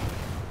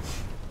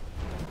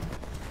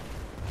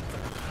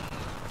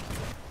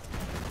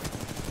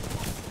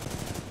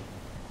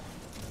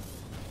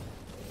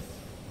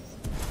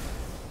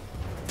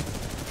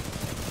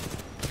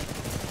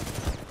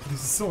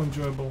 This is so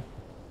enjoyable.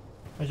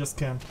 I just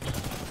can't.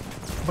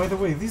 By the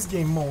way, this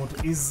game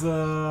mode is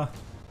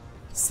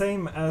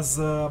same as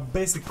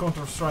basic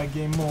Counter-Strike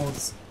game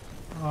modes,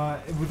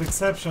 with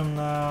exception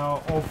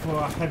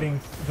of having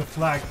the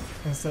flag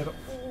instead of...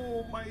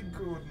 Oh my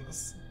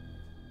goodness.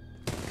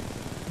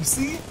 You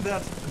see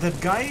that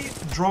guy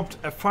dropped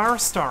a fire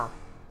star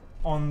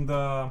on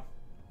the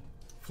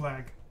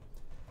flag,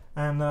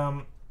 and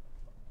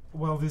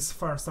while this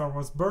fire star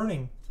was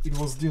burning, it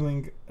was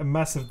dealing a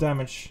massive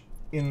damage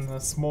in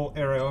a small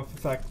area of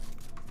effect.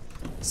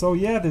 So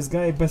yeah, this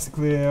guy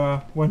basically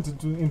went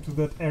into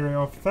that area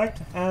of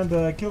effect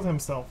and killed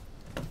himself.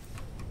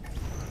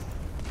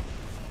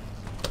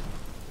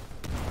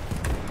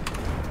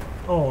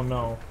 Oh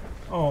no.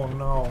 Oh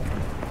no.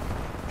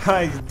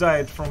 I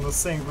died from the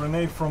same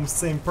grenade from the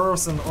same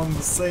person on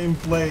the same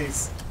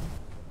place.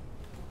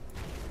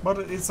 But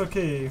it's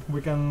okay,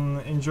 we can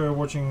enjoy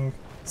watching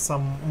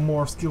some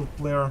more skilled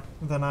player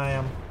than I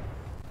am.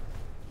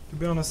 To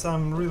be honest,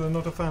 I'm really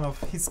not a fan of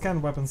his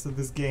scan weapons in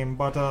this game,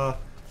 but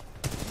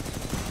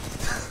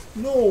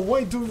no,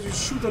 why do you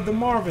shoot at the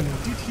Marvin?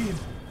 Did he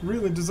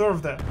really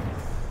deserve that?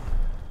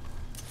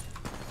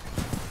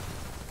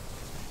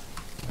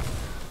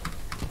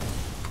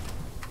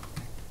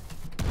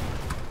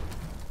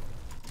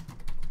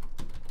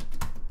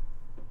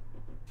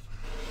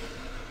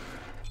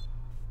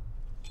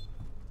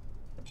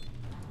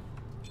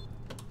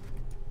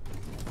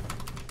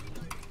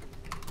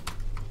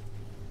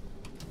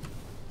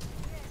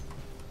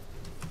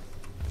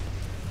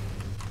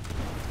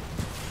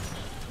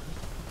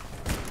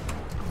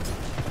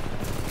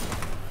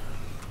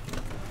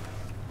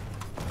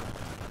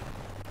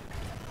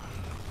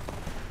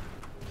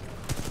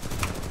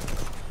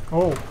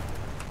 Oh,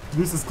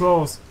 this is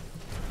close.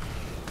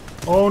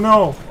 Oh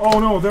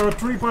no, there are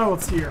 3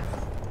 pilots here.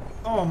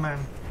 Oh man.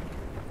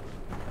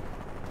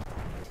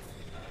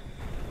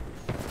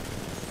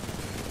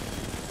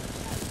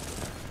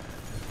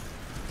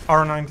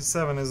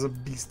 R97 is a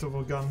beast of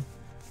a gun.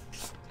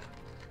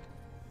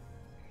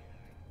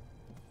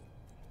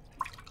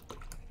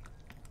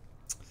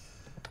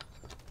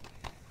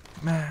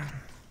 Man,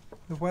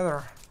 the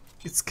weather,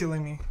 it's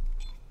killing me.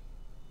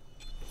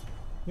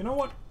 You know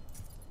what?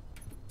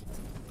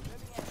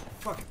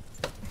 Fuck it.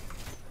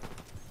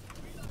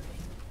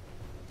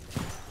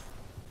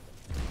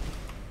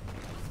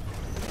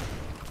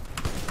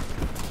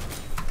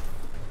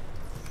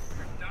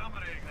 You're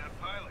dominating that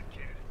pilot,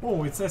 kid.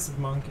 Oh, it's Acid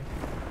Monkey.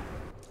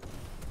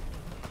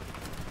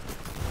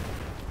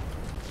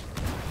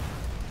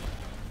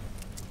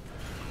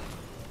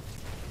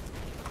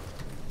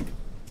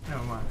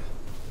 Never mind.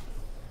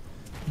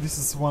 This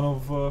is one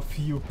of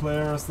few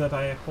players that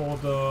I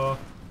hold a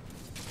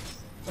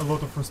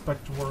lot of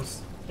respect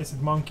towards.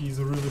 Acid Monkey is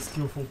a really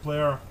skillful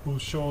player who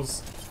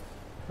shows,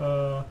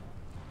 well,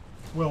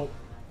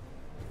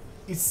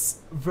 it's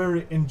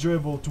very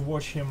enjoyable to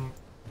watch him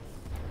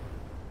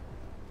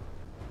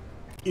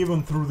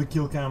even through the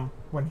kill cam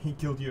when he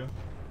killed you.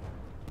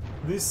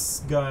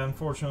 This guy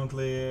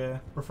unfortunately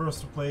prefers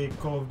to play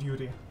Call of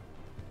Duty.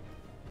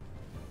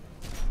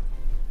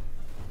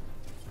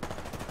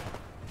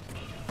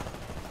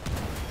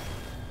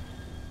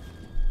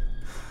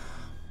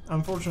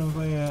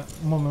 Unfortunately,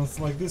 moments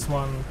like this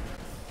one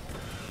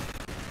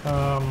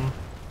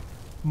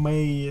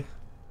may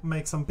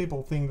make some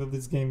people think that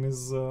this game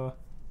is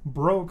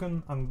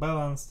broken,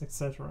 unbalanced,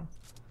 etc.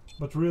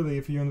 But really,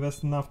 if you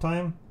invest enough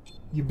time,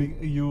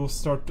 you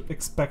start to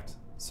expect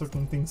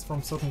certain things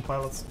from certain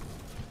pilots.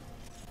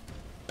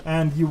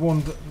 And you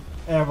won't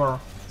ever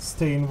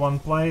stay in one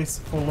place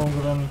for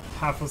longer than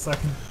half a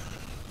second.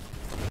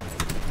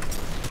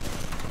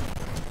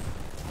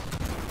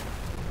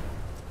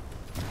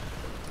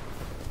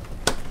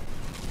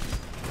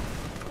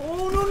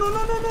 Oh no no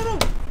no no no no!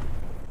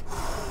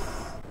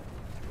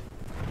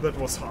 That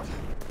was hard.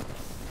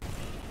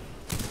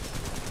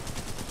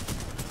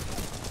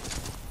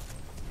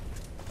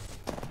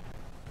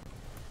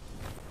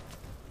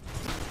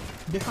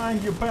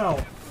 Behind you, pal!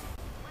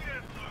 We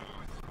didn't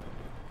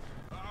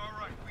lose.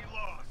 Alright, we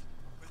lost.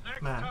 But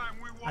next Man, time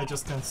we won't. I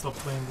just can't stop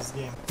playing this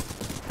game.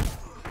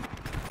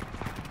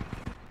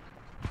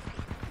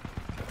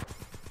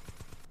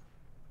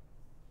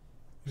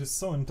 It is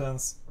so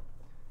intense.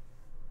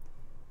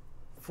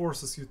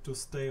 Forces you to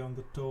stay on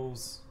the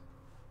toes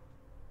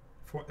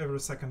for every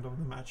second of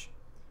the match.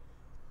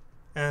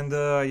 And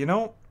you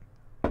know,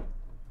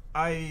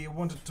 I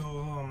wanted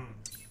to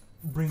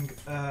bring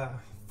a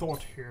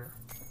thought here.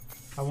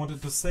 I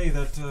wanted to say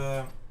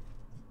that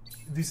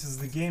this is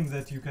the game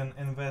that you can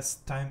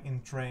invest time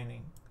in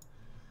training.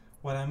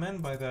 What I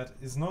meant by that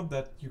is not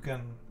that you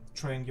can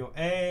train your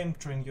aim,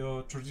 train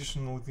your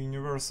traditional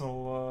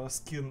universal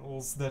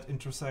skills that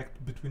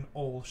intersect between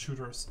all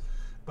shooters,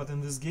 but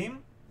in this game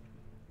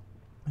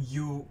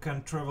you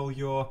can travel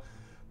your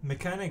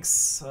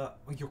mechanics,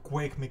 your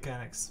Quake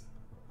mechanics,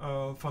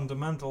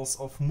 fundamentals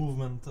of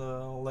movement,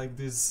 like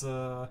this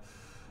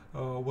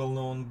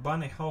well-known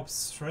bunny hops,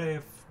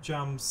 strafe,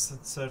 jumps,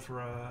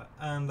 etc.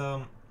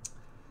 And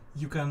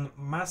you can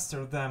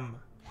master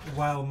them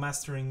while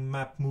mastering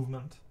map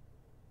movement.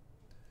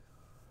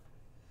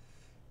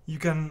 You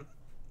can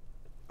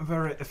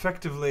very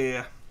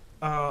effectively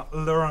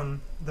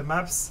learn the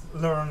maps,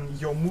 learn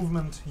your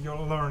movement,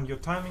 learn your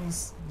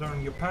timings,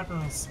 learn your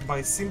patterns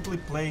by simply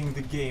playing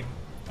the game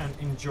and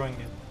enjoying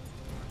it.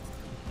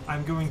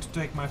 I'm going to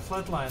take my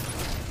flatline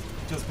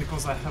just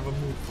because I have a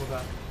mood for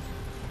that.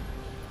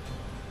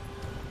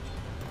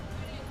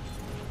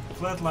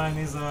 Flatline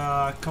is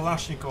a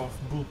Kalashnikov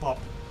bullpup.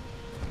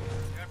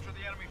 Capture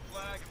the enemy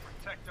flag and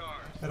protect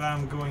ours. And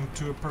I'm going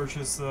to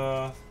purchase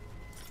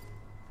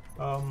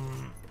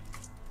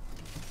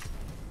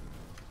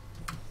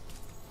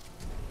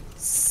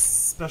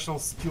special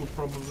skill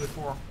probably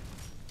for.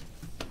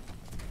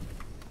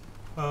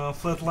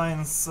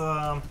 Flatline's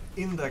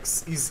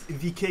index is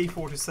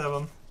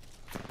VK47.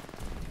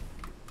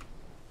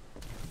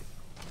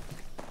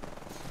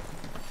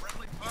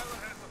 Friendly pilot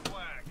has the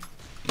flag.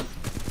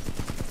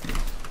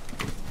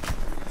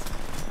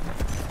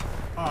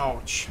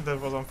 Ouch, that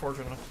was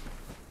unfortunate.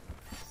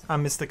 I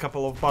missed a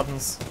couple of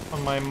buttons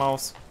on my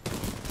mouse.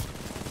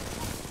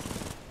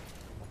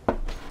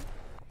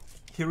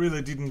 He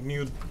really didn't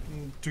need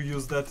to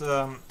use that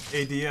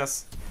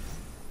ADS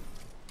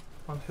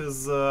on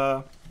his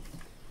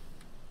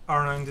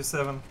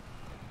R97.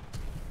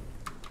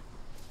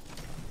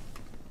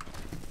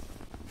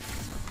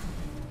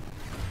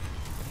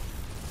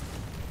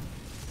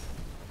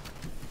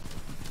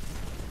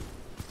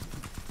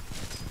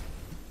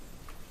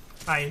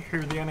 I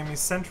hear the enemy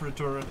sentry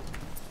turret,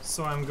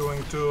 so I'm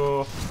going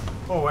to...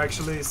 Oh,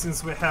 actually,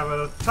 since we have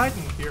a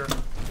Titan here...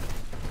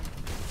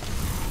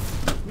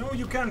 No,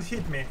 you can't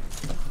hit me.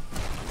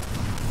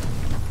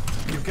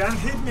 You can't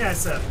hit me, I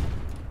said.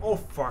 Oh,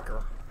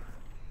 fucker.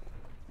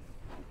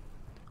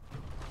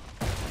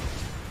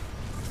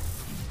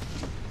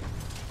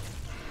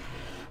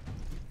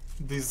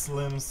 These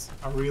limbs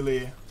are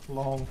really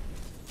long.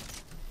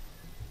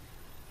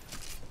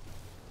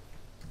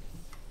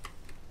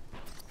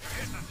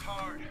 Hitting us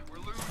hard. We're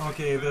losing.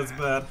 Okay, that's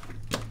bad.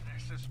 I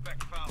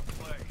suspect foul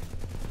play.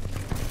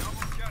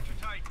 Almost got your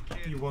Titan,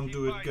 kid. You won't Keep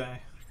do it, fighting.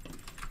 guy.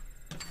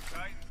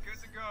 Titan's good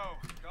to go.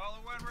 Call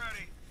it when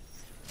ready.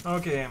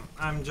 Okay,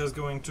 I'm just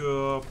going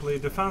to play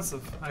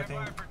defensive, I Stand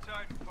think. by for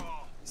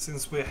Titanfall.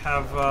 Since we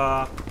have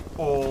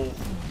all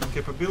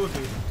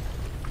capability,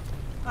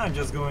 I'm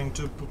just going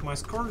to put my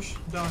Scourge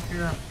down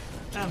here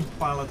and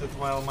pilot it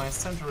while my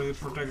sentry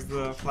protects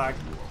the flag.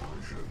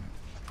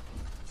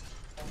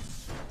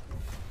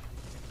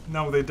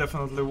 Now they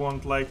definitely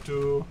won't like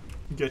to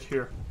get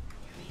here.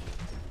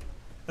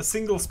 A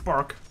single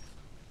spark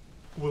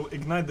will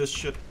ignite this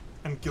shit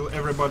and kill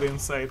everybody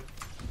inside.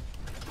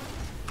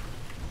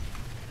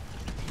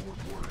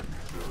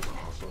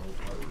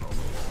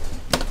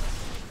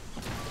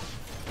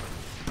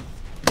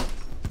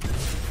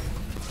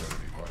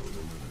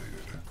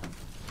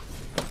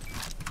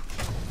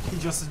 He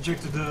just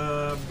ejected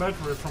a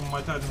battery from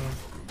my Titan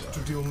to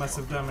deal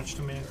massive damage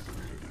to me.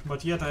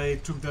 But yet I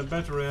took that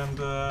battery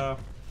and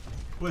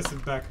placed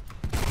it back.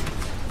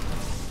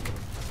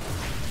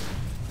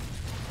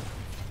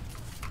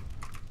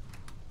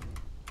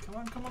 Come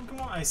on, come on,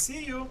 come on, I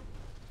see you!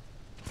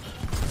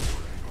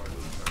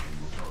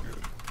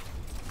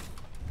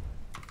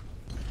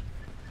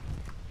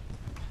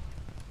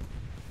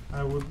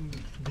 I would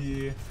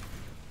be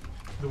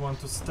the one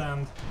to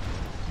stand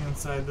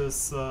inside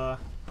this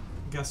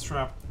gas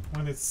trap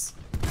when it's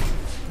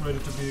ready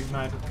to be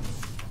ignited.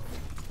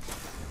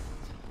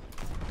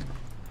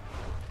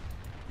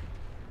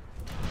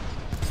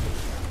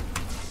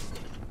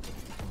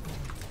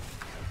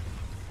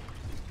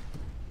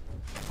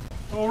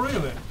 Oh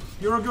really?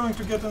 You're going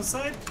to get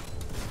inside?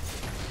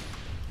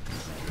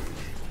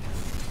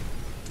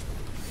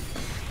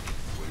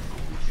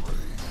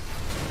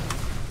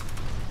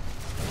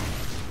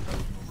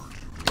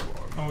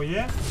 Oh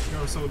yeah?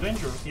 You're so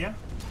dangerous, yeah?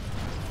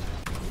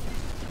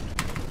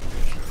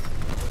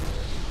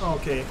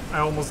 Okay, I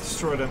almost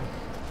destroyed him.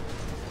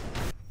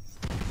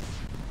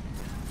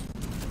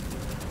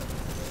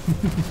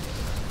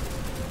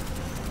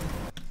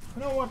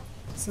 You know what?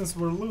 Since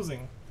we're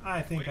losing,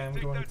 I think I'm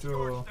going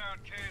to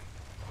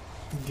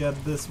get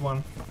this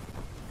one.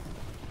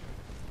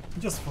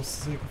 Just for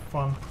sake of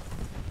fun.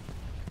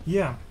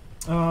 Yeah.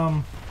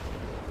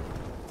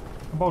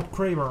 About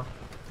Kraber.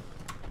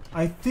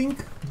 I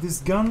think this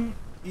gun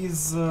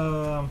is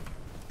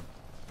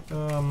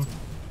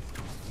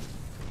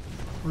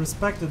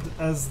respected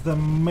as the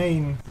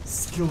main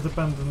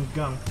skill-dependent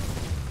gun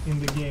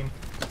in the game.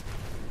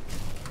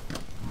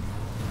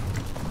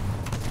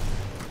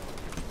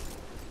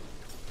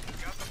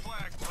 Got the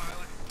flag,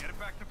 pilot. Get it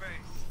back to base.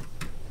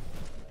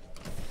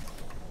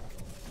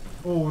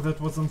 Oh, that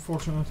was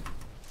unfortunate.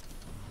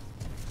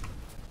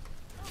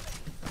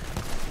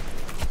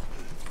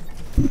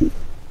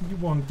 You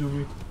won't do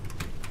it.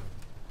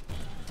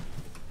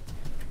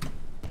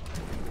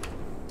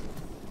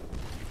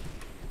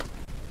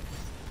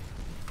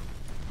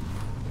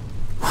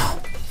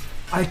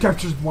 I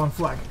captured one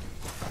flag.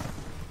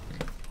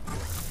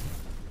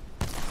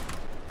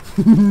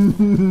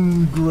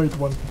 Great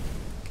one.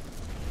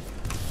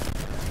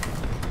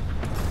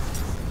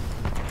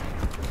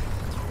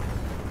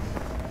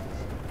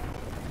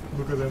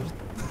 Look at him.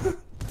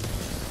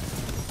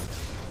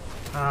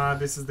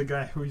 This is the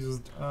guy who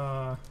used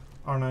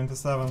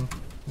R97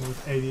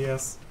 with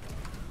ADS.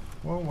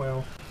 Well,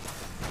 well.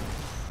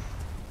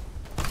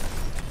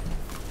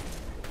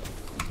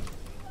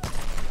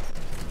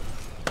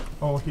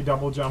 Oh, he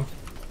double jumped.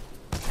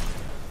 Titan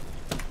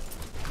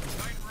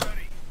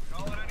ready.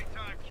 Call it any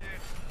time, kid.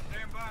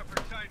 Stand by for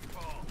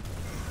Titanfall.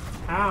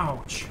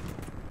 Ouch!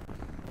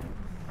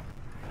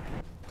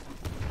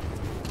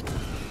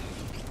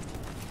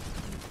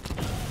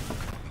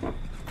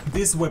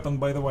 This weapon,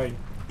 by the way,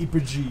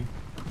 EPG,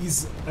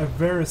 is a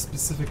very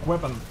specific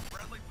weapon.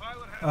 Friendly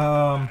pilot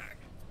has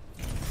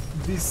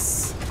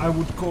This I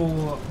would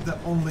call the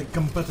only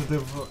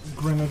competitive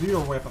grenadier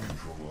weapon,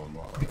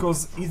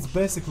 because it's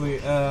basically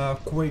a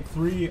Quake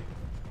 3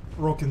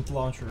 rocket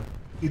launcher.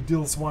 It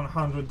deals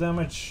 100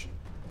 damage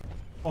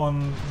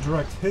on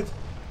direct hit,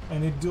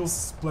 and it deals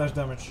splash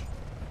damage,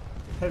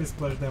 heavy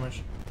splash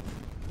damage.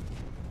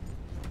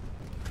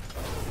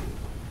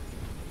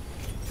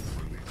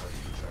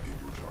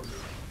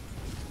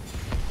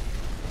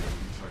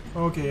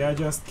 Okay, I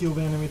just killed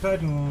the enemy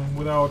Titan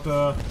without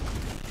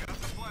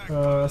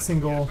a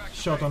single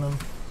shot on him.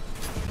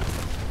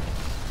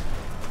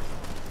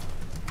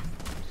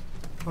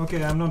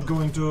 Okay, I'm not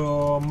going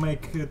to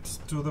make it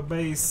to the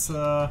base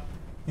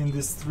in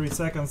these 3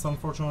 seconds,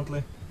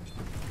 unfortunately.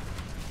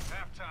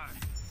 halftime.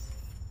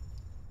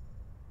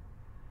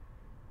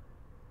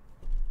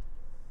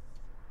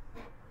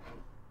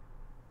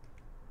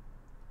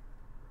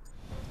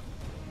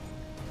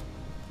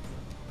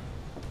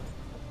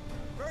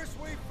 First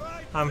we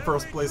fight. I'm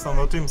first place on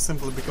the team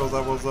simply because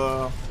I was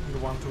the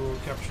one to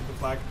capture the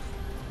flag.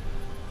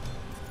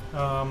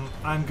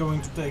 I'm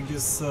going to take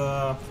this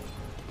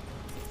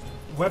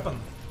weapon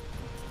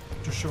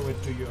to show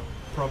it to you,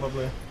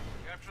 probably.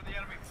 Capture the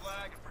enemy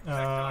flag and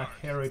protect ours.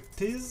 Here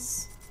it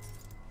is.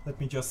 Let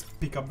me just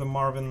pick up the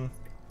Marvin.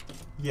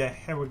 Yeah,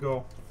 here we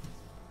go.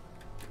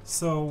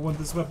 So what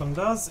this weapon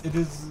does, it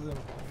is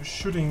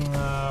shooting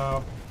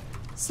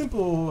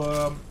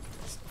simple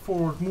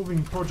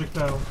forward-moving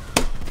projectile.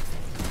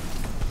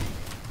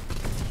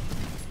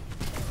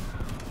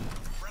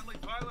 Friendly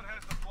pilot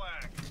has the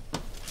flag.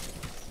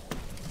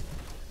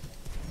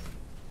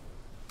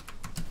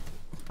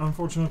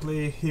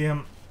 Unfortunately, he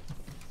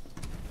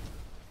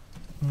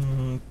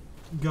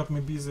got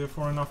me busy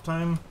for enough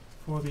time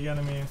for the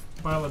enemy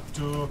pilot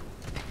to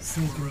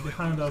sneak in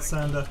behind us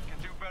and Can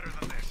do better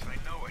than this, I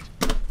know it.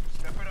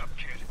 Step it up,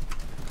 kid.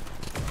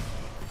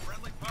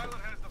 Friendly pilot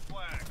has the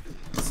flag.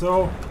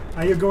 so,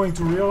 are you going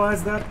to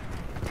realize that?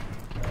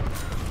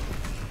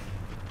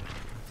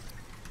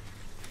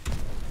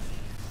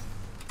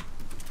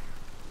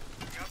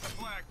 Got the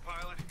flag,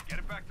 pilot. Get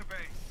it back to base.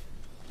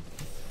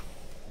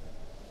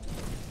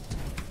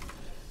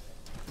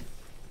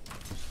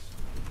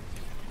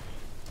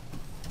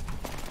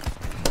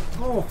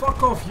 Oh,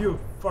 fuck off, you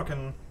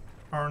fucking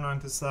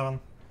R97.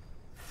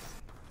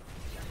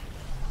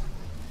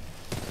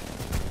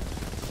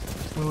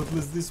 Well, at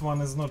least this one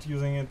is not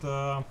using it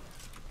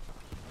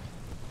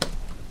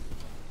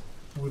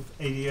with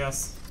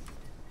ADS.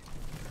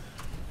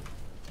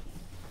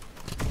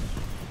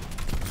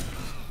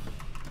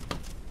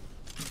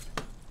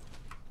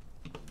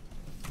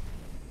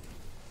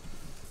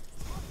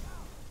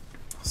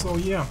 So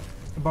yeah,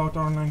 about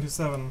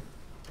R97.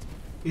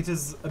 It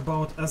is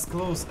about as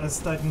close as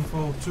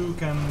Titanfall 2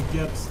 can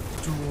get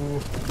to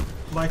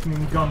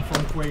lightning gun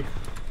from Quake.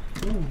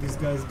 Ooh, this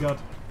guy's got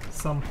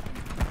some...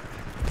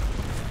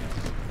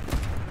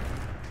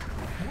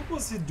 What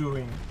was he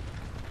doing?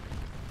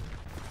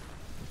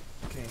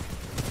 Okay.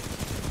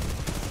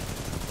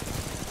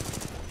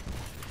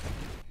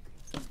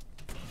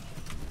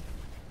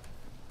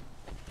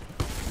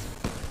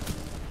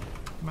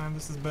 Man,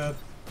 this is bad.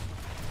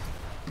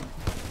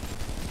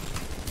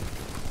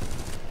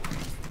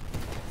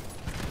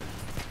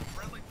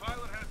 Friendly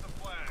pilot has the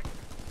flag.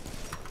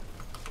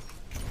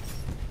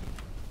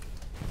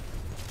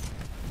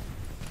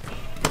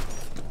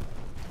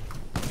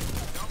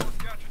 You almost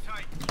got your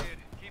Titan, kid.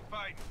 Keep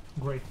fighting.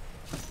 Great.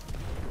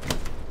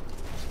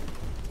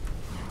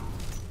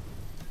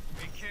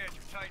 Hey, kid,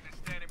 your Titan is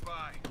standing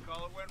by.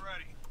 Call it when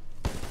ready.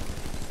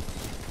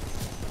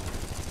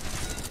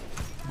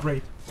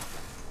 Great.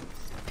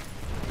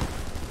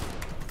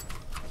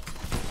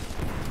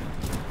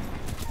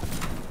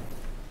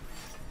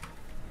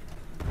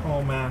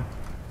 Oh man,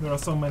 there are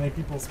so many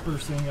people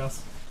pursuing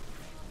us.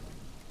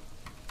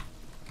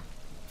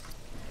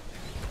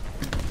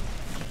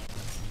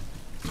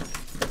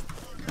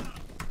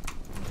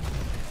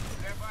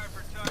 Stand by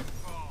for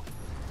Titanfall.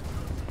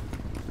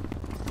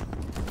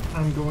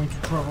 I'm going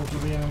to travel to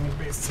the enemy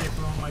base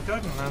safely on my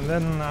Titan and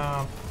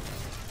then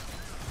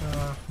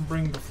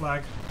bring the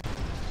flag.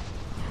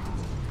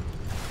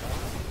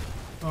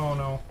 Oh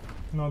no,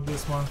 not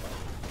this one.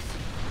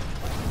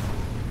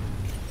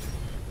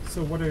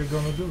 So what are you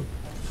gonna do?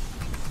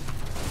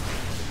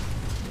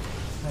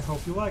 I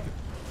hope you like it.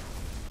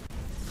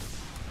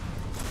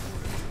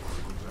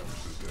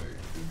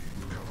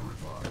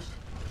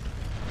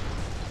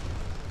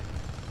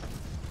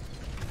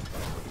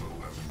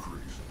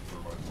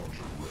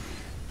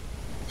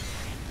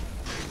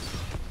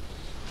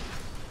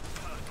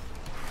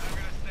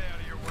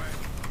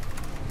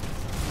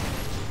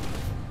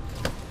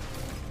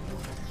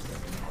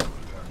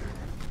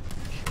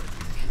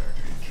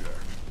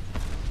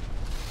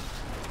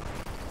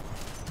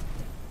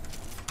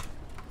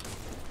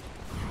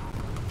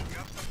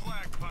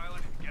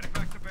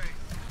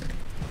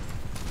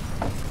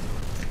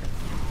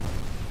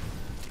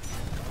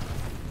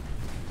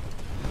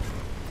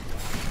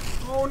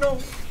 Oh no!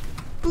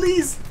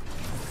 Please!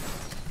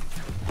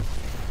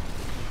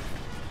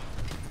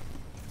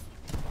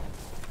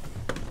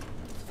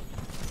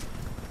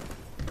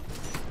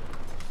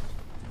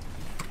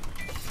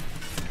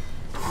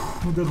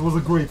 That was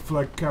a great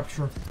flag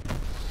capture.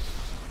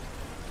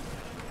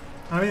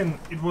 I mean,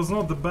 it was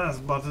not the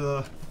best, but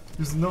you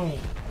know,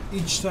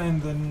 each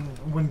time then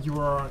when you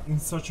are in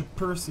such a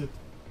pursuit,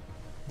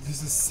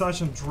 this is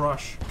such a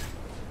rush.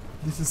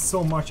 This is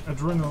so much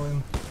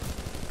adrenaline.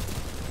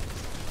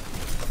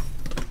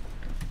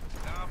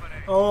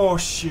 Oh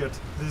shit,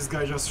 this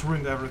guy just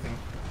ruined everything.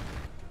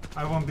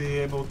 I won't be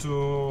able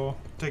to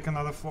take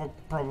another flag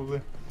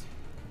probably,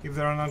 if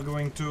they are not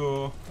going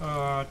to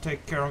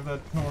take care of that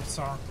North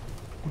Star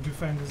who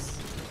defends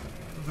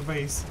the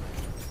base.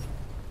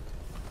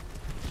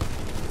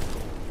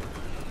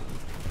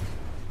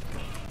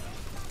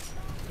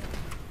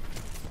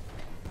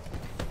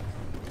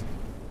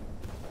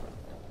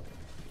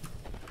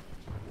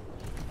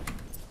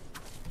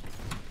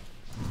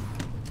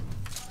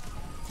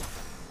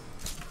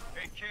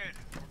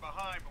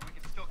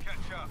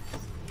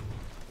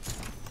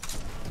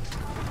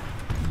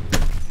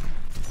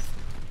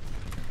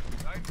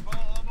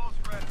 Titanfall almost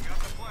ready. Got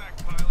the flag,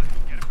 pilot.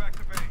 Get it back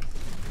to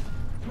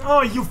base.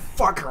 Oh, you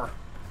fucker!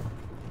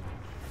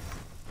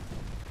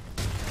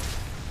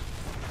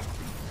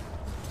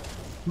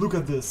 Look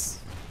at this.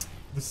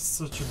 This is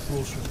such a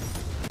bullshit.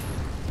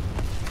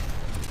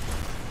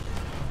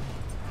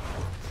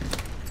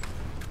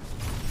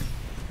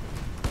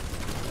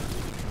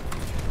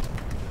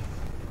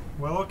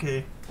 Well,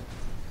 okay.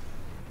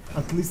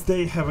 At least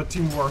they have a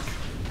teamwork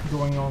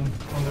going on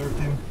their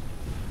team.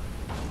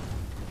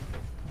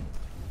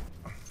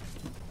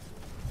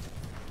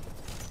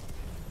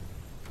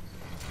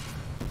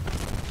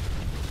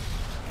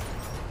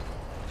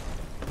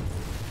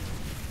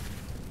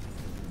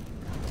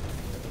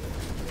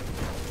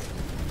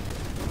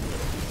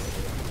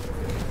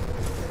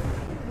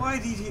 Why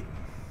did he...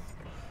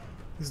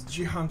 This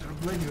G-Hunter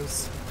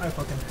Gladius, I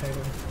fucking hate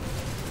him.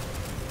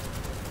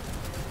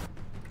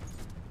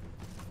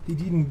 He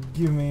didn't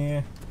give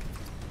me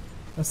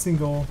a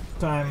single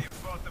time.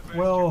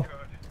 Well,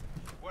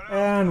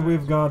 and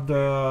we've got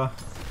the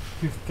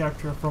 5th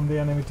capture from the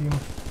enemy team.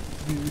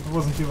 It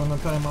wasn't even a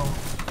timeout.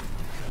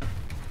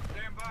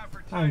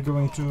 I'm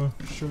going to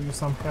show you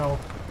some hell.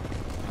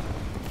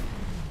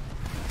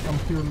 Come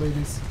here,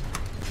 ladies.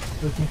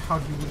 Let me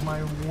hug you with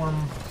my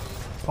warm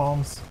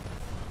palms.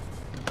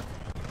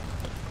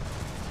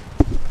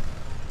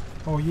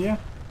 Oh yeah?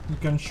 You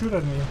can shoot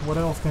at me. What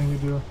else can you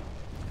do?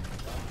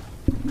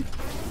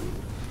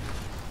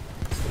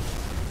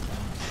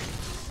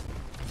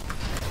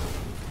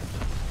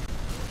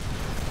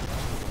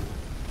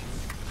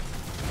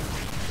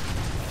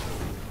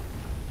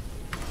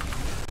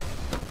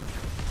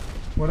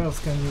 What else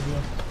can you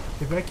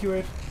do?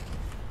 Evacuate?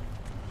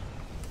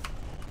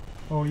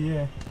 Oh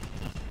yeah.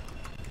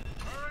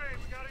 Alright,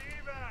 we got an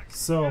evac.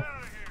 So, Get out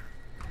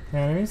of here.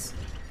 enemies?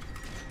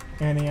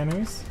 Any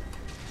enemies?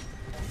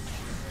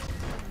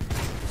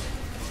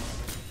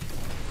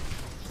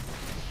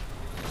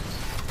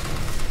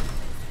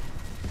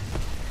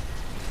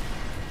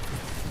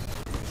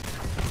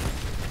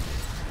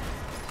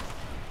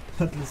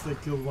 At least I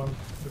killed one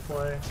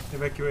before I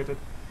evacuated.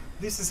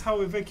 This is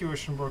how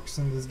evacuation works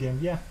in this game,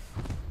 yeah.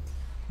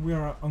 We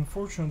are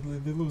unfortunately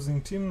the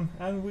losing team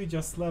and we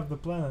just left the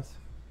planet.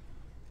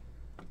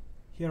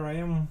 Here I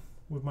am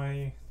with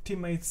my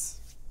teammates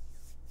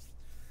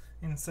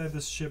inside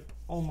this ship.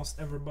 Almost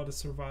everybody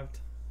survived.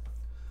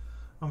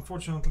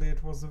 Unfortunately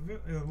it was a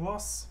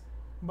loss,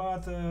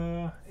 but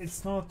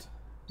it's not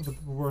the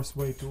worst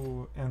way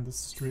to end this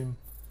stream.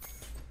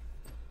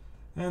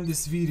 And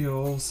this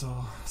video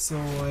also, so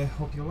I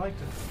hope you liked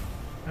it,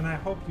 and I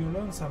hope you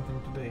learned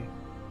something today.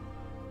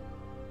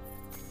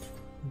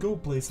 Go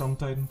play some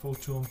Titanfall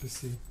 2 on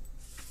PC.